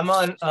 Yeah,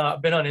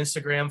 I've been on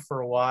Instagram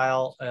for a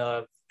while,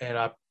 and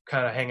I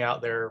kind of hang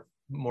out there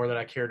more than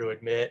I care to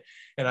admit.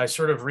 And I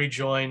sort of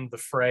rejoined the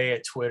fray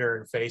at Twitter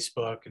and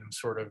Facebook,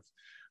 and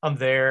I'm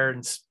there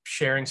and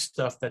sharing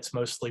stuff that's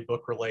mostly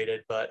book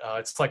related, but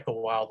it's like the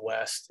Wild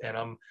West.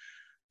 And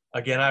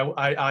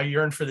I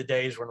yearn for the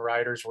days when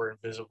writers were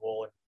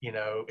invisible and, you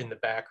know, in the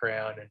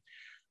background. And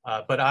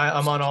but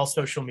I'm on all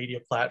social media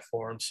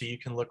platforms, so you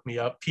can look me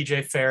up,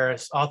 PJ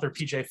Ferris, author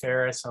PJ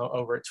Ferris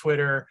over at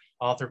Twitter,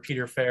 author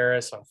Peter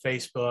Ferris on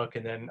Facebook,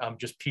 and then I'm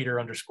just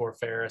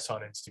Peter_Ferris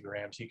on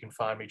Instagram. So you can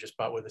find me just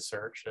about with a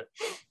search.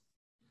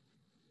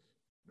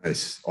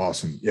 Nice,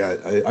 awesome.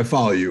 Yeah, I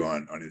follow you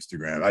on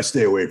Instagram. I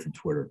stay away from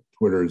Twitter.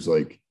 Twitter is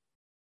like,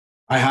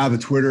 I have a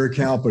Twitter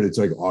account, but it's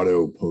like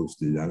auto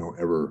posted. I don't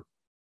ever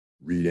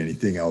read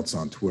anything else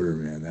on Twitter,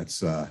 man.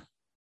 That's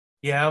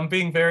yeah, I'm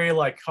being very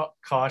like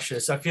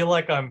cautious. I feel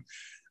like I'm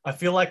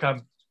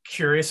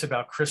curious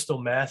about crystal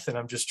meth, and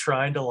I'm just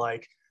trying to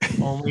like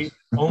only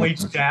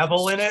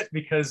dabble in it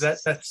because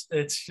it's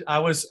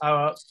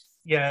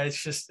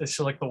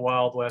like the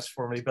Wild West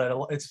for me.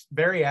 But it's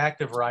very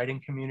active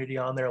writing community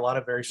on there. A lot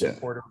of very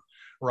supportive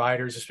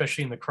writers,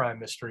 especially in the crime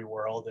mystery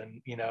world,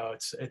 and you know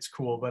it's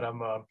cool. But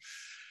I'm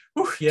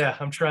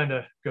trying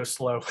to go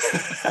slow.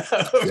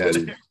 Yeah,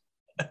 dude.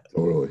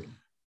 Totally.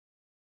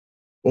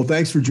 Well,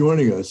 thanks for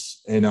joining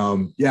us. And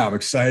I'm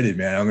excited,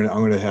 man. I'm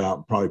gonna head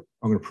out. I'm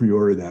gonna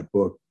pre-order that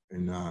book,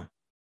 and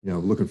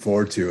looking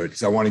forward to it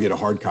because I want to get a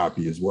hard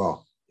copy as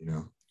well. You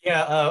know.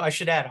 Yeah, I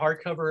should add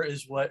hardcover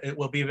is what it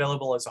will be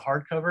available as a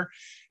hardcover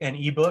and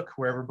ebook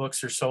wherever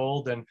books are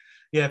sold. And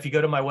yeah, if you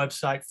go to my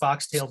website,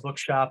 Foxtail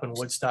Bookshop in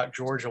Woodstock,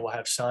 Georgia, will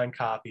have signed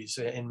copies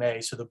in May.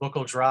 So the book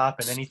will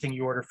drop, and anything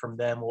you order from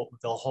them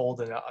they'll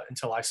hold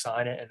until I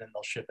sign it, and then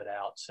they'll ship it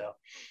out. So.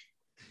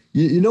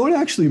 You know what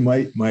actually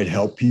might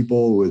help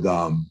people with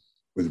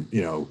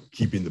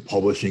keeping the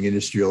publishing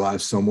industry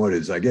alive somewhat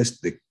is, I guess,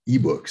 the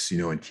ebooks,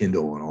 and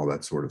Kindle and all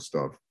that sort of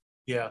stuff.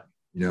 Yeah.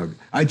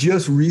 I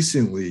just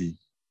recently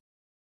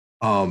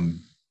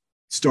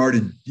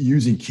started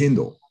using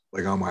Kindle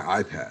like on my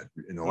iPad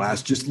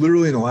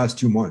literally in the last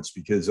 2 months,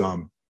 because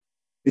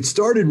it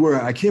started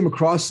where I came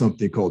across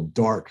something called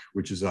Dark,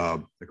 which is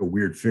like a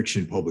weird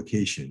fiction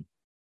publication,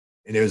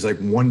 and it was like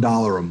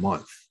 $1 a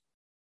month.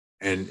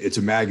 And it's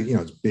a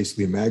it's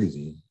basically a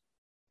magazine,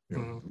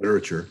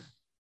 literature.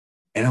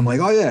 And I'm like,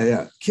 oh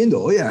yeah,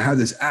 Kindle. Oh yeah, I have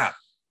this app.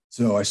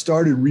 So I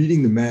started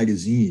reading the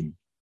magazine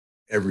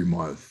every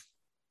month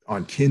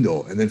on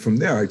Kindle. And then from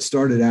there, I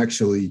started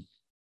actually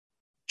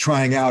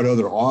trying out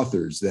other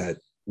authors that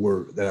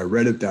I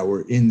read that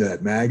were in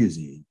that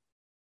magazine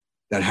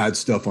that had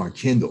stuff on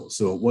Kindle.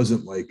 So it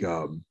wasn't like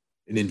an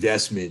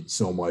investment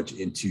so much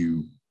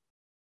into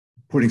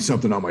putting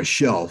something on my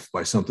shelf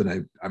by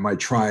something I might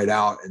try it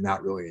out and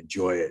not really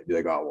enjoy it and be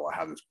like, oh, well, I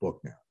have this book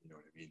now. You know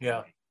what I mean?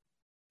 Yeah.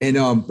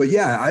 And but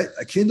yeah,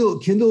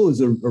 Kindle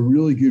is a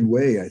really good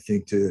way, I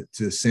think,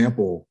 to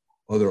sample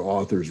other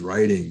authors'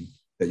 writing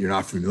that you're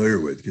not familiar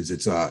with, because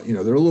it's they're a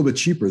little bit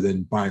cheaper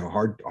than buying a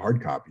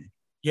hard copy.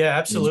 Yeah,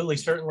 absolutely.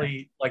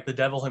 Certainly, like the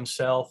devil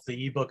himself,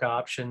 the ebook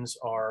options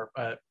are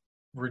at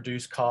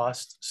reduced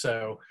cost.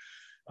 So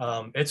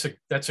that's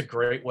a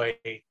great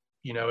way,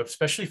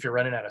 especially if you're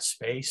running out of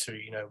space, or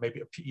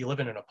maybe you live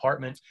in an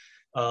apartment.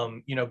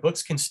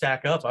 Books can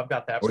stack up. I've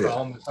got that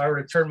problem. Yeah. If I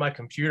were to turn my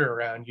computer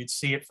around, you'd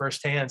see it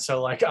firsthand.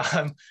 So like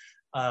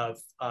I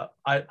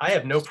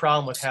have no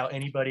problem with how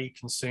anybody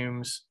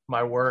consumes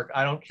my work.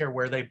 I don't care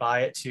where they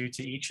buy it to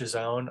each his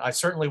own. I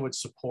certainly would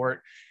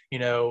support,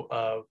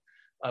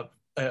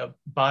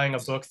 buying a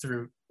book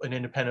through an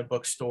independent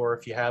bookstore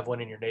if you have one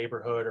in your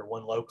neighborhood, or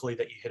one locally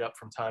that you hit up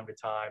from time to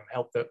time.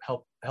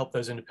 Help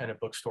those independent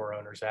bookstore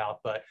owners out.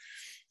 But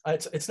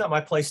it's not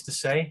my place to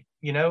say,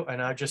 and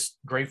I'm just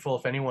grateful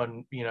if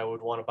anyone,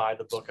 would want to buy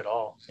the book at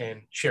all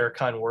and share a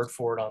kind word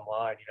for it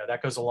online.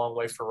 That goes a long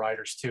way for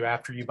writers too.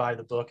 After you buy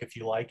the book, if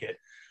you like it,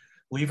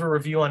 leave a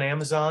review on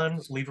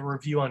Amazon, leave a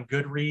review on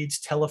Goodreads,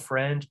 tell a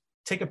friend,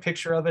 take a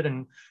picture of it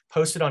and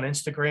post it on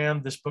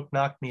Instagram. This book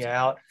knocked me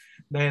out.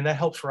 Man, that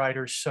helps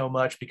writers so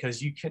much,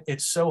 because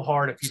it's so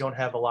hard if you don't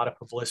have a lot of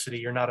publicity.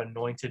 You're not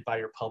anointed by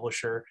your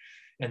publisher,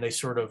 and they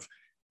sort of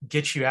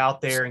get you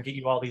out there and get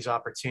you all these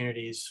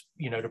opportunities,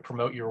 to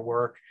promote your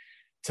work,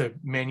 to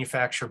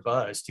manufacture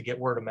buzz, to get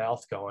word of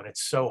mouth going.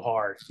 It's so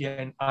hard. Yeah,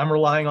 and I'm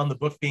relying on the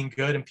book being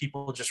good and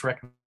people just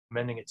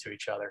recommending it to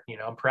each other.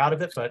 I'm proud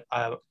of it, but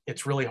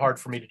it's really hard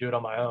for me to do it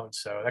on my own.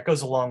 So that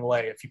goes a long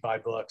way. If you buy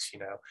books,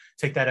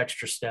 take that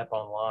extra step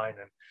online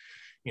and,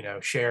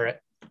 share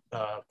it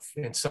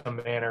in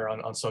some manner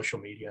on social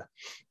media.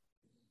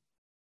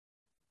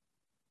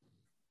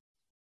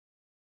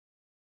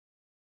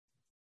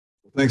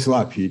 Thanks a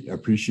lot, Pete. I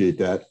appreciate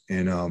that.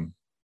 And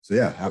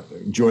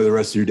enjoy the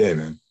rest of your day,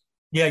 man.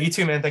 Yeah, you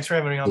too, man. Thanks for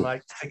having me on,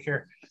 Mike. Take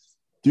care.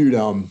 Dude,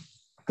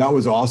 that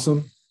was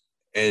awesome.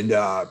 And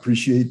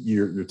appreciate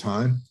your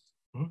time.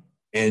 Mm-hmm.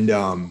 And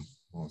hold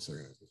on a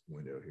second, this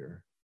window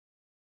here.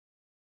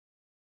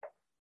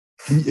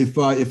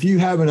 If you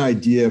have an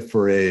idea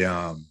for a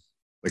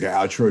like an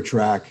outro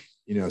track,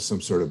 some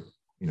sort of,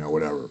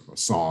 whatever, a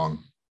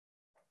song,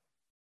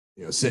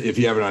 if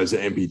you have it as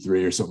an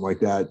MP3 or something like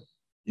that,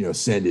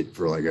 send it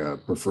for like a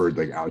preferred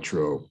like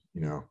outro,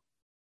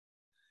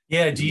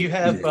 Yeah. Do you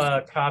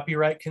have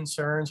copyright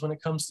concerns when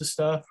it comes to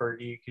stuff, or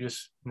do you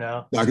just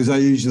no? No, because I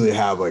usually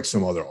have like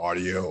some other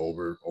audio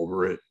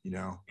over it,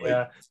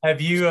 Yeah. Have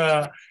you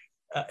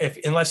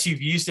unless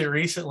you've used it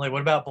recently,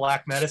 what about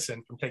Black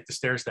Medicine from Take the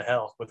Stairs to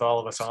Hell with all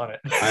of us on it?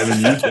 I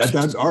haven't used that.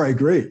 That's all right.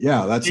 Great.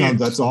 Yeah.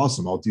 That's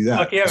awesome. I'll do that.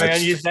 Fuck yeah,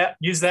 man.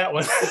 Use that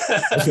one.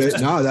 Okay.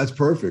 No, that's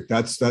perfect.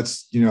 That's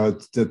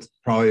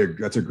probably a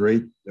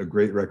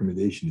great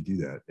recommendation to do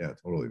that. Yeah,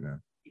 totally,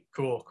 man.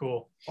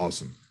 Cool.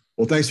 Awesome.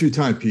 Well, thanks for your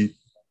time, Pete.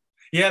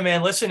 Yeah,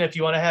 man. Listen, if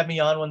you want to have me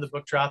on when the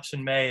book drops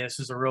in May, this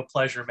is a real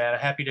pleasure, man. I'm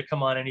happy to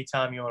come on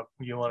anytime you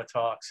want to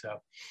talk.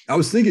 So I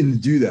was thinking to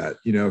do that,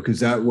 because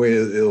that way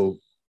it'll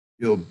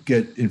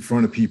get in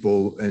front of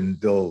people, and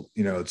they'll,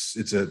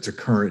 it's a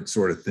current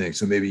sort of thing.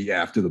 So maybe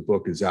after the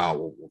book is out,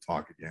 we'll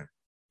talk again.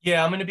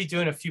 Yeah, I'm going to be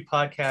doing a few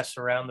podcasts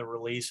around the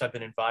release. I've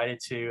been invited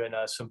to, and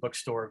some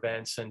bookstore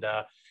events, and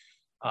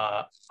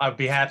I'd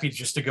be happy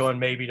just to go in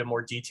maybe to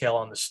more detail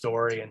on the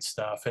story and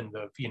stuff, and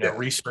the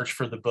research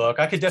for the book.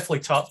 I could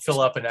definitely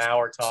fill up an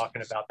hour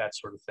talking about that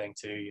sort of thing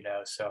too,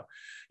 So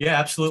yeah,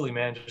 absolutely,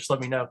 man. Just let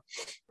me know.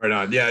 Right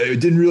on. Yeah, it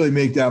didn't really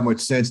make that much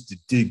sense to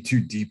dig too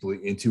deeply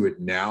into it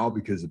now,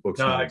 because the book's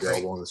not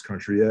available in this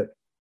country yet.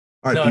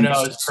 All right.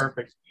 No, it's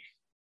perfect.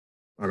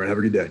 All right, have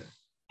a good day.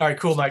 All right,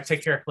 cool, Mike.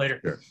 Take care. Later.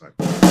 Sure.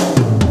 Bye.